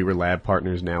to her. We were lab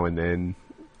partners now and then.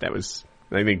 That was,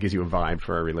 I think, gives you a vibe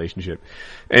for our relationship.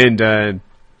 And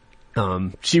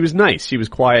she was nice. She was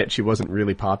quiet. She wasn't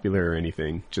really popular or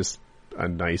anything. Just a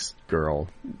nice girl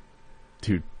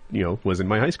who, was in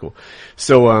my high school.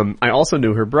 So, I also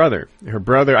knew her brother.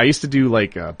 I used to do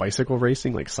like, bicycle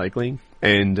racing, like cycling.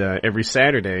 And, every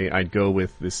Saturday I'd go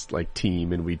with this like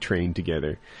team and we'd train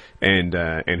together. And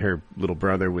her little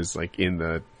brother was like in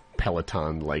the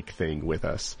Peloton like thing with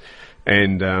us.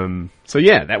 And, so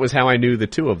yeah, that was how I knew the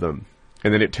two of them.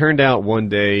 And then it turned out one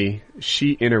day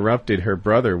she interrupted her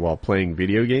brother while playing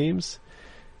video games,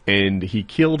 and he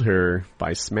killed her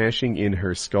by smashing in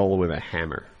her skull with a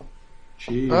hammer.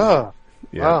 Jeez. Oh,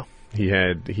 yeah. Wow. He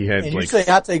had And like, you say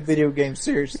I take video games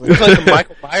seriously. It's like a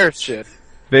Michael Myers shit.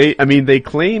 they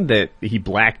claimed that he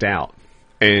blacked out.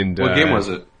 And What game was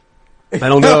it? I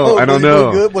don't know. I don't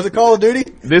know. Good? Was it Call of Duty?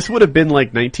 This would have been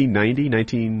like 1990,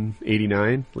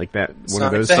 1989, like that. One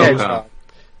of those the things. Hedgehog.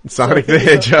 Sonic the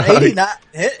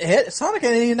Hedgehog. Sonic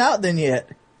ain't even out then yet.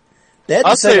 That's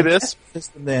I'll the say Sega this.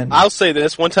 System then. I'll say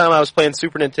this. One time I was playing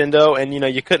Super Nintendo, and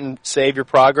you couldn't save your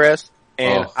progress.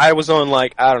 And I was on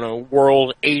like, I don't know,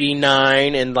 World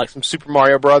 89 and like some Super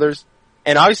Mario Brothers.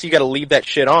 And obviously you gotta leave that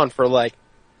shit on for like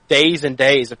days and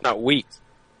days, if not weeks.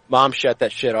 Mom shut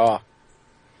that shit off.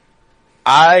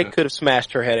 I could have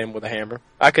smashed her head in with a hammer.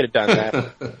 I could have done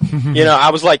that. I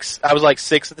was like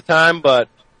 6 at the time, but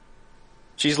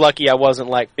she's lucky I wasn't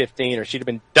like 15 or she'd have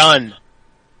been done.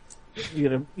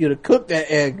 You'd have cooked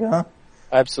that egg, huh?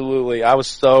 Absolutely. I was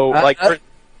so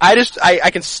I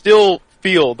can still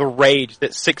feel the rage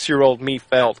that 6-year-old me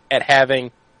felt at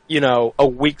having, a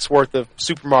week's worth of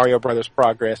Super Mario Brothers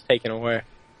progress taken away.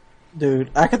 Dude,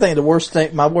 I can think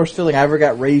my worst feeling I ever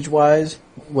got rage-wise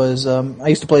was, I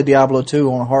used to play Diablo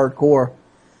 2 on hardcore,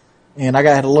 and I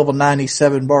had a level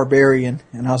 97 barbarian,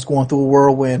 and I was going through a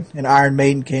whirlwind, and Iron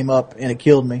Maiden came up, and it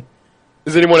killed me.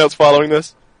 Is anyone else following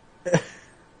this?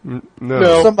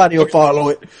 No. Somebody will follow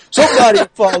it.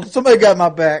 Somebody got my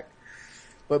back.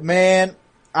 But man,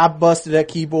 I busted that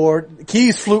keyboard. The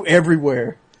keys flew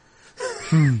everywhere.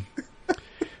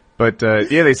 But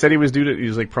they said he was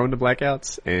like prone to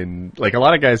blackouts, and like a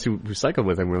lot of guys who cycled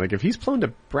with him were like, if he's prone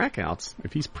to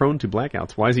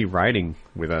blackouts, why is he riding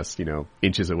with us,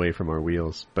 inches away from our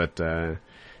wheels? But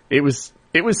it was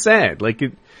sad. Like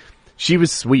she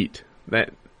was sweet.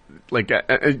 That like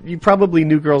you probably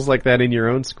knew girls like that in your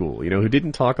own school, who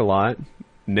didn't talk a lot,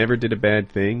 never did a bad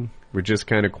thing, were just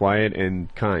kind of quiet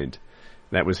and kind.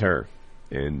 That was her,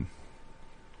 and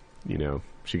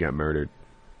she got murdered.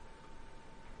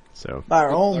 So by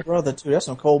her own brother too. That's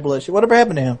some cold blood shit. Whatever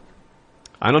happened to him?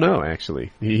 I don't know.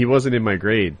 Actually, he wasn't in my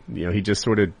grade. He just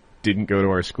sort of didn't go to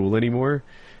our school anymore.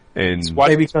 And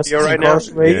maybe because he's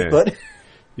incarcerated. But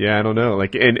yeah, I don't know.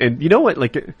 Like, and you know what?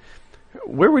 Like,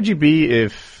 where would you be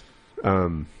if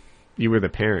you were the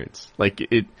parents? Like,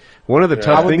 one of the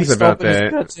tough things about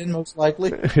that, most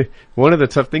likely. one of the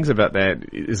tough things about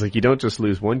that is like you don't just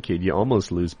lose one kid, you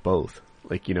almost lose both.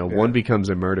 Like, one becomes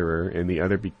a murderer and the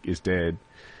other is dead.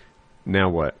 Now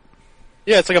what?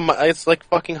 Yeah, it's like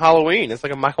fucking Halloween. It's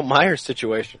like a Michael Myers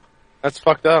situation. That's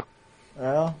fucked up.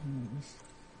 Well,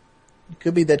 it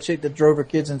could be that chick that drove her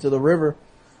kids into the river.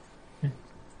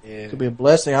 Yeah. Could be a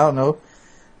blessing. I don't know.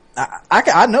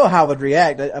 I know how I would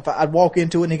react. If I'd walk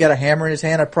into it and he got a hammer in his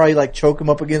hand, I'd probably like choke him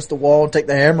up against the wall and take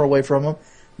the hammer away from him.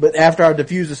 But after I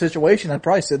diffuse the situation, I'd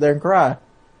probably sit there and cry.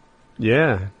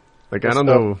 Yeah. Like, I don't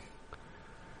know.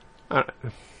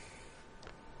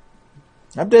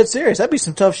 I'm dead serious. That'd be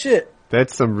some tough shit.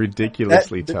 That's some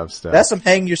ridiculously tough stuff. That's some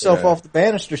hang yourself off the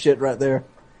banister shit right there.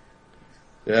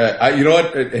 Yeah, you know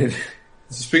what?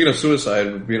 Speaking of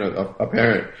suicide, being a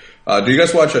parent, do you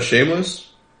guys watch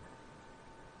Shameless?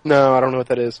 No, I don't know what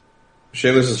that is.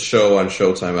 Shameless is a show on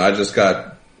Showtime. I just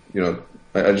got,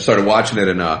 I just started watching it,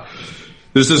 and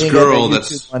there's this girl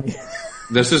that's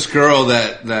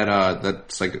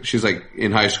like, she's like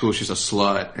in high school, she's a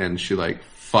slut, and she like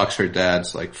fucks her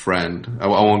dad's like friend. I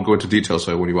won't go into details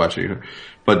so when you watch it,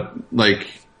 but like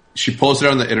she posted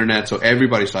it on the internet, so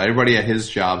everybody saw it. Everybody at his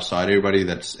job saw it. Anybody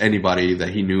that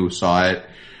he knew saw it.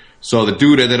 So the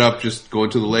dude ended up just going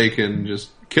to the lake and just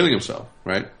killing himself,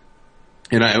 right?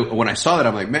 And when I saw that,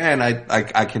 I'm like, man,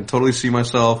 I can totally see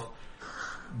myself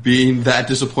being that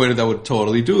disappointed that I would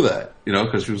totally do that,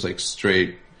 because she was like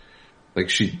straight, like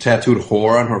she tattooed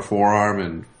whore on her forearm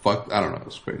and I don't know, it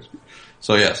was crazy.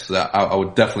 So yes, I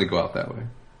would definitely go out that way.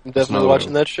 I'm definitely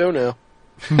watching that show now.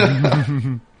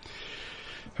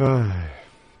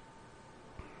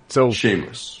 So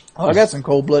Shameless. Oh, I got some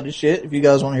cold-blooded shit if you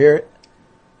guys want to hear it.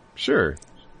 Sure.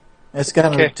 It's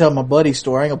kind of tell my buddy's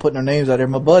story. I ain't gonna put no names out there.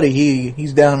 My buddy,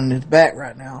 he's down in his back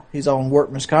right now. He's on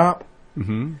workman's comp.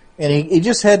 Mm-hmm. And he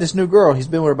just had this new girl. He's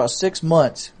been with her about 6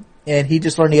 months. And he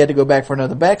just learned he had to go back for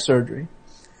another back surgery.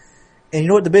 And you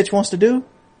know what the bitch wants to do?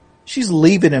 She's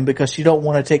leaving him because she don't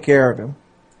want to take care of him.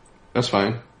 That's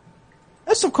fine.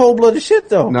 That's some cold-blooded shit,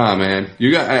 though. Nah, man.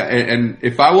 You got, and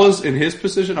if I was in his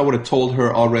position, I would have told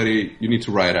her already, you need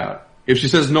to ride out. If she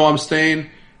says, no, I'm staying,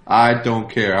 I don't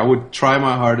care. I would try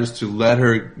my hardest to let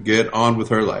her get on with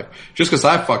her life. Just because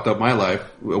I fucked up my life,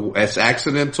 as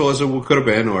accidental as it could have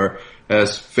been, or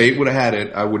as fate would have had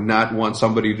it, I would not want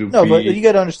somebody to No, but you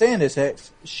got to understand this,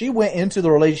 Hex. She went into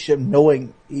the relationship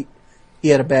knowing he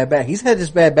had a bad back. He's had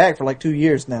this bad back for like 2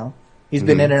 years now. He's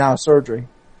been in and out of surgery.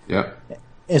 Yeah.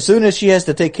 As soon as she has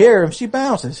to take care of him, she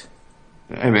bounces.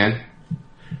 Hey, man.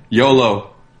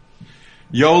 YOLO.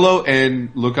 YOLO,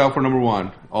 and look out for number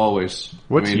one. Always.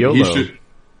 What's YOLO?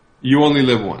 You only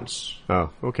live once.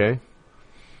 Oh, okay.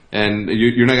 And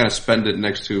you're not going to spend it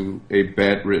next to a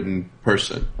bedridden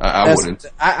person. I wouldn't.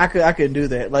 I couldn't do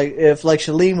that. Like, if like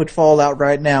Shalene would fall out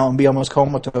right now and be almost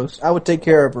comatose, I would take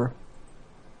care of her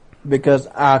because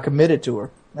I committed to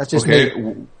her. That's just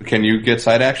me. Can you get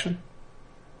side action?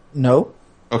 No.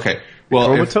 Okay. Well,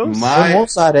 comatose? I want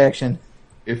side action.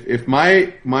 If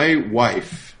my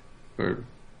wife, or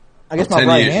I guess my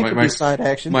right hand could be side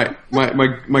action. My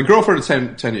girlfriend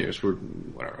of 10 years,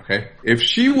 whatever, okay? If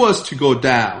she was to go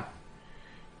down,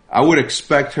 I would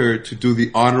expect her to do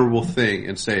the honorable thing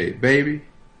and say, baby,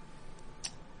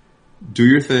 do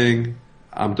your thing,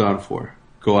 I'm done for.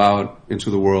 Go out into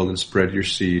the world and spread your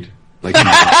seed like you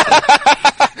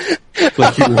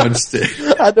once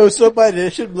did. I know somebody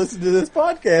that should listen to this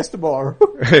podcast tomorrow.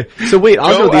 So wait,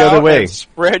 I'll go the other way.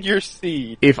 Spread your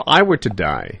seed. If I were to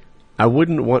die, I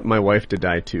wouldn't want my wife to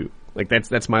die too. Like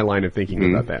that's my line of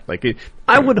thinking about that. Like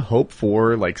I would hope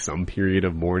for like some period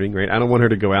of mourning, right? I don't want her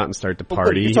to go out and start to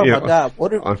party on February 3rd.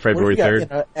 What if you got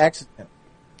in an accident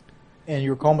and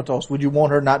you're comatose? Would you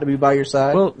want her not to be by your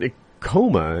side? Well,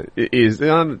 coma is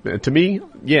to me,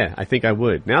 yeah, I think I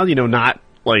would. Now, not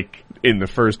like in the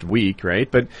first week, right?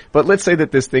 But let's say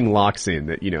that this thing locks in,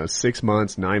 that 6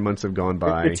 months, 9 months have gone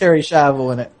by. With Terry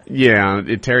Schiavo in it. Yeah,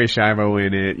 Terry Schiavo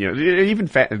in it. Even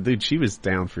dude, she was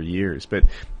down for years. But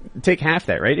take half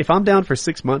that, right? If I'm down for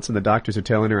 6 months and the doctors are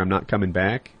telling her I'm not coming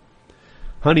back,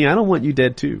 honey, I don't want you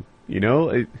dead too.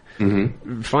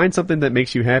 Find something that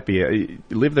makes you happy.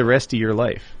 Live the rest of your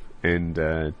life, and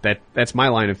that's my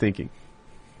line of thinking.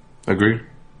 Agreed.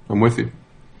 I'm with you.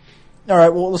 All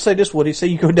right, well, let's say this, Woody. Say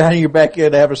you go down in your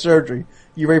backyard to have a surgery.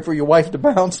 You ready for your wife to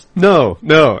bounce? No.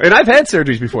 And I've had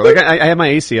surgeries before. Like, I had my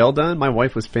ACL done. My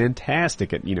wife was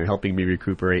fantastic at, helping me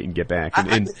recuperate and get back.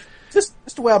 And just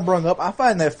the way I'm brung up, I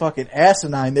find that fucking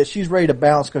asinine that she's ready to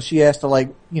bounce because she has to,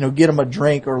 get him a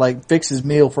drink or, fix his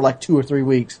meal for, 2 or 3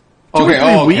 weeks. Okay.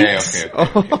 Yeah.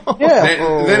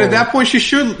 Then at that point, she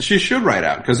should ride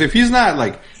out, because if he's not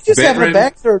he's just having a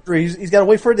back surgery, he's got to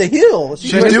wait for it to heal.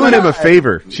 She's doing him a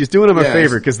favor. She's doing him a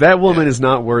favor, because that woman is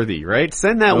not worthy, right?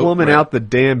 Send that woman out the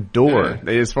damn door,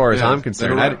 as far as I'm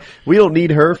concerned. We don't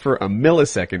need her for a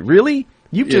millisecond. Really?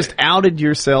 You've just outed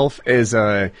yourself as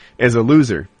a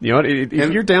loser.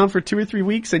 If you're down for 2 or 3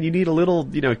 weeks and you need a little,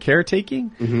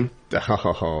 caretaking.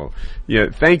 Oh,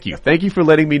 yeah. Thank you for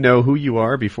letting me know who you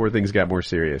are before things got more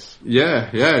serious. Yeah.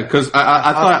 Because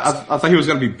I thought he was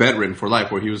going to be bedridden for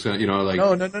life, where he was going to,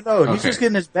 No. He's just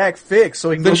getting his back fixed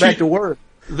so he can go back to work.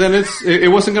 then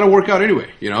it wasn't going to work out anyway.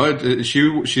 You know,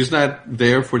 she's not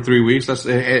there for 3 weeks.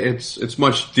 It's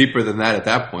much deeper than that at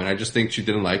that point. I just think she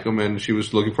didn't like him and she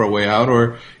was looking for a way out,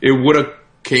 or it would have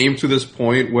came to this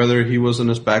point whether he was in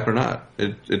his back or not.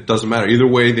 It doesn't matter. Either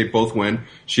way, they both win.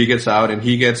 She gets out and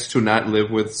he gets to not live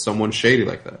with someone shady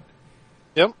like that.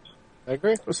 Yep. I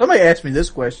agree. Well, somebody asked me this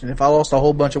question. If I lost a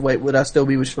whole bunch of weight, would I still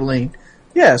be with Shalene?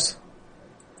 Yes.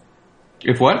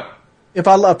 If what? If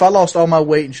I lost all my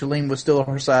weight and Shalene was still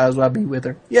her size, would I be with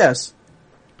her? Yes.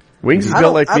 Wings is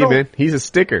built like me, man. He's a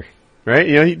sticker, right?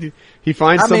 You know, he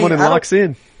finds someone and locks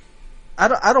in. I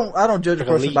don't judge a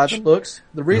person by the looks.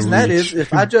 The reason that is,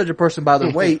 if I judge a person by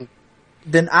their weight,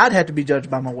 then I'd have to be judged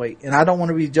by my weight, and I don't want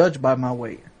to be judged by my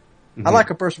weight. Mm-hmm. I like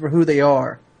a person for who they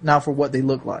are, not for what they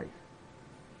look like.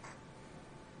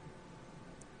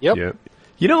 Yep.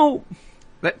 You know,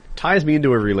 that ties me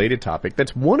into a related topic.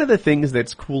 That's one of the things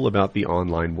that's cool about the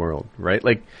online world, right?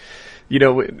 Like, you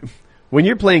know, when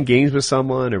you're playing games with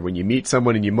someone or when you meet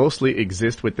someone and you mostly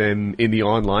exist with them in the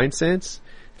online sense,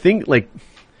 think like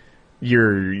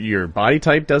your body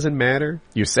type doesn't matter,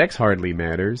 your sex hardly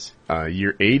matters,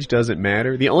 your age doesn't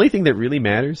matter. The only thing that really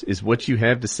matters is what you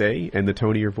have to say and the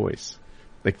tone of your voice.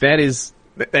 Like that's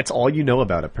all you know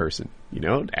about a person, you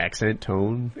know, accent,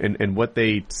 tone, and what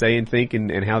they say and think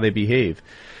and how they behave.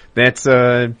 That's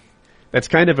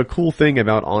kind of a cool thing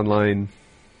about online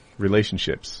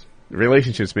relationships.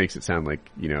 Relationships makes it sound like,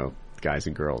 you know, guys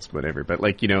and girls, whatever, but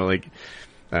like, you know, like,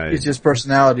 it's just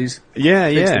personalities. Yeah.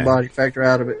 Takes the body factor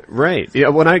out of it. Right. Yeah.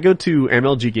 When I go to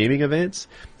MLG gaming events,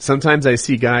 sometimes I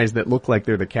see guys that look like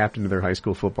they're the captain of their high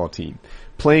school football team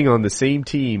playing on the same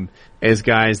team as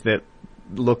guys that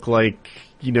look like,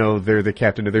 you know, they're the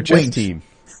captain of their chess team.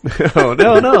 Oh,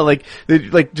 no, like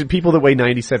people that weigh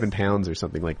 97 pounds or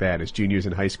something like that as juniors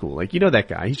in high school. Like, you know that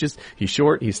guy. He's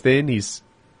short, he's thin, he's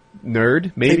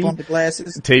nerd, maybe. Tape on the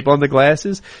glasses. Tape on the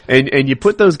glasses. And you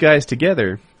put those guys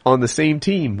together on the same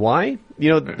team. Why? You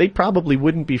know, they probably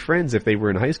wouldn't be friends if they were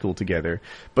in high school together,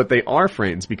 but they are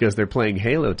friends because they're playing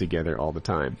Halo together all the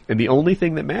time. And the only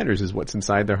thing that matters is what's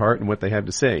inside their heart and what they have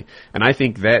to say. And I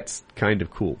think that's kind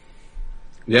of cool.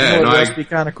 Yeah, you know what would be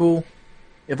kind of cool?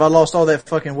 If I lost all that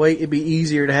fucking weight, it'd be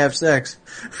easier to have sex.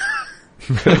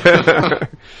 I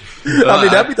mean,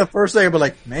 that'd be the first thing I'd be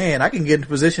like, man, I can get into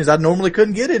positions I normally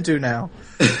couldn't get into now.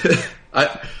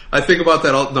 I think about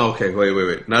that all, no, okay,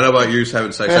 wait. Not about you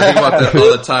having sex. I think about that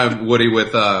all the time, Woody,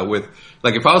 with,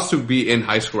 like if I was to be in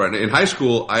high school right now, in high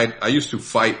school, I used to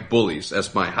fight bullies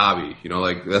as my hobby, you know,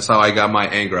 like that's how I got my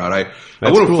anger out. I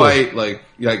wouldn't fight, like,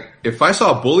 if I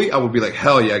saw a bully, I would be like,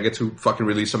 hell yeah, I get to fucking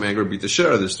release some anger and beat the shit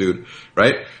out of this dude,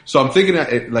 right? So I'm thinking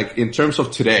that, like, in terms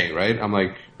of today, right? I'm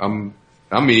like, I'm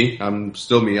me. I'm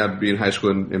still me. I'd be in high school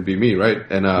and be me, right?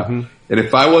 And and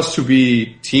if I was to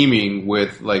be teaming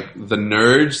with like the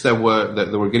nerds that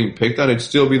were getting picked on, it'd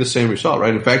still be the same result,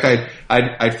 right? In fact,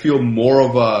 I'd feel more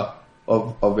of a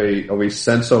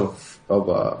sense of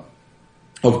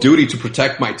duty to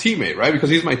protect my teammate, right? Because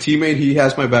he's my teammate. He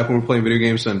has my back when we're playing video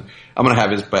games, and I'm gonna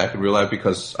have his back in real life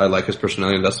because I like his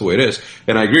personality, and that's the way it is.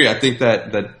 And I agree. I think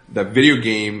that video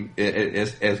game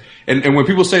is and when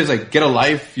people say it's like get a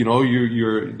life, you know,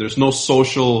 there's no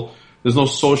social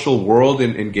world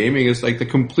in gaming. It's like the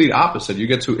complete opposite. You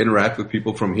get to interact with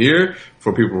people from here,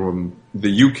 from people from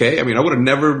the UK. I mean, I would have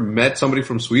never met somebody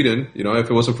from Sweden, you know, if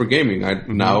it wasn't for gaming.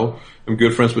 Now I'm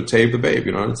good friends with Tabe the Babe,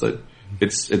 you know. It's like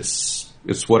it's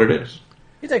what it is.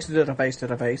 He takes it to the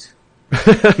face.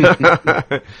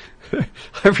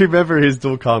 I remember his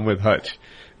dual com with Hutch.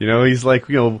 You know, he's like,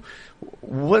 you know,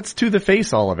 what's to the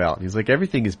face all about? And he's like,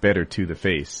 everything is better to the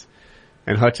face.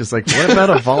 And Hutch is like, what about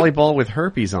a volleyball with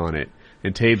herpes on it?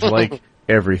 And Tabe's like,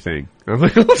 everything. I'm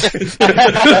like, all right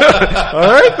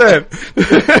then.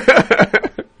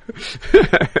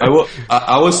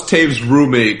 I was Tabe's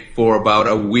roommate for about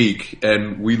a week,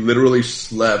 and we literally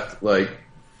slept like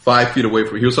 5 feet away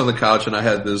from. He was on the couch, and I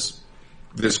had this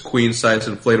queen size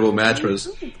inflatable mattress.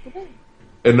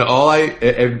 And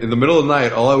in the middle of the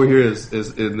night, all I would hear is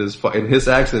in his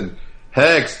accent,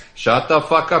 Hex, shut the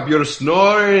fuck up, you're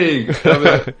snoring. All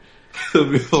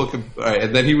right,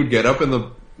 and then he would get up in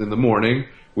the morning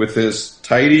with his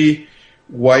tidy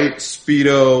white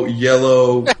Speedo,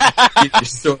 yellow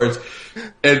shorts.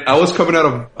 And I was coming out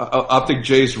of OpTic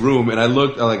J's room, and I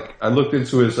looked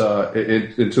into his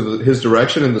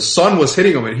direction, and the sun was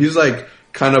hitting him, and he's like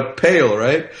kind of pale,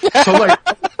 right? So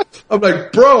I'm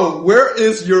like, bro, where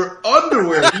is your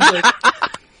underwear? He's like,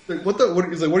 he's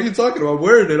like, what are you talking about? I'm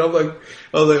wearing it. I was like,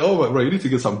 oh my, bro, you need to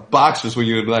get some boxers when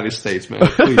you're in the United States, man.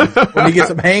 Please. When you get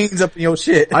some hangs up in your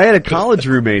shit. I had a college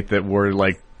roommate that wore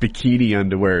like bikini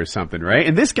underwear or something, right?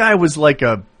 And this guy was like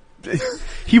a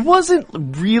he wasn't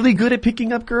really good at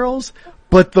picking up girls,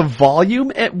 but the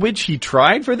volume at which he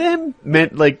tried for them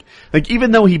meant like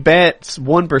even though he bats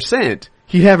 1%,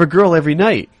 he'd have a girl every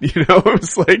night. You know, it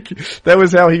was like, that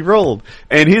was how he rolled.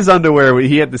 And his underwear,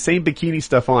 he had the same bikini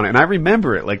stuff on it. And I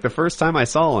remember it, like the first time I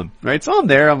saw him, right? So I'm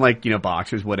there, I'm like, you know,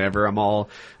 boxers, whatever, I'm all,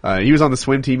 he was on the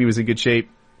swim team, he was in good shape.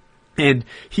 And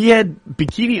he had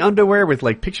bikini underwear with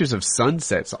like pictures of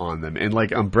sunsets on them and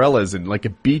like umbrellas and like a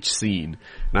beach scene.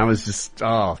 And I was just,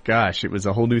 oh gosh, it was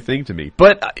a whole new thing to me.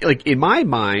 But like in my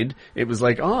mind, it was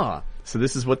like, oh, so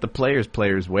this is what the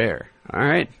players wear. All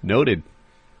right, noted.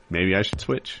 Maybe I should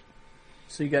switch.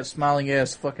 So you got smiling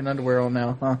ass fucking underwear on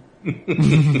now, huh?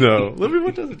 No. Let me,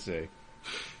 what does it say?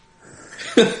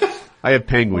 I have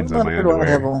penguins on my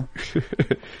underwear.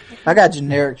 I got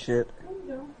generic shit.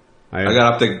 I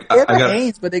got OpTic. I got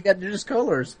Hanes, but they got just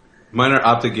colors. Mine are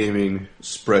OpTic Gaming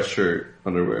spreadshirt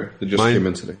underwear. They just came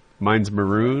in today. Mine's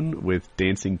maroon with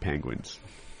dancing penguins.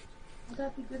 Would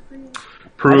that be good for you?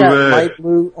 Prove I got it. light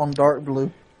blue on dark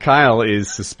blue. Kyle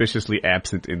is suspiciously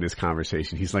absent in this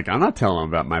conversation. He's like, I'm not telling him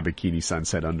about my bikini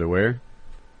sunset underwear.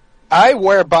 I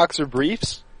wear boxer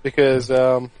briefs because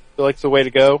I feel like it's the way to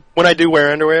go. When I do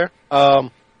wear underwear, a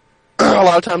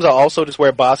lot of times I'll also just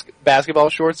wear basketball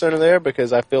shorts under there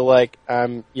because I feel like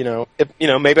I'm,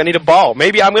 maybe I need a ball.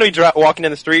 Maybe I'm going to be walking down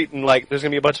the street and like there's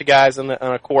going to be a bunch of guys on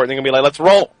a court and they're going to be like, let's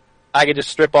roll. I can just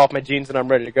strip off my jeans and I'm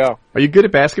ready to go. Are you good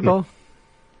at basketball?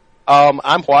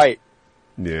 I'm white.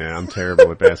 Yeah, I'm terrible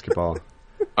at basketball.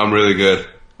 I'm really good.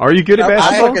 Are you good at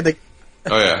basketball?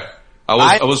 Oh yeah,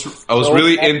 I was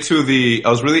really into the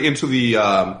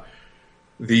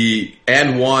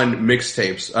and one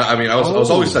mixtapes. I mean, I was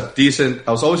always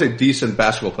a decent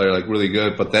basketball player, like really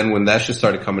good. But then when that shit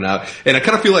started coming out, and I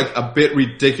kind of feel like a bit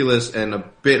ridiculous and a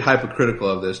bit hypocritical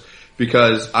of this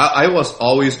because I was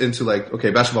always into like,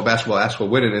 okay, basketball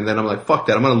winning, and then I'm like, fuck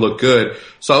that, I'm gonna look good.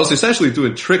 So I was essentially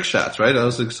doing trick shots, right? I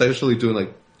was essentially doing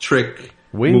like trick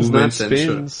wins, movements not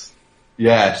spins.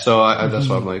 Yeah, so that's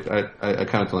why I'm like, I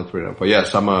kind of don't like to read it. But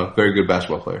yes, I'm a very good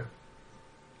basketball player.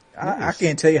 I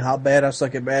can't tell you how bad I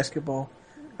suck at basketball.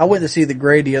 I went to see the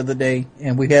Gray the other day,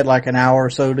 and we had like an hour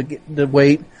or so to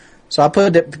wait. So I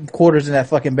put the quarters in that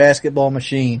fucking basketball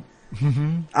machine.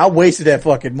 Mm-hmm. I wasted that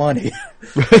fucking money.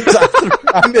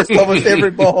 I missed almost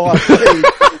every ball I played.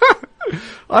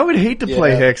 I would hate to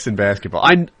play Hex in basketball.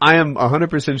 I am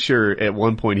 100% sure at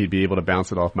one point he'd be able to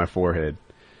bounce it off my forehead.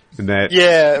 And that,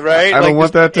 yeah, right? I don't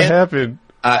want that to happen.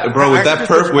 Bro, with that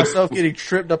perfect, myself getting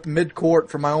tripped up mid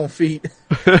court from my own feet.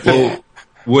 Well,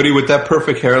 Woody, with that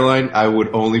perfect hairline, I would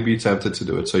only be tempted to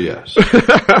do it. So yes.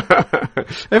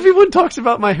 Everyone talks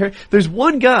about my hair. There's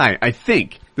one guy, I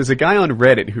think. There's a guy on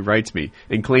Reddit who writes me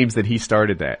and claims that he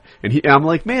started that. And I'm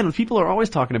like, man, people are always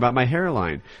talking about my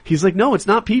hairline. He's like, no, it's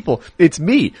not people. It's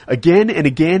me. Again and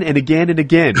again and again and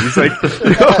again. He's like,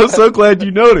 I'm so glad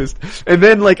you noticed. And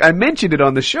then like I mentioned it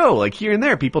on the show, like here and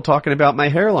there, people talking about my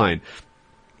hairline.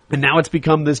 And now it's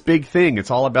become this big thing.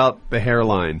 It's all about the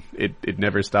hairline. It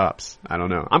never stops. I don't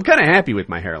know. I'm kind of happy with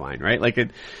my hairline, right? Like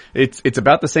it's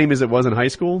about the same as it was in high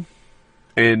school.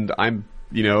 And I'm,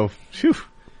 phew,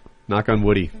 knock on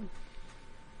Woody.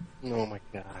 Oh my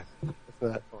god. That's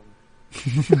that fun.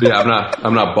 Yeah,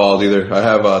 I'm not bald either. I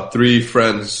have 3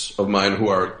 friends of mine who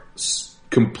are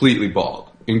completely bald.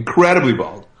 Incredibly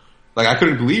bald. Like I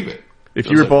couldn't believe it.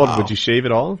 If you were bald, wow. Would you shave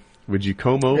it all? Would you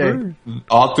comb over? Yeah.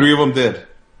 All 3 of them did.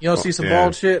 You don't see some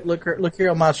bald shit? Look here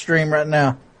on my stream right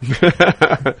now.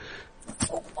 I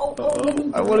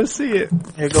want to see it.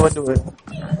 Here, go into it.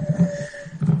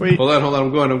 Wait. Hold on.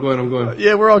 I'm going.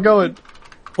 Yeah, we're all going.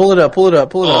 Pull it up.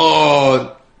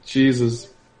 Oh,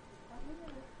 Jesus.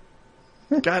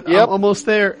 God, yep. I'm almost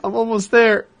there.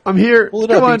 I'm here. Pull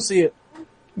it up, you can see it.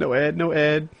 No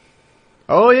ad.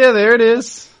 Oh yeah, there it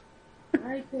is.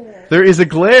 Right there. There is a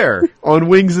glare on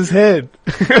Wings' head.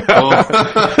 Yeah,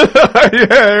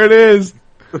 there it is.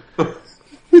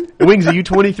 Wings, are you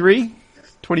 23?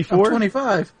 24?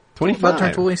 25. 25. About to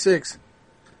turn 26.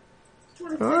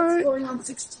 26 right. Going on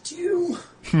 62.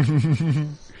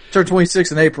 Turn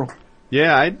 26 in April.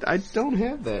 Yeah, I don't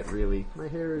have that really. My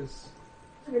hair is...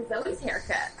 Look at Zoe's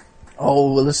haircut. Oh,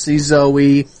 let's see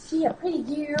Zoe. She a pretty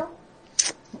girl.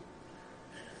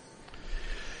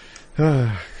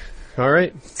 All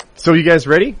right. So you guys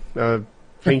ready?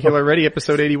 Painkiller Ready,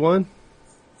 episode 81?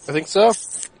 I think so.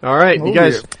 All right, you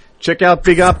guys check out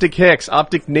Big OpTic Hex,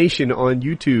 OpTic Nation on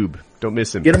YouTube. Don't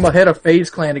miss him. Get him ahead of FaZe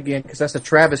Clan again, because that's a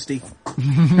travesty.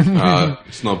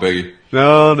 It's no biggie.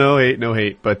 No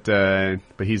hate, but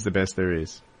he's the best there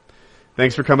is.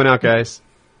 Thanks for coming out, guys.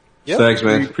 Yep. Thanks,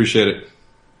 man. Appreciate it.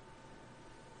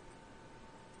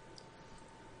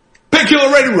 Painkiller! Painkiller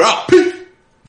Already, we're out. Peace.